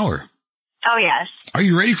Opinion Hour. Oh, yes. Are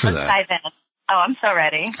you ready for that? Let's dive in. Oh, I'm so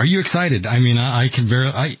ready. Are you excited? I mean, I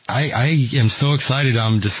am so excited.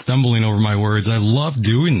 I'm just stumbling over my words. I love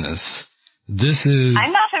doing this. I'm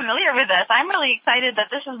not familiar with this. I'm really excited that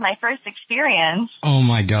this is my first experience. Oh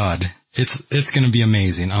my God. It's going to be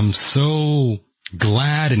amazing. I'm so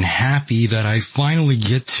glad and happy that I finally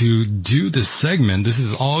get to do this segment. This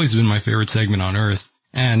has always been my favorite segment on earth.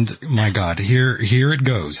 And my God, here it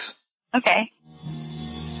goes. Okay.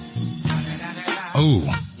 Oh,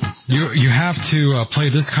 you have to play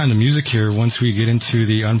this kind of music here once we get into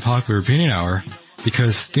the Unpopular Opinion Hour,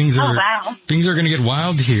 because things are going to get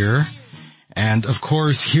wild here. And of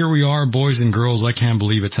course, here we are, boys and girls. I can't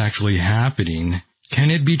believe it's actually happening.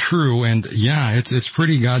 Can it be true? And yeah, it's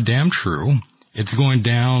pretty goddamn true. It's going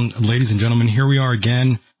down, ladies and gentlemen. Here we are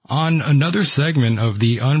again on another segment of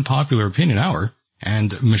the Unpopular Opinion Hour.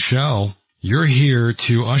 And Michele, you're here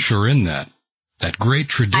to usher in that great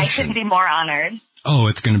tradition. I couldn't be more honored. Oh,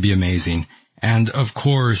 it's going to be amazing. And of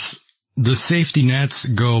course, the safety nets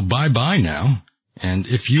go bye-bye now. And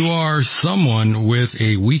if you are someone with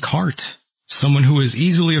a weak heart, someone who is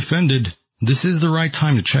easily offended, this is the right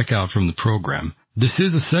time to check out from the program. This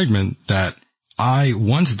is a segment that I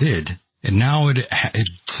once did, and now it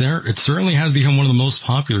certainly has become one of the most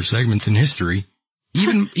popular segments in history,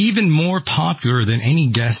 even more popular than any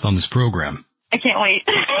guest on this program. I can't wait.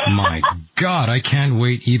 My God, I can't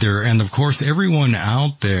wait either. And of course, everyone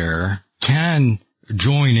out there can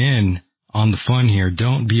join in on the fun here.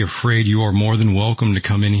 Don't be afraid. You are more than welcome to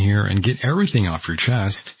come in here and get everything off your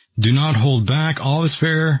chest. Do not hold back. All is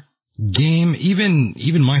fair game.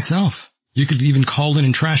 Even myself. You could even call in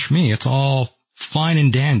and trash me. It's all fine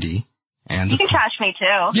and dandy. And you can trash me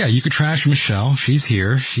too. Yeah, you could trash Michele. She's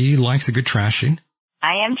here. She likes a good trashing.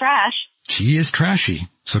 I am trash. She is trashy.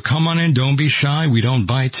 So come on in. Don't be shy. We don't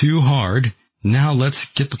bite too hard. Now let's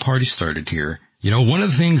get the party started here. You know, one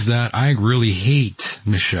of the things that I really hate,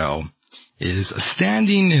 Michele, is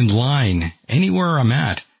standing in line anywhere I'm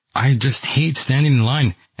at. I just hate standing in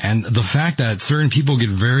line. And the fact that certain people get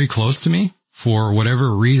very close to me for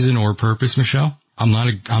whatever reason or purpose, Michele, I'm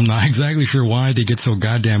not exactly sure why they get so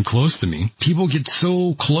goddamn close to me. People get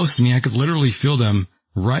so close to me, I could literally feel them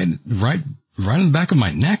right in the back of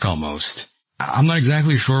my neck almost. I'm not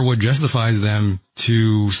exactly sure what justifies them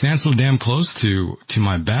to stand so damn close to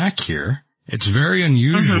my back here. It's very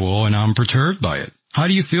unusual, and I'm perturbed by it. How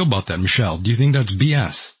do you feel about that, Michele? Do you think that's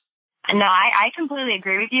BS? No, I completely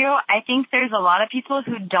agree with you. I think there's a lot of people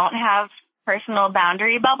who don't have personal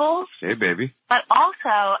boundary bubbles. Hey, baby. But also,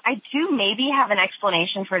 I do maybe have an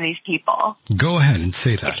explanation for these people. Go ahead and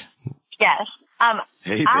say that. Yes.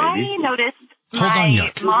 Hey, baby. I noticed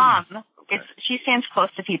my mom, she stands close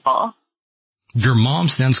to people. Your mom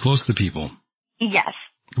stands close to people? Yes.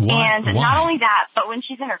 Why? And not only that, but when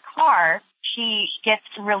she's in her car, she gets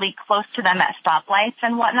really close to them at stoplights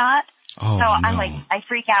and whatnot. Oh, so I'm no. like, I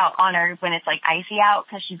freak out on her when it's like icy out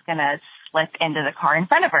because she's going to slip into the car in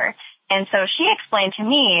front of her. And so she explained to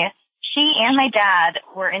me, she and my dad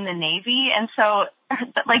were in the Navy. And so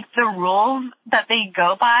like the rules that they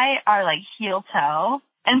go by are like heel toe.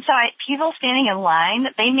 And so people standing in line,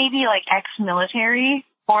 they may be like ex-military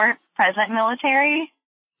or present military.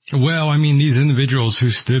 Well, I mean, these individuals who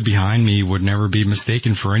stood behind me would never be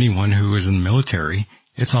mistaken for anyone who is in the military.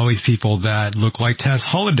 It's always people that look like Tess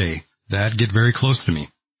Holliday that get very close to me.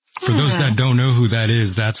 For those that don't know who that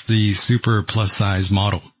is, that's the super plus size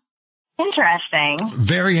model. Interesting.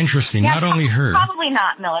 Very interesting. Yeah, not only her. Probably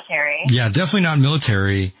not military. Yeah, definitely not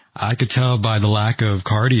military. I could tell by the lack of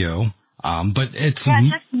cardio. But it's... Yeah,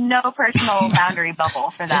 just no personal boundary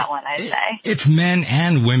bubble for that one, I'd say. It's men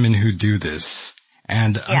and women who do this.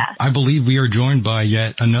 And yeah. I believe we are joined by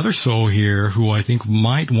yet another soul here who I think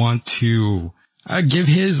might want to give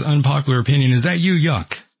his unpopular opinion. Is that you,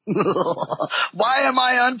 Yuck? Why am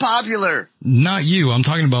I unpopular? Not you. I'm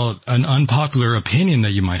talking about an unpopular opinion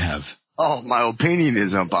that you might have. Oh, my opinion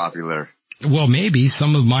is unpopular. Well, maybe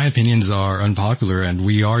some of my opinions are unpopular, and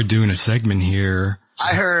we are doing a segment here.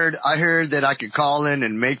 I heard that I could call in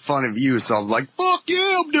and make fun of you, so I was like, fuck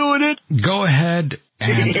yeah, I'm doing it. Go ahead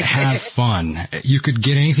and have fun. You could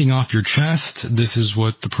get anything off your chest. This is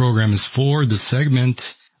what the program is for, the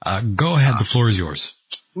segment. Go ahead, the floor is yours.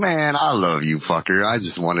 Man, I love you, fucker. I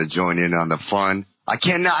just want to join in on the fun. I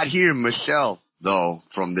cannot hear Michelle, though,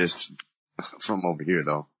 from over here,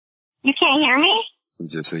 though. You can't hear me?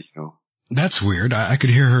 Just so you know. That's weird. I could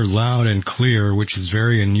hear her loud and clear, which is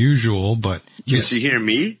very unusual, but... Can she hear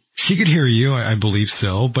me? She could hear you, I believe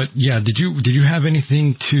so. But yeah, did you have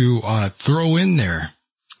anything to throw in there?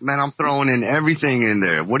 Man, I'm throwing in everything in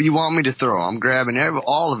there. What do you want me to throw? I'm grabbing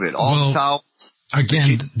all of it, all the towels.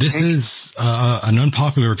 Again, this is an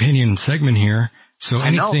unpopular opinion segment here. So I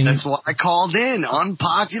know, that's why I called in.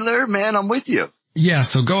 Unpopular, man, I'm with you. Yeah,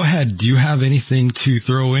 so go ahead. Do you have anything to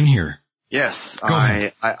throw in here? Yes,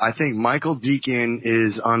 I think Michael Deacon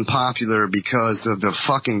is unpopular because of the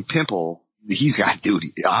fucking pimple he's got, dude.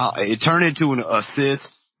 It turned into an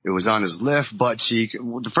cyst. It was on his left butt cheek.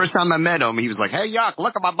 The first time I met him, he was like, hey, yuck,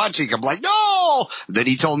 look at my butt cheek. I'm like, no! Then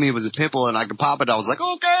he told me it was a pimple and I could pop it. I was like,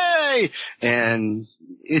 okay! And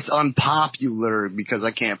it's unpopular because I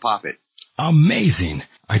can't pop it. Amazing.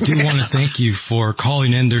 I do want to thank you for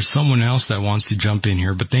calling in. There's someone else that wants to jump in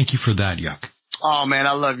here, but thank you for that, Yuck. Oh, man,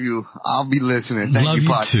 I love you. I'll be listening. Thank you,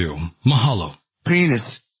 Love you too. Mahalo.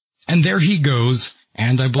 Penis. And there he goes.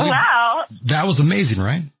 And I believe that was amazing,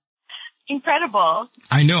 right? Incredible.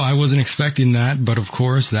 I know, I wasn't expecting that, but of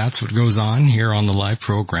course that's what goes on here on the live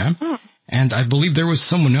program. And I believe there was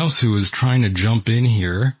someone else who was trying to jump in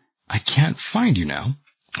here. I can't find you now.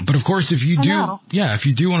 But of course, if you do, if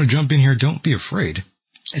you do want to jump in here, don't be afraid.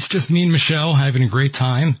 It's just me and Michelle having a great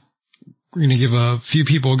time. We're going to give a few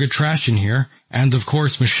people a good trash in here. And of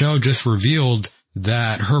course, Michelle just revealed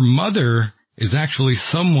that her mother is actually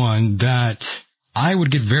someone that I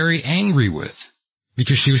would get very angry with.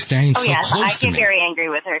 Because she was standing so close to me. I get very angry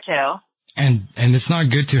with her too. And it's not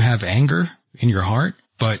good to have anger in your heart,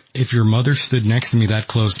 but if your mother stood next to me that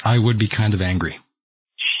close, I would be kind of angry.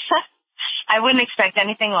 I wouldn't expect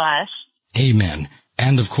anything less. Amen.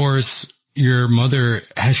 And of course, your mother,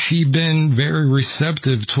 has she been very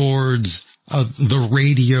receptive towards the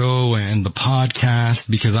radio and the podcast?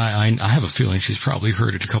 Because I have a feeling she's probably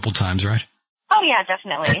heard it a couple times, right? Oh yeah,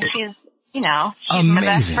 definitely. She's my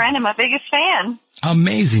best friend and my biggest fan.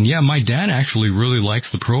 Amazing. Yeah, my dad actually really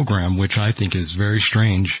likes the program, which I think is very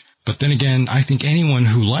strange. But then again, I think anyone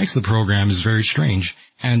who likes the program is very strange.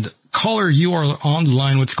 And caller, you are on the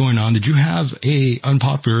line. What's going on? Did you have a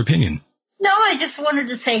unpopular opinion? No, I just wanted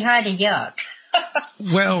to say hi to Yuck.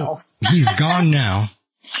 Well, he's gone now.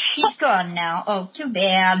 He's gone now. Oh, too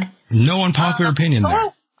bad. No unpopular opinion there.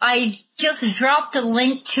 Oh, I just dropped a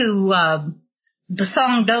link to the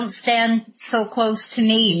song Don't Stand So Close to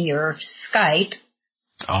Me in your Skype.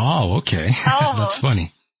 Oh, okay. Oh, that's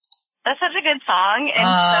funny. That's such a good song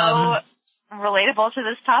and so relatable to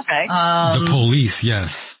this topic. The Police,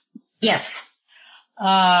 yes. Yes.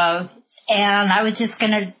 And I was just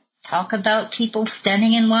going to talk about people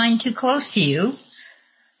standing in line too close to you.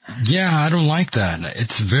 Yeah, I don't like that.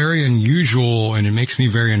 It's very unusual and it makes me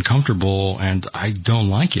very uncomfortable and I don't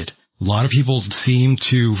like it. A lot of people seem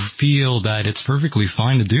to feel that it's perfectly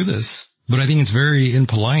fine to do this, but I think it's very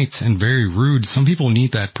impolite and very rude. Some people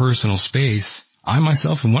need that personal space. I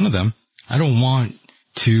myself am one of them. I don't want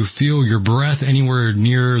to feel your breath anywhere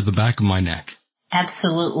near the back of my neck.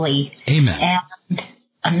 Absolutely. Amen. And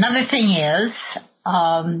another thing is,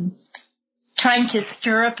 trying to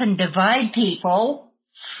stir up and divide people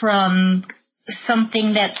from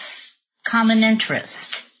something that's common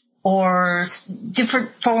interest or different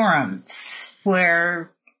forums where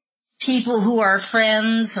people who are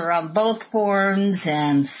friends are on both forums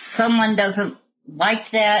and someone doesn't like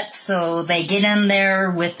that, so they get in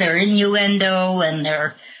there with their innuendo and their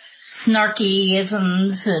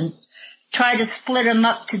snarkyisms and try to split them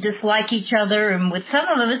up to dislike each other. And with some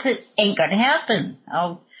of us, it ain't gonna happen.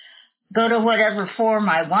 I'll go to whatever forum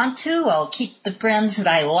I want to. I'll keep the friends that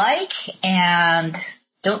I like, and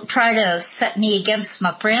don't try to set me against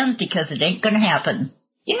my friends because it ain't gonna happen.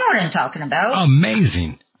 You know what I'm talking about.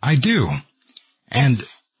 Amazing. I do. And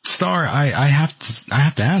Star, I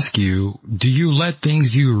have to ask you, do you let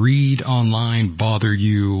things you read online bother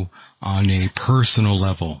you on a personal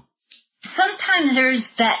level? Sometimes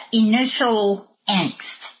there's that initial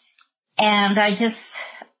angst, and I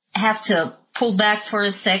just have to pull back for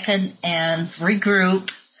a second and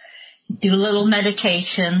regroup, do a little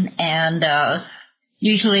meditation, and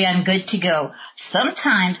usually I'm good to go.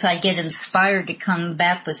 Sometimes I get inspired to come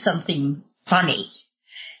back with something funny,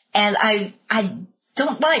 and I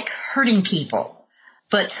don't like hurting people,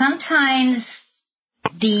 but sometimes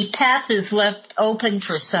the path is left open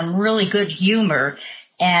for some really good humor,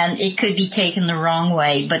 and it could be taken the wrong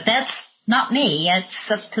way. But that's not me. It's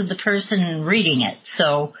up to the person reading it.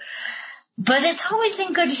 So, but it's always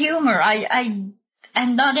in good humor. I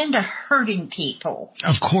I'm not into hurting people.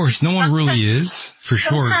 Of course, no one really is, for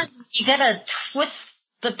sure. Sometimes you gotta twist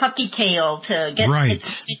the puppy tail to get Right.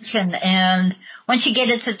 its attention, and once you get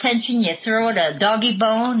its attention, you throw it a doggy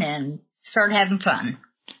bone and start having fun.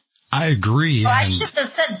 I agree. Well, I and should have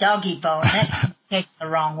said doggy bone. That takes the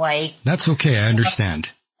wrong way. that's okay, I understand.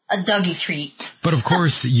 A doggy treat. But of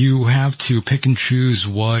course, you have to pick and choose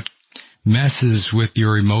what messes with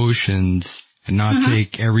your emotions and not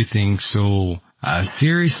take everything so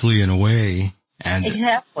seriously in a way. And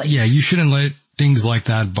Exactly. yeah, you shouldn't let things like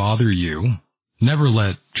that bother you. Never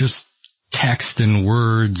let just text and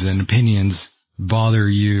words and opinions bother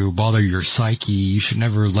you, bother your psyche. You should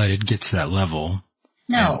never let it get to that level.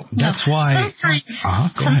 No. And that's why.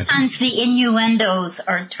 Sometimes the innuendos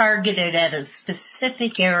are targeted at a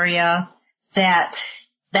specific area that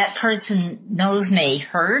person knows may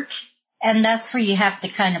hurt, and that's where you have to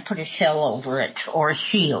kind of put a shell over it or a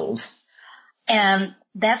shield. And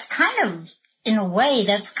that's kind of, in a way,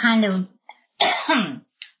 that's kind of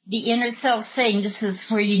the inner self saying this is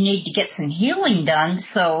where you need to get some healing done.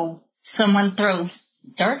 So someone throws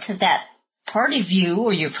darts at that part of you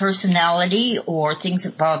or your personality or things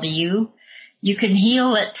that bother you, you can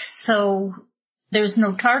heal it so there's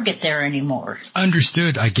no target there anymore.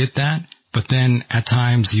 Understood. I get that. But then at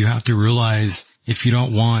times you have to realize if you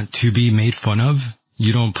don't want to be made fun of,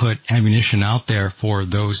 you don't put ammunition out there for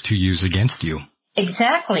those to use against you.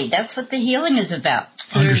 Exactly. That's what the healing is about.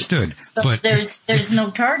 So Understood. But there's no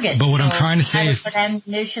target. But what so I'm trying to say, what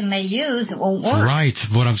ammunition they use, it won't work. Right.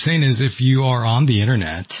 What I'm saying is if you are on the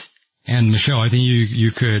internet, and Michelle, I think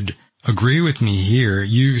you could agree with me here,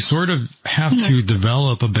 you sort of have to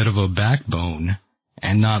develop a bit of a backbone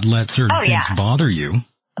and not let certain things bother you.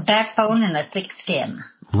 A backbone and a thick skin.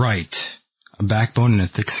 Right. A backbone and a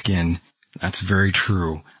thick skin. That's very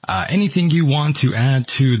true. Anything you want to add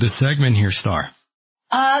to the segment here, Star?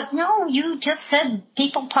 No, you just said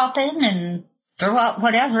people pop in and throw out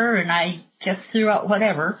whatever, and I just threw out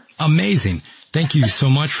whatever. Amazing. Thank you so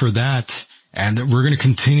much for that. And we're going to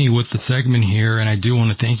continue with the segment here, and I do want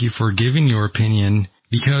to thank you for giving your opinion,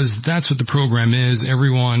 because that's what the program is.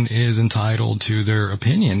 Everyone is entitled to their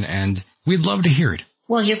opinion, and we'd love to hear it.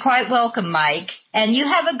 Well, you're quite welcome, Mike. And you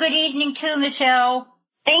have a good evening too, Michelle.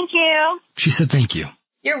 Thank you. She said thank you.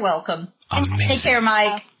 You're welcome. Amazing. Take care,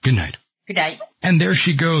 Mike. Good night. Good night. And there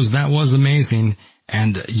she goes. That was amazing.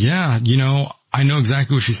 And yeah, you know, I know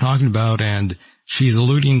exactly what she's talking about, and she's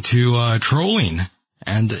alluding to trolling.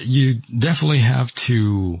 And you definitely have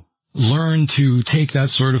to learn to take that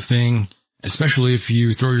sort of thing, especially if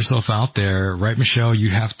you throw yourself out there, right, Michelle? You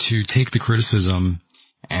have to take the criticism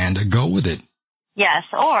and go with it. Yes,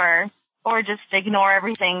 or just ignore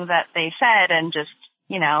everything that they said and just,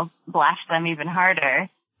 blast them even harder.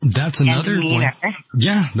 That's another way.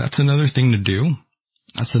 Yeah, that's another thing to do.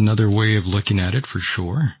 That's another way of looking at it for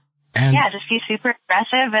sure. And yeah, just be super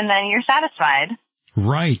aggressive and then you're satisfied.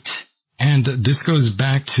 Right. And this goes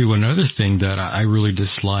back to another thing that I really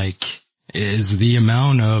dislike is the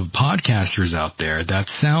amount of podcasters out there that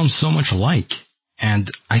sound so much alike.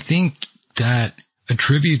 And I think that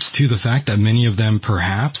attributes to the fact that many of them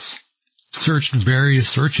perhaps searched various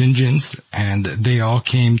search engines and they all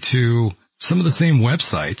came to some of the same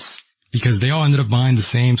websites because they all ended up buying the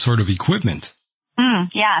same sort of equipment.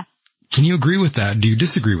 Yeah. Can you agree with that? Do you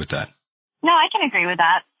disagree with that? No, I can agree with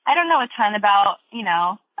that. I don't know a ton about,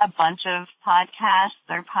 a bunch of podcasts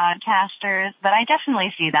or podcasters, but I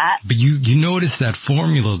definitely see that. But you notice that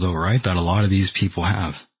formula though, right? That a lot of these people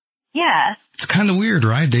have. Yeah. It's kind of weird,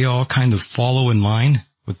 right? They all kind of follow in line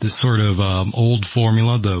with this sort of old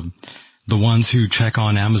formula, the ones who check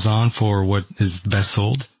on Amazon for what is best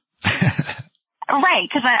sold. Right,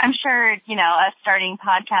 because I'm sure, a starting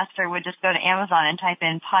podcaster would just go to Amazon and type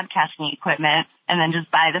in podcasting equipment and then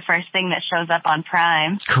just buy the first thing that shows up on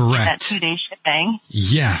Prime. Correct. That 2-day shipping.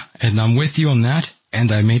 Yeah, and I'm with you on that,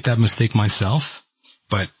 and I made that mistake myself.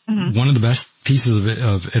 But one of the best pieces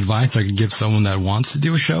of advice I could give someone that wants to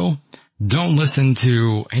do a show, don't listen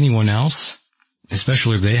to anyone else,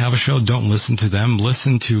 especially if they have a show. Don't listen to them.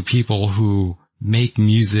 Listen to people who make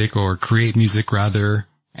music or create music rather,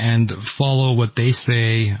 and follow what they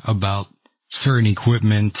say about certain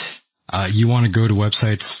equipment. You want to go to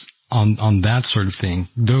websites on that sort of thing.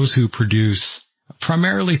 Those who produce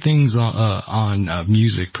primarily things on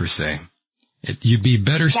music per se. You'd be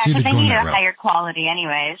better suited going that route. Yeah, because they need a higher quality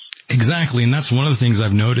anyways. Exactly, and that's one of the things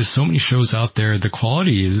I've noticed. So many shows out there, the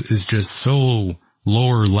quality is just so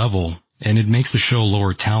lower level, and it makes the show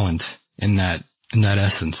lower talent in that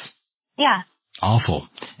essence. Yeah. Awful.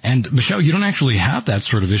 And Michelle, you don't actually have that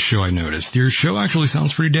sort of issue, I noticed. Your show actually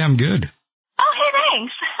sounds pretty damn good. Oh, hey,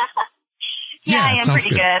 thanks. Yeah, I am pretty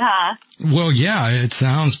good, huh? Well, yeah, it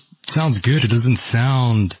sounds good. It doesn't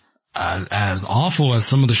sound as awful as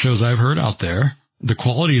some of the shows I've heard out there. The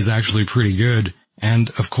quality is actually pretty good. And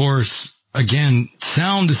of course, again,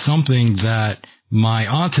 sound is something that my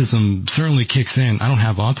autism certainly kicks in. I don't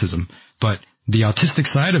have autism, but the autistic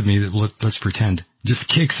side of me, let's pretend, just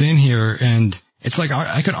kicks in here, and it's like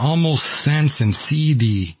I could almost sense and see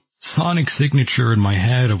the sonic signature in my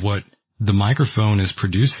head of what the microphone is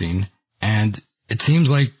producing. And it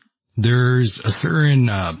seems like there's a certain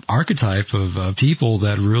archetype of people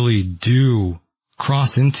that really do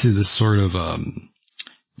cross into this sort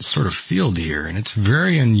of field here, and it's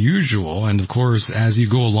very unusual. And of course, as you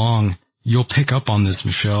go along, you'll pick up on this,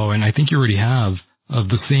 Michele, and I think you already have, of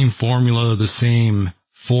the same formula, the same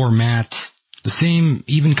format, the same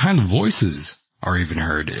even kind of voices are even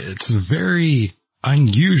heard. It's very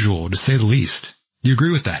unusual, to say the least. Do you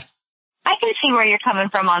agree with that? I can see where you're coming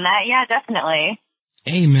from on that. Yeah, definitely.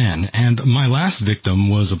 Amen. And my last victim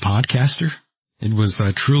was a podcaster. It was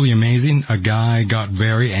truly amazing. A guy got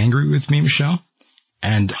very angry with me, Michele,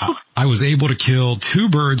 and I was able to kill 2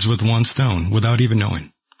 birds with 1 stone without even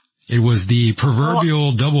knowing. It was the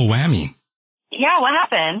proverbial double whammy. Yeah, what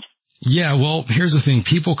happened? Yeah, well, here's the thing.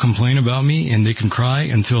 People complain about me, and they can cry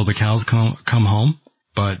until the cows come home,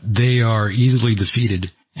 but they are easily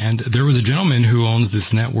defeated. And there was a gentleman who owns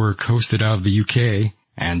this network hosted out of the UK,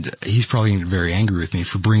 and he's probably very angry with me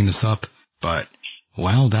for bringing this up, but,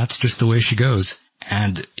 well, that's just the way she goes.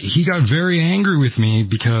 And he got very angry with me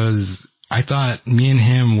because I thought me and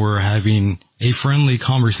him were having a friendly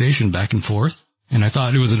conversation back and forth, and I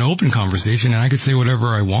thought it was an open conversation and I could say whatever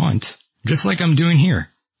I want, just like I'm doing here.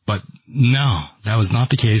 But no, that was not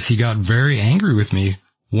the case. He got very angry with me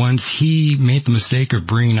once he made the mistake of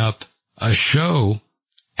bringing up a show.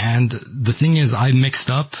 And the thing is, I mixed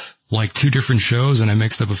up like 2 different shows, and I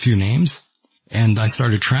mixed up a few names, and I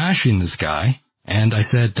started trashing this guy. And I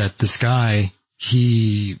said that this guy,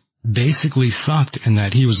 he basically sucked, and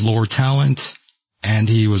that he was lower talent, and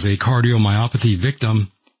he was a cardiomyopathy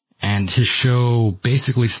victim, and his show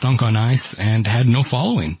basically stunk on ice and had no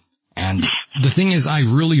following. And the thing is, I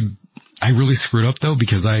really screwed up though,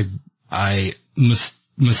 because I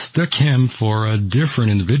mistook him for a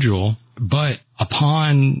different individual. But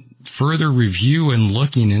upon further review and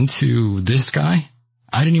looking into this guy,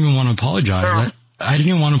 I didn't even want to apologize.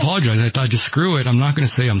 I thought, just screw it. I'm not going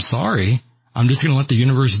to say I'm sorry. I'm just going to let the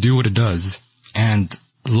universe do what it does. And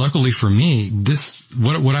luckily for me,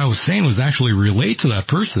 what I was saying was actually relate to that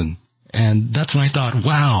person. And that's when I thought,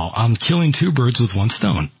 wow, I'm killing 2 birds with 1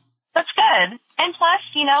 stone. That's good. And plus,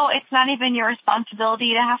 it's not even your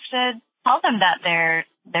responsibility to have to tell them that their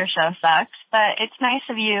show sucks, but it's nice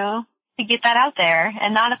of you to get that out there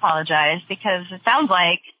and not apologize, because it sounds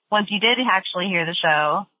like once you did actually hear the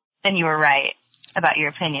show, then you were right about your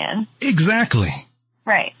opinion. Exactly.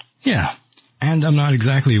 Right. Yeah. And I'm not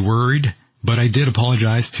exactly worried, but I did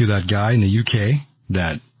apologize to that guy in the UK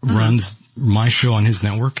that runs my show on his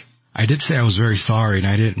network. I did say I was very sorry, and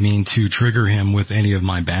I didn't mean to trigger him with any of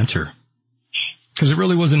my banter, because it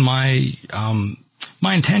really wasn't my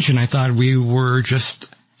intention. I thought we were just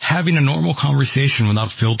having a normal conversation without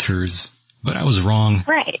filters, but I was wrong.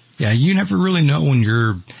 Right. Yeah, you never really know when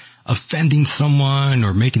you're offending someone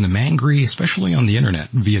or making them angry, especially on the internet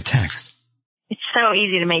via text. It's so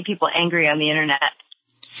easy to make people angry on the internet.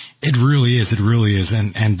 It really is. It really is.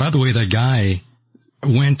 And by the way, that guy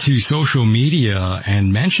went to social media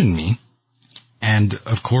and mentioned me. And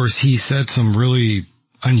of course, he said some really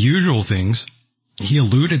unusual things. He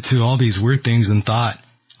alluded to all these weird things and thought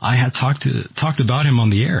I had talked about him on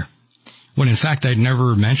the air, when in fact I'd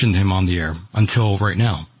never mentioned him on the air until right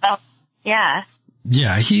now. Oh, yeah.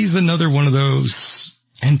 Yeah, he's another one of those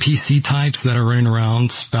NPC types that are running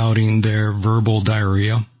around spouting their verbal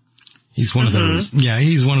diarrhea. He's one of those. Yeah,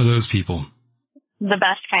 he's one of those people. The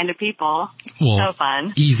best kind of people. Well, so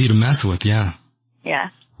fun. Easy to mess with, yeah. Yeah.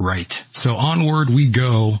 Right. So onward we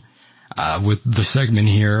go with the segment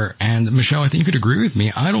here. And Michele, I think you could agree with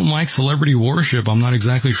me. I don't like celebrity worship. I'm not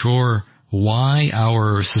exactly sure why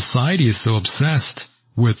our society is so obsessed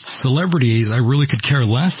with celebrities. I really could care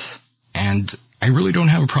less. And I really don't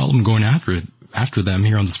have a problem going after them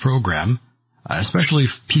here on this program, especially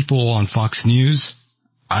people on Fox News.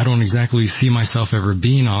 I don't exactly see myself ever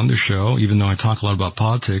being on the show, even though I talk a lot about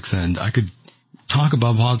politics, and I could talk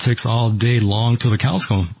about politics all day long till the cows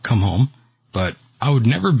come home, but I would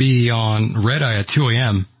never be on Red Eye at 2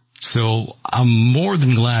 a.m., so I'm more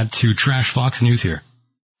than glad to trash Fox News here.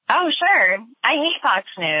 Oh, sure. I hate Fox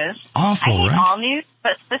News. Awful, I hate right? all news,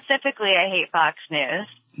 but specifically I hate Fox News.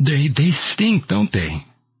 They stink, don't they?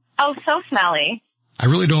 Oh, so smelly. I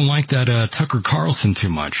really don't like that Tucker Carlson too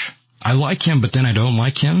much. I like him, but then I don't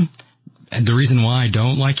like him. And the reason why I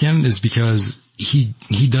don't like him is because he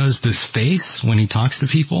does this face when he talks to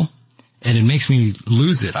people, and it makes me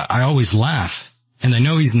lose it. I always laugh. And I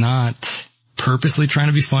know he's not purposely trying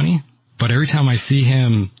to be funny, but every time I see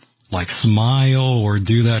him like smile or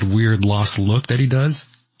do that weird lost look that he does,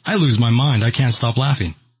 I lose my mind. I can't stop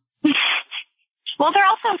laughing. Well, they're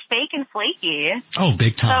also fake and flaky. Oh,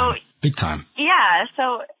 big time. So, big time. Yeah,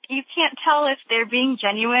 so you can't tell if they're being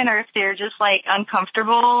genuine or if they're just like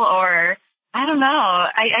uncomfortable or I don't know.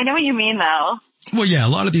 I know what you mean though. Well, yeah, a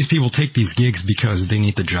lot of these people take these gigs because they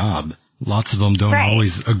need the job. Lots of them don't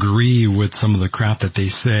always agree with some of the crap that they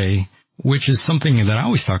say, which is something that I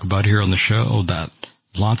always talk about here on the show, that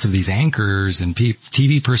lots of these anchors and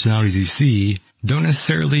TV personalities you see don't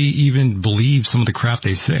necessarily even believe some of the crap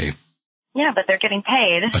they say. Yeah, but they're getting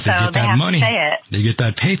paid, but so get they that have money. to say it. They get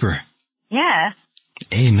that paper. Yeah.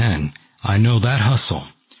 Amen. I know that hustle.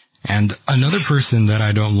 And another person that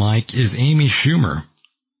I don't like is Amy Schumer.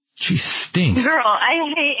 She stinks. Girl,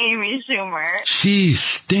 I hate Amy Schumer. She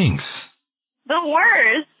stinks. The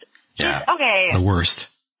worst. Yeah. Okay. The worst.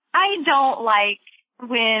 I don't like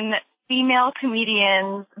when female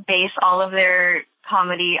comedians base all of their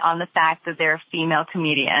comedy on the fact that they're a female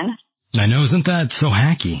comedian. I know, isn't that so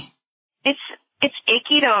hacky? It's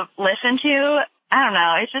icky to listen to. I don't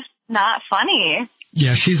know. It's just not funny.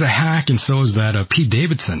 Yeah, she's a hack, and so is that Pete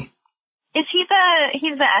Davidson. Is he's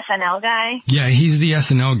the SNL guy? Yeah, he's the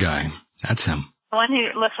SNL guy. That's him. The one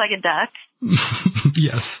who looks like a duck?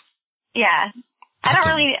 Yes. Yeah. I don't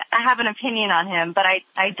really have an opinion on him, but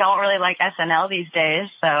I don't really like SNL these days,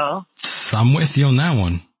 so. I'm with you on that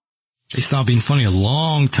one. They stopped being funny a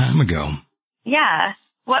long time ago. Yeah.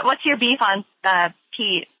 What's your beef on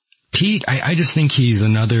Pete? Pete, I just think he's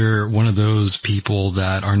another one of those people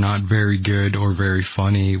that are not very good or very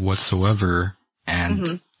funny whatsoever.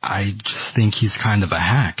 And I just think he's kind of a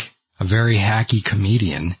hack, a very hacky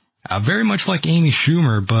comedian, very much like Amy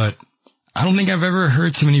Schumer, but I don't think I've ever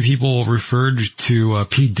heard too many people referred to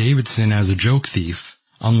Pete Davidson as a joke thief,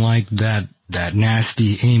 unlike that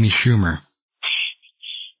nasty Amy Schumer.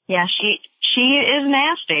 Yeah, she is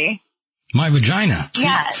nasty. My vagina.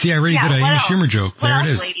 See, I already did an Amy Schumer joke. There it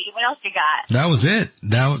is. Lady? What else you got? That was it.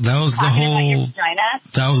 That was the Talking whole. about your vagina?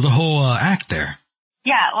 That was the whole act there.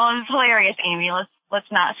 Yeah, well, it's hilarious, Amy.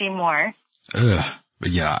 Let's not see more. Ugh.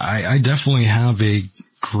 But yeah, I definitely have a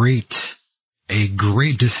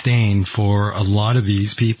great disdain for a lot of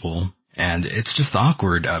these people, and it's just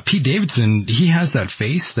awkward. Pete Davidson, he has that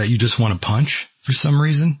face that you just want to punch for some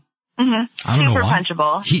reason. I don't know why. Super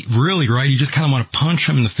punchable. He really, right? You just kind of want to punch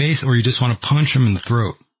him in the face, or you just want to punch him in the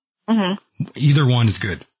throat. Either one is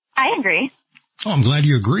good. I agree. Oh, I'm glad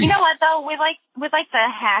you agree. You know what though? With the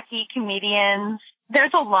hacky comedians,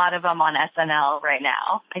 there's a lot of them on SNL right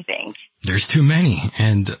now, I think. There's too many,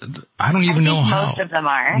 and I don't even know how. Most of them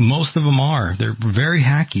are. Most of them are. They're very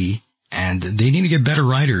hacky, and they need to get better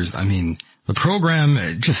writers. I mean, the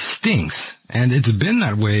program just stinks, and it's been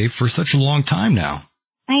that way for such a long time now.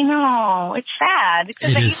 I know. It's sad,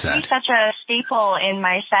 because it used sad. to be such a staple in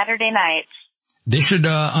my Saturday nights. They should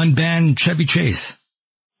unban Chevy Chase.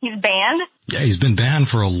 He's banned? Yeah, he's been banned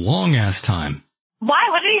for a long-ass time. Why?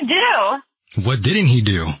 What did he do? What didn't he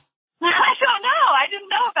do? I don't know. I didn't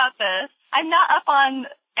know about this. I'm not up on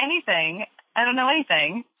anything. I don't know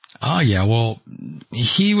anything. Oh, yeah, well,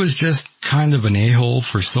 he was just kind of an a-hole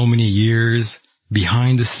for so many years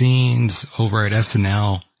behind the scenes over at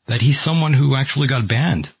SNL that he's someone who actually got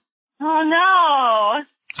banned. Oh, no.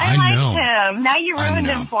 I liked know. him. Now you ruined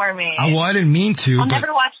him for me. Well, I didn't mean to. I'll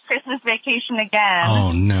never watch Christmas Vacation again.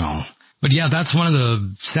 Oh, no. But yeah, that's one of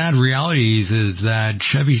the sad realities is that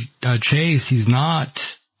Chevy Chase, he's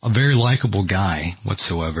not a very likable guy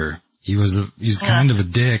whatsoever. He was kind of a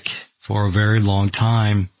dick for a very long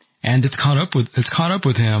time, and it's caught up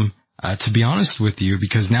with him, to be honest with you,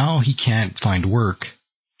 because now he can't find work.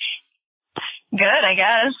 Good, I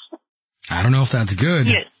guess. I don't know if that's good,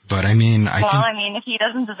 but I mean, I mean, if he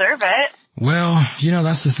doesn't deserve it. Well,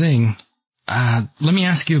 that's the thing. Let me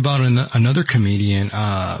ask you about another comedian,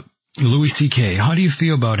 Louis C.K. How do you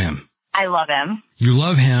feel about him? I love him. You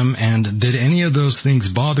love him, and did any of those things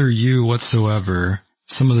bother you whatsoever?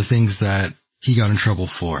 Some of the things that he got in trouble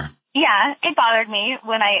for? Yeah, it bothered me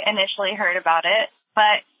when I initially heard about it,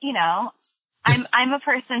 but I'm a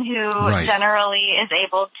person who generally is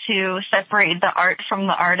able to separate the art from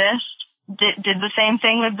the artist. Did the same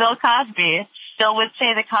thing with Bill Cosby. Still would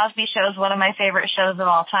say the Cosby Show is one of my favorite shows of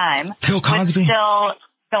all time. Bill Cosby? Go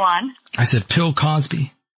on. I said Bill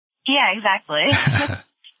Cosby. Yeah, exactly.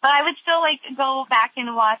 But I would still like to go back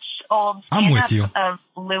and watch old stand-up of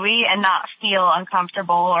Louis and not feel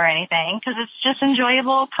uncomfortable or anything because it's just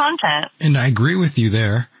enjoyable content. And I agree with you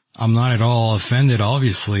there. I'm not at all offended,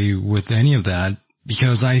 obviously, with any of that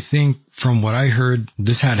because I think from what I heard,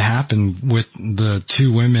 this had happened with the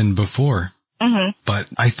two women before. Mm-hmm. But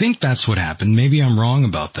I think that's what happened. Maybe I'm wrong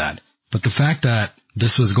about that. But the fact that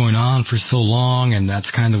this was going on for so long and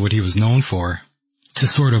that's kind of what he was known for, to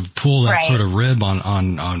sort of pull that sort of rib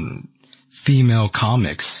on female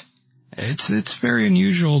comics. It's very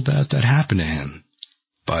unusual that happened to him.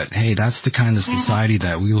 But hey, that's the kind of society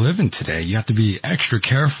that we live in today. You have to be extra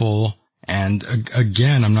careful. And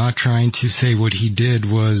again, I'm not trying to say what he did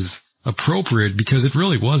was appropriate because it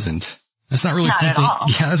really wasn't. That's not really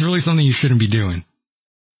something, that's really something you shouldn't be doing.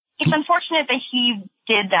 It's unfortunate that he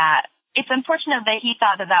did that. It's unfortunate that he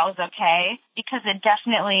thought that was okay because it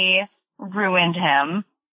definitely ruined him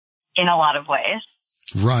in a lot of ways.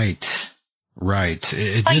 Right.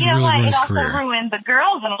 It but did you know really what? ruin his It also career. ruined the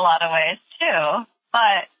girls in a lot of ways too.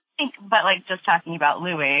 But like just talking about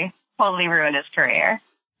Louis, totally ruined his career.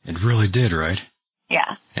 It really did, right?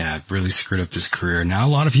 Yeah. Yeah, it really screwed up his career. Now a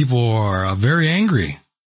lot of people are very angry.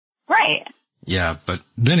 Right. Yeah, but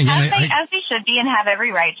then again, as they should be and have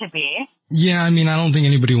every right to be. Yeah, I mean, I don't think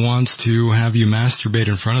anybody wants to have you masturbate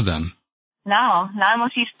in front of them. No, not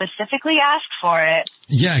unless you specifically ask for it.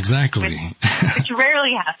 Yeah, exactly. Which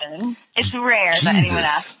rarely happens. It's rare that anyone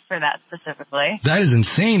asks for that specifically. That is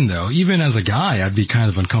insane, though. Even as a guy, I'd be kind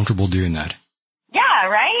of uncomfortable doing that. Yeah,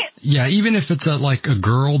 right? Yeah, even if it's like a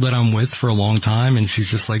girl that I'm with for a long time and she's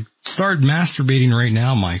just like, start masturbating right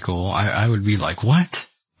now, Michael, I would be like, what?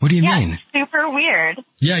 What do you mean? Super weird.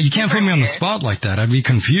 Yeah, you can't put me on the spot like that. I'd be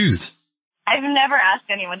confused. I've never asked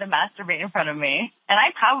anyone to masturbate in front of me, and I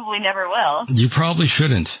probably never will. You probably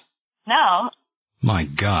shouldn't. No. My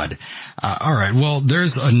God. All right. Well,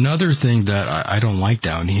 there's another thing that I don't like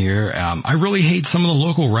down here. I really hate some of the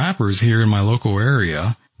local rappers here in my local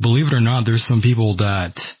area. Believe it or not, there's some people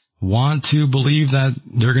that want to believe that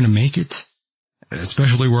they're going to make it,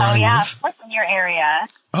 especially where I live. Of course, in your area.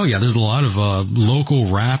 Oh, yeah. There's a lot of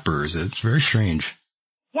local rappers. It's very strange.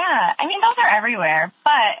 Yeah, I mean, those are everywhere,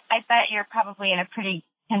 but I bet you're probably in a pretty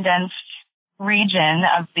condensed region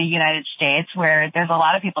of the United States where there's a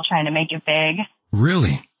lot of people trying to make it big.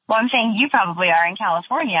 Really? Well, I'm saying you probably are in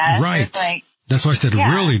California. Right. Like, that's why I said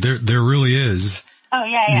really. There really is. Oh,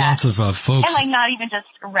 yeah. Lots of folks. And like not even just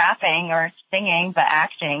rapping or singing, but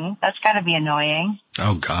acting. That's got to be annoying.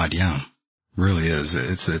 Oh, God, yeah. Really is.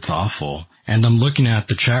 It's awful. And I'm looking at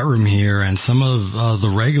the chat room here, and some of the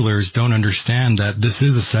regulars don't understand that this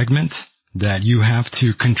is a segment, that you have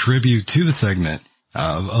to contribute to the segment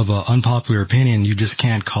of an unpopular opinion. You just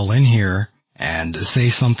can't call in here and say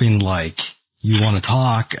something like you want to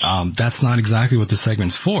talk. That's not exactly what the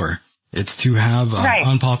segment's for. It's to have an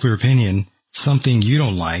unpopular opinion, something you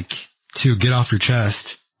don't like, to get off your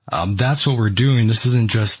chest. That's what we're doing. This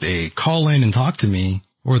isn't just a call in and talk to me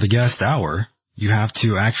or the guest hour. You have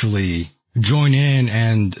to actually join in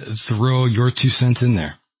and throw your 2 cents in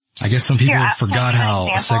there. I guess some people forgot how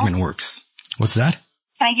a segment works. What's that?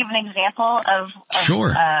 Can I give an example of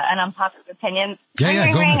an unpopular opinion?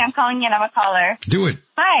 Yeah, go ahead. I'm calling in. I'm a caller. Do it.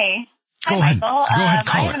 Hi. Go Hi, ahead. Michael. Go ahead, I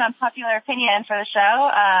caller. have an unpopular opinion for the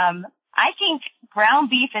show. I think ground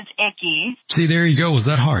beef is icky. See, there you go. Was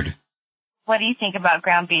that hard? What do you think about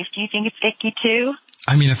ground beef? Do you think it's icky too?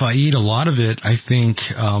 I mean, if I eat a lot of it, I think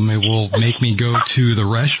it will make me go to the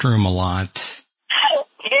restroom a lot.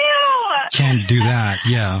 Ew! Can't do that,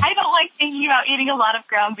 yeah. I don't like thinking about eating a lot of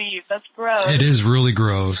ground beef. That's gross. It is really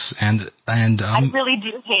gross, and I really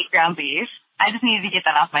do hate ground beef. I just needed to get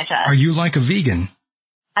that off my chest. Are you like a vegan?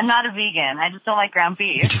 I'm not a vegan. I just don't like ground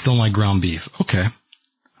beef. You just don't like ground beef. Okay.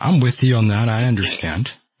 I'm with you on that. I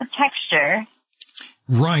understand. The texture.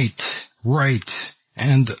 Right.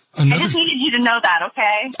 And I just needed you to know that,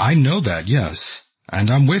 okay? I know that, yes. And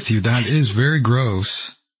I'm with you. That is very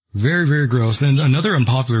gross. Very, very gross. And another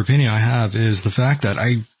unpopular opinion I have is the fact that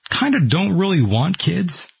I kind of don't really want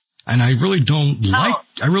kids. And I really don't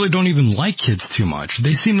even like kids too much.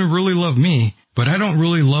 They seem to really love me, but I don't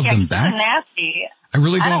really love them back. Nasty. I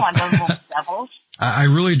don't want those little devils. I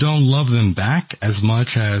really don't love them back as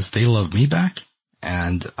much as they love me back.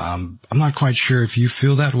 And I'm not quite sure if you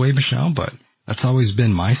feel that way, Michele, but that's always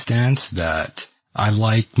been my stance, that I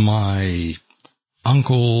like my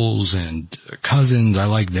uncles and cousins. I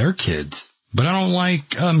like their kids, but I don't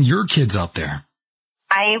like your kids out there.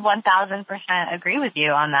 I 1000% agree with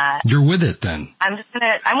you on that. You're with it then. I'm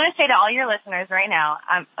gonna say to all your listeners right now,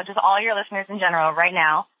 just all your listeners in general right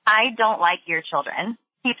now, I don't like your children.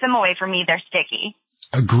 Keep them away from me. They're sticky.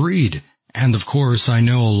 Agreed. And of course, I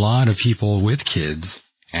know a lot of people with kids,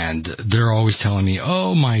 and they're always telling me,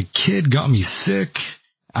 oh, my kid got me sick.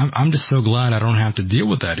 I'm just so glad I don't have to deal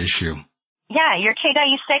with that issue. Yeah, your kid got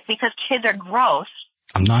you sick because kids are gross.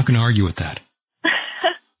 I'm not going to argue with that.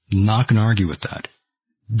 Not going to argue with that.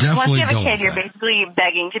 Definitely Once you have a kid, you're that. basically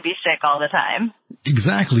begging to be sick all the time.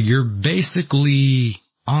 Exactly. You're basically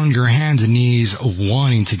on your hands and knees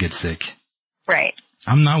wanting to get sick. Right.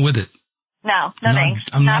 I'm not with it. No, thanks.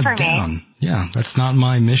 I'm not for down. me. Yeah, that's not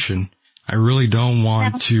my mission. I really don't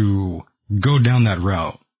want to go down that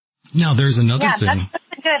route. Now, there's another thing.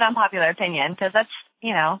 That's a good unpopular opinion, because that's,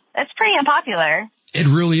 that's pretty unpopular. It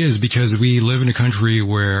really is, because we live in a country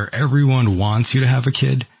where everyone wants you to have a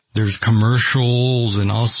kid. There's commercials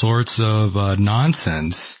and all sorts of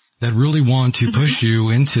nonsense that really want to push you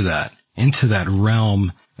into that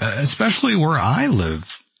realm, especially where I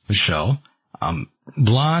live, Michelle.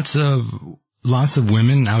 Lots of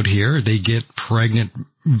women out here, they get pregnant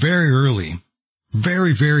very early.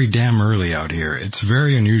 Very, very damn early out here. It's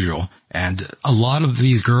very unusual. And a lot of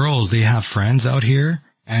these girls, they have friends out here,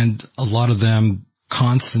 and a lot of them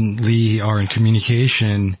constantly are in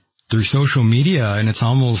communication through social media, and it's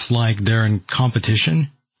almost like they're in competition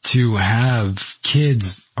to have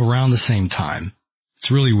kids around the same time.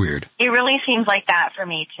 It's really weird. It really seems like that for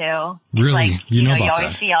me too. Really? Like, you know you about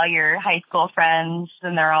always that. see all your high school friends,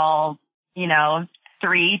 and they're all,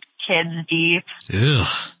 3 kids deep. Ugh.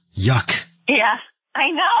 Yuck. Yeah,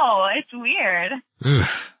 I know. It's weird. Ugh.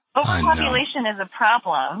 Overpopulation is a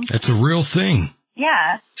problem. It's a real thing.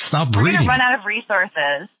 Yeah. Stop We're breeding. going to run out of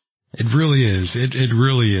resources. It really is. It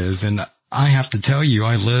really is. And I have to tell you,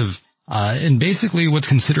 I live in basically what's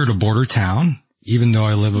considered a border town, even though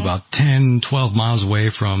I live about 10, 12 miles away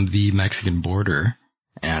from the Mexican border.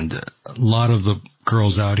 And a lot of the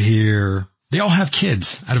girls out here, they all have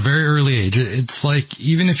kids at a very early age. It's like,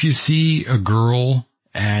 even if you see a girl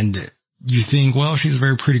and you think, well, she's a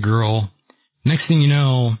very pretty girl, next thing you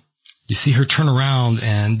know, you see her turn around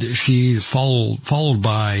and she's followed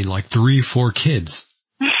by like 3, 4 kids.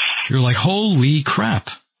 You're like, holy crap.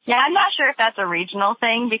 Yeah, I'm not sure if that's a regional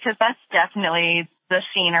thing, because that's definitely the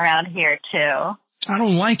scene around here too. I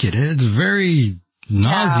don't like it. It's very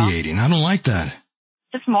nauseating. No. I don't like that.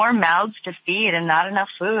 Just more mouths to feed and not enough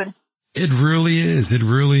food. It really is. It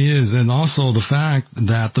really is. And also the fact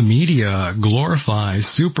that the media glorifies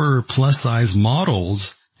super plus-size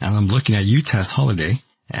models, and I'm looking at you, Tess Holiday,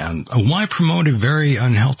 and why promote a very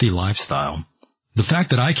unhealthy lifestyle? The fact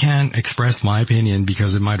that I can't express my opinion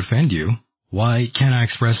because it might offend you, why can't I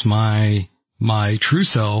express my true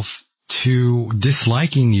self to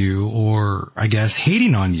disliking you, or I guess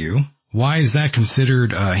hating on you? Why is that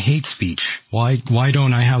considered hate speech? Why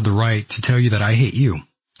don't I have the right to tell you that I hate you?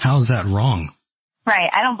 How's that wrong? Right.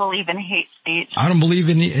 I don't believe in hate speech. I don't believe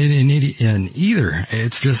in either.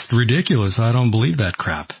 It's just ridiculous. I don't believe that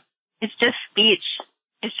crap. It's just speech.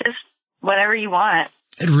 It's just whatever you want.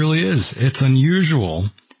 It really is. It's unusual,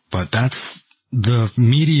 but that's the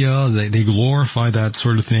media. They glorify that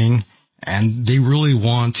sort of thing, and they really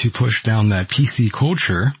want to push down that PC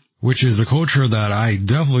culture, which is a culture that I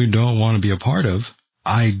definitely don't want to be a part of.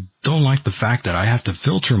 I don't like the fact that I have to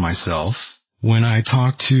filter myself when I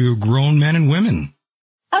talk to grown men and women.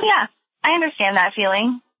 Oh yeah, I understand that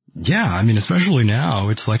feeling. Yeah, I mean, especially now,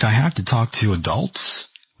 it's like I have to talk to adults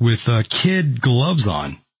with kid gloves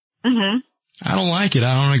on. Mm-hmm. I don't like it.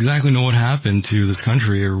 I don't exactly know what happened to this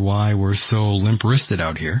country or why we're so limp-wristed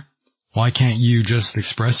out here. Why can't you just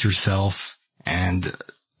express yourself and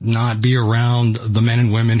not be around the men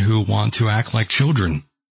and women who want to act like children?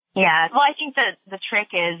 Yeah, well, I think that the trick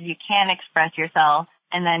is you can express yourself,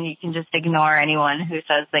 and then you can just ignore anyone who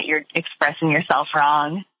says that you're expressing yourself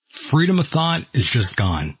wrong. Freedom of thought is just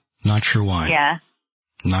gone. Not sure why. Yeah.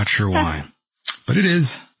 Not sure why. But it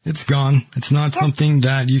is. It's gone. It's not something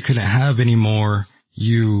that you could have anymore.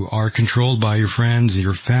 You are controlled by your friends,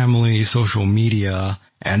 your family, social media.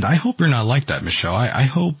 And I hope you're not like that, Michelle. I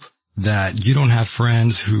hope that you don't have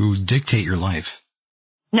friends who dictate your life.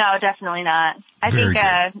 No, definitely not. I Very think,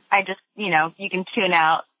 good. I just, you can tune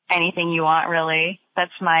out anything you want, really.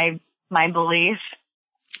 That's my belief.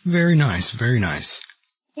 Very nice. Very nice.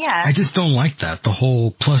 Yeah. I just don't like that, the whole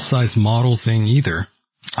plus-size model thing either.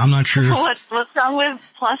 I'm not sure. What's wrong with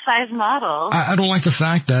plus-size models? I don't like the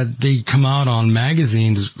fact that they come out on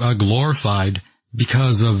magazines glorified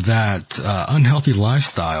because of that unhealthy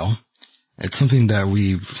lifestyle. It's something that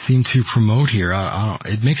we seem to promote here.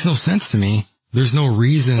 It makes no sense to me. There's no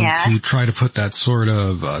reason to try to put that sort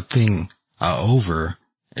of thing over.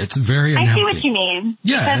 It's very unhealthy. I see what you mean.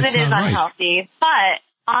 Yeah, because it is unhealthy. Right.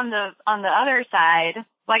 But on the other side,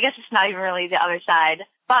 well, I guess it's not even really the other side,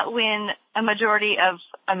 But when a majority of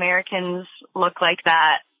Americans look like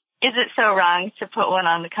that, is it so wrong to put one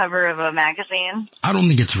on the cover of a magazine? I don't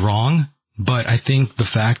think it's wrong, but I think the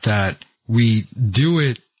fact that we do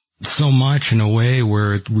it so much in a way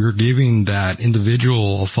where we're giving that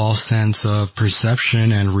individual a false sense of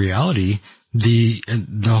perception and reality, the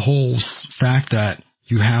whole fact that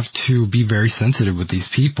you have to be very sensitive with these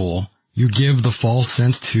people, you give the false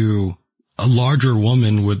sense to a larger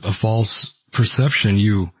woman with a false perception,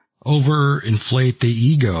 you overinflate the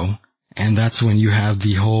ego, and that's when you have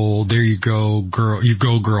the whole, there you go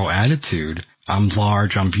girl attitude. I'm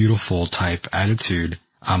large, I'm beautiful type attitude.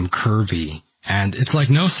 I'm curvy. And it's like,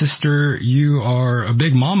 no, sister, you are a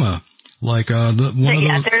big mama. Like,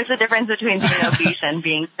 there's a difference between being obese and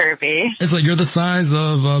being curvy. It's like you're the size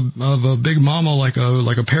of a big mama, like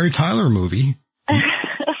a Perry Tyler movie.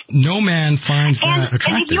 No man finds that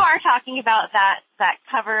attractive. And if you are talking about that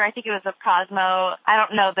cover, I think it was of Cosmo. I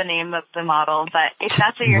don't know the name of the model, but if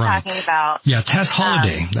that's what you're talking about. Yeah, Tess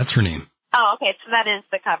Holliday. That's her name. Oh, okay. So that is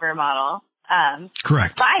the cover model.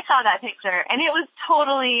 Correct. But I saw that picture, and it was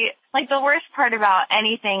totally, like, the worst part about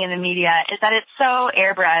anything in the media is that it's so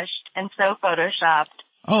airbrushed and so photoshopped.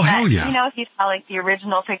 Oh, hell yeah. You know, if you saw, like, the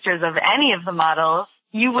original pictures of any of the models,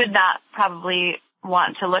 you would not probably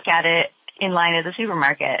want to look at it in line at the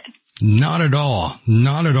supermarket. Not at all.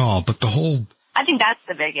 Not at all. But the whole... I think that's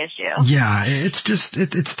the big issue. Yeah, it's just,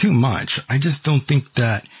 it's too much. I just don't think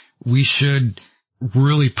that we should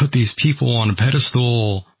really put these people on a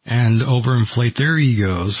pedestal and overinflate their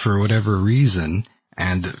egos for whatever reason,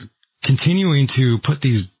 and continuing to put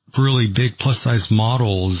these really big plus-size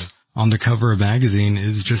models on the cover of a magazine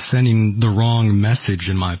is just sending the wrong message,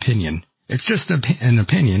 in my opinion. It's just an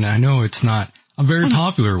opinion. I know it's not a very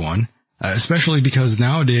popular one, especially because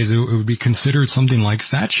nowadays it would be considered something like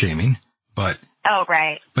fat shaming, but... Oh,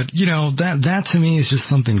 right. But, you know, that to me is just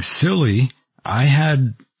something silly. I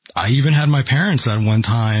even had my parents at one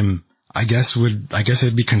time, I guess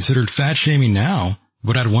it'd be considered fat shaming now,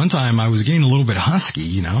 but at one time I was getting a little bit husky,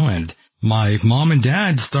 you know, and my mom and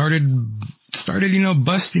dad started, you know,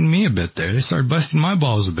 busting me a bit there. They started busting my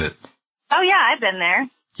balls a bit. Oh yeah, I've been there.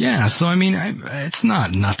 Yeah, so I mean, it's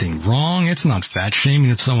not nothing wrong. It's not fat shaming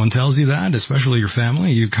if someone tells you that, especially your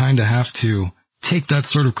family. You kind of have to take that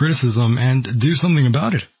sort of criticism and do something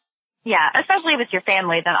about it. Yeah, especially with your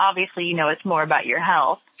family, then obviously you know it's more about your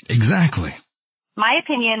health. Exactly. My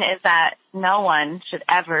opinion is that no one should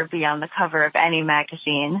ever be on the cover of any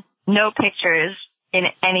magazine. No pictures in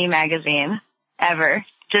any magazine, ever.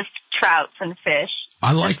 Just trouts and fish.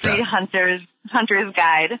 I like that. Hunter's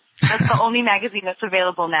Guide. That's the only magazine that's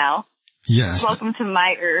available now. Yes. Welcome to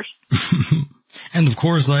my earth. And of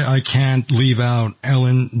course, I can't leave out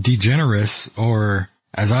Ellen DeGeneres, or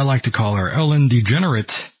as I like to call her, Ellen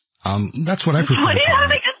Degenerate. That's what I prefer. What do you have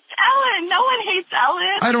against Ellen? No one hates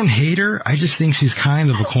Ellen. I don't hate her. I just think she's kind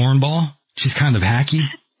of a cornball. She's kind of hacky.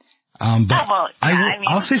 But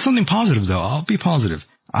I'll say something positive though. I'll be positive.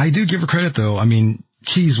 I do give her credit though. I mean,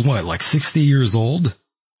 she's what, like 60 years old?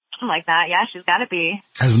 Something like that. Yeah, she's gotta be.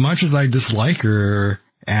 As much as I dislike her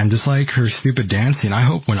and dislike her stupid dancing, I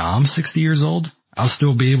hope when I'm 60 years old, I'll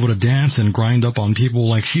still be able to dance and grind up on people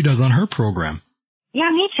like she does on her program.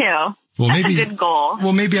 Yeah, me too. Well, that's a good goal.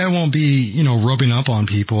 Well, maybe I won't be, you know, rubbing up on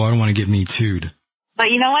people. I don't want to get me too'd.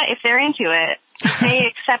 But you know what? If they're into it, if they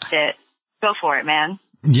accept it, go for it, man.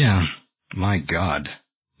 Yeah. My God.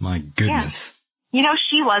 My goodness. Yeah. You know,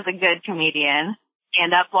 she was a good comedian,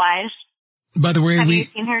 stand-up wise. By the way, have you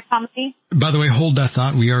seen her comedy? By the way, hold that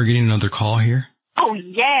thought. We are getting another call here. Oh,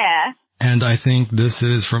 yeah. And I think this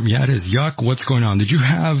is from, it is Yuck. What's going on? Did you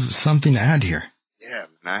have something to add here? Yeah,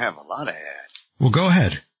 man, I have a lot to add. Well, go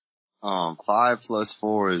ahead. 5 plus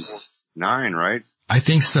 4 is 9, right? I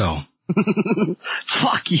think so.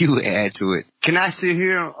 Fuck you, add to it. Can I sit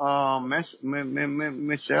here,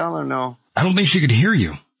 Michele, or no? I don't think she could hear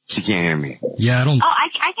you. She can't hear me. Yeah, I don't. Oh,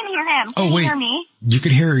 I can hear him. Can you hear me? You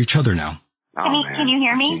can hear each other now. Can you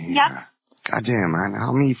hear me? Yep. Goddamn, man.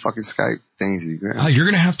 How many fucking Skype things you got? You're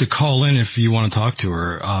gonna have to call in if you want to talk to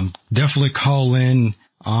her. Definitely call in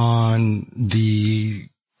on the...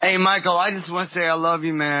 Hey, Michael, I just want to say I love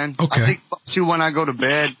you, man. Okay. I think about you when I go to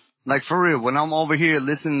bed. Like, for real, when I'm over here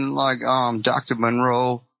listening like, Dr.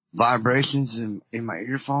 Monroe vibrations in my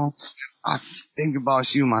earphones, I think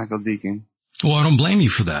about you, Michael Deacon. Well, I don't blame you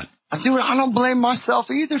for that. Dude, I don't blame myself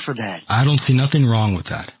either for that. I don't see nothing wrong with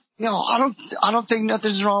that. No, I don't think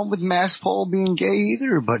nothing's wrong with Max Paul being gay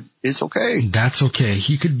either, but it's okay. That's okay.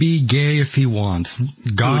 He could be gay if he wants.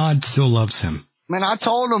 God still loves him. Man, I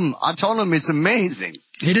told him it's amazing.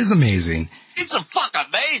 It is amazing. It's a fuck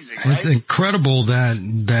amazing, right? It's incredible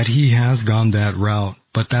that he has gone that route.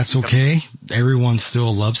 but that's okay. Everyone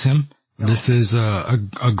still loves him. This is a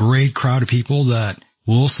great crowd of people that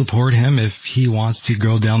will support him if he wants to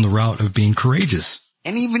go down the route of being courageous.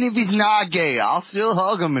 And even if he's not gay, I'll still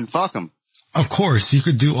hug him and fuck him. Of course, you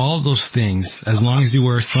could do all of those things as long as you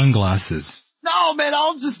wear sunglasses. No, man,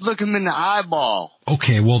 I'll just look him in the eyeball.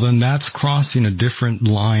 Okay, well then that's crossing a different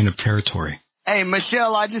line of territory. Hey,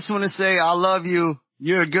 Michele, I just want to say I love you.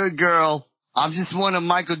 You're a good girl. I'm just one of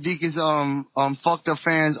Michael Deacon's fucked up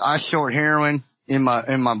fans. I short heroin in my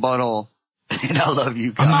butthole. And I love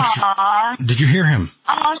you guys. Aww. Did you hear him?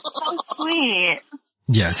 Oh, so sweet.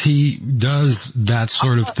 Yes, he does that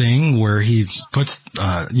sort of thing where he puts,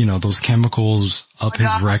 those chemicals up his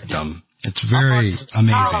rectum. It's very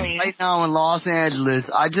amazing. Right now in Los Angeles,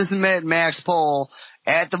 I just met Max Paul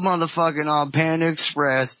at the motherfucking Panda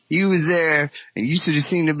Express. He was there, and you should have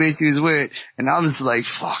seen the bitch he was with. And I was like,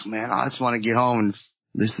 fuck, man, I just want to get home and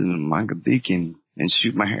listen to Michael Deacon and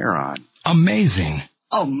shoot my hair on. Amazing.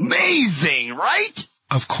 Amazing, right?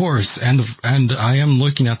 Of course, and I am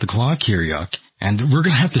looking at the clock here, Yuck, and we're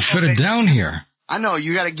gonna have to shut it down here. I know,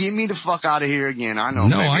 you gotta get me the fuck out of here again, I know.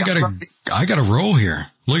 No, baby. I gotta roll here.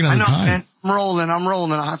 Looking at the time. Man, I'm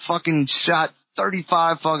rolling. I fucking shot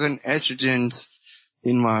 35 fucking estrogens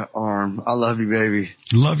in my arm. I love you, baby.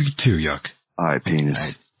 Love you too, Yuck. All right, penis. All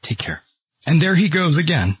right, take care. And there he goes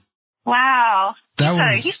again. Wow.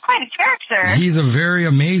 He's quite a character. He's a very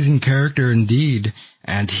amazing character indeed,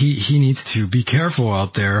 and he needs to be careful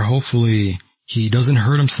out there. Hopefully he doesn't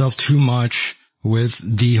hurt himself too much with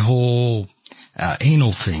the whole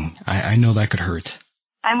anal thing. I know that could hurt.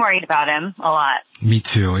 I'm worried about him a lot. Me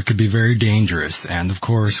too. It could be very dangerous. And of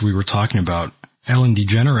course, we were talking about Ellen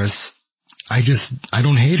DeGeneres. I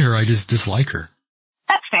don't hate her. I just dislike her.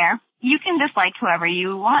 That's fair. You can dislike whoever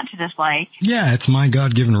you want to dislike. Yeah, it's my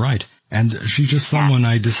God-given right. And she's just someone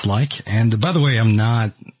I dislike. And by the way, I'm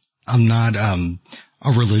not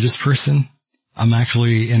a religious person. I'm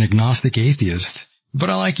actually an agnostic atheist, but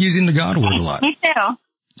I like using the God word a lot. Me too.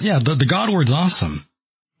 Yeah, the God word's awesome.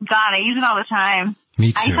 God, I use it all the time.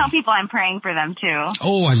 Me too. I tell people I'm praying for them too.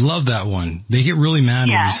 Oh, I love that one. They get really mad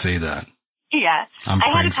when you say that. Yeah. I'm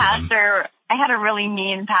praying for them. I had a really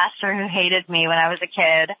mean pastor who hated me when I was a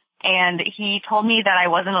kid, and he told me that I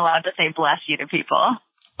wasn't allowed to say bless you to people.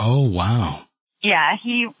 Oh, wow. Yeah,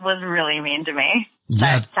 he was really mean to me.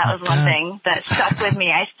 Yeah, that was one thing that stuck with me.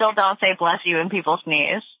 I still don't say bless you when people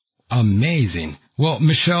sneeze. Amazing. Well,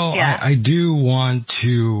 Michele, I do want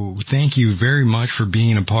to thank you very much for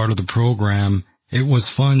being a part of the program. It was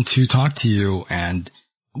fun to talk to you and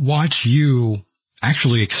watch you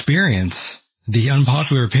actually experience the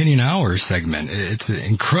Unpopular Opinion Hour segment. It's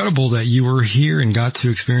incredible that you were here and got to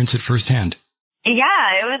experience it firsthand.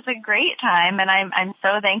 Yeah, it was a great time, and I'm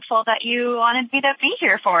so thankful that you wanted me to be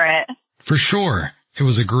here for it. For sure. It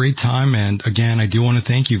was a great time, and again, I do want to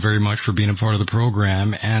thank you very much for being a part of the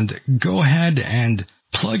program, and go ahead and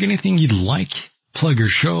plug anything you'd like. Plug your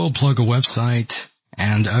show, plug a website,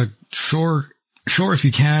 and sure, if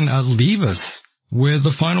you can, leave us with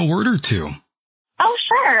a final word or two. Oh,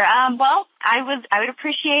 sure. Well, I would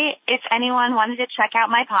appreciate if anyone wanted to check out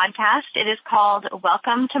my podcast. It is called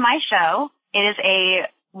Welcome to My Show. It is a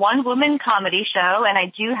one-woman comedy show, and I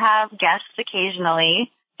do have guests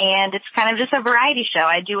occasionally, and it's kind of just a variety show.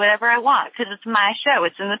 I do whatever I want because it's my show.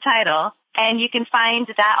 It's in the title. And you can find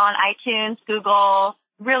that on iTunes, Google,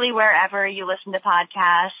 really wherever you listen to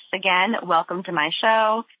podcasts. Again, Welcome to My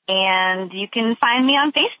Show. And you can find me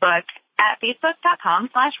on Facebook at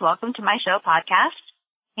facebook.com/Welcome to My Show podcast.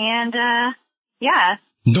 And, yeah.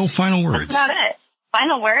 No final words. That's about it.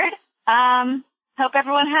 Final word? Hope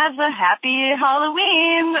everyone has a happy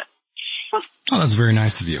Halloween. Oh, that's very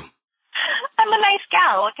nice of you. I'm a nice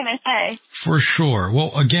gal. What can I say? For sure.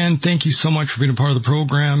 Well, again, thank you so much for being a part of the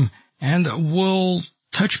program, and we'll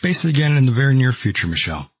touch base again in the very near future,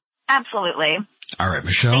 Michele. Absolutely. All right,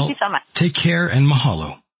 Michele. Thank you so much. Take care and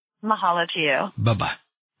mahalo. Mahalo to you. Bye-bye.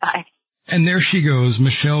 Bye. And there she goes,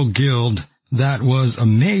 Michele Guild. That was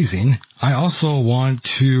amazing. I also want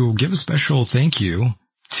to give a special thank you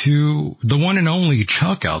to the one and only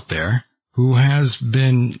Chuck out there, who has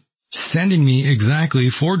been sending me exactly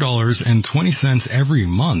 $4.20 every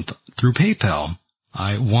month through PayPal.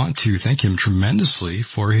 I want to thank him tremendously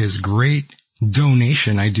for his great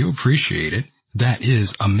donation. I do appreciate it. That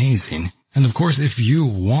is amazing. And of course, if you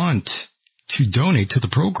want to donate to the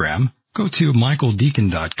program, go to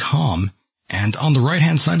michaeldeacon.com, and on the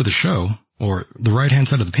right-hand side of the show, or the right-hand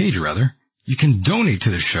side of the page rather, you can donate to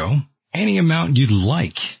the show any amount you'd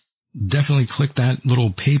like. Definitely click that little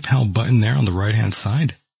PayPal button there on the right-hand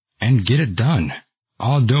side and get it done.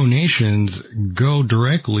 All donations go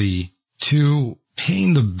directly to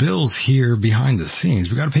paying the bills here behind the scenes.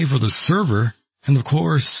 We got to pay for the server and, of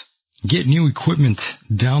course, get new equipment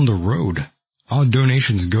down the road. All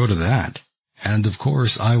donations go to that. And, of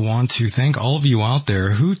course, I want to thank all of you out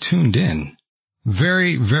there who tuned in.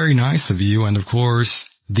 Very, very nice of you. And, of course,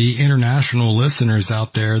 the international listeners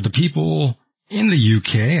out there, the people in the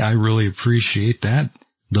UK, I really appreciate that.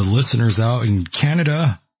 The listeners out in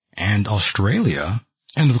Canada and Australia.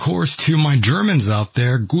 And, of course, to my Germans out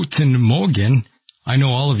there, Guten Morgen. I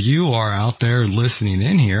know all of you are out there listening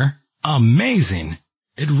in here. Amazing.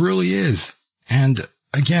 It really is. And,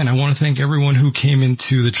 again, I want to thank everyone who came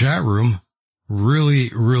into the chat room.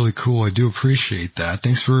 Really, really cool. I do appreciate that.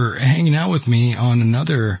 Thanks for hanging out with me on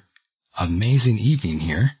another amazing evening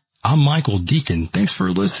here. I'm Michael Deacon. Thanks for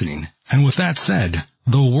listening. And with that said,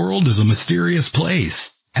 the world is a mysterious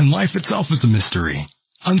place, and life itself is a mystery.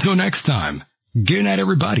 Until next time, good night,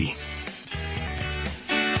 everybody.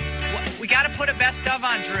 We got to put a best of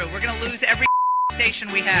on Drew. We're going to lose every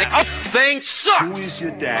station we have. This thing sucks. Who is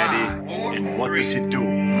your daddy, and what does he do?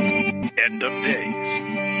 End of day.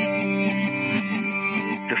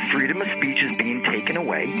 The freedom of speech is being taken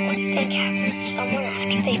away. What do you think happens somewhere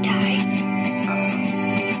after they die?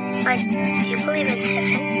 Do you believe in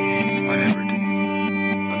heaven? I never did.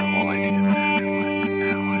 But all I did in the afterlife,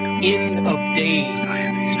 now I don't. End of days.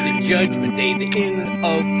 The judgment day. The end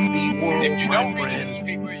of the world, my friend.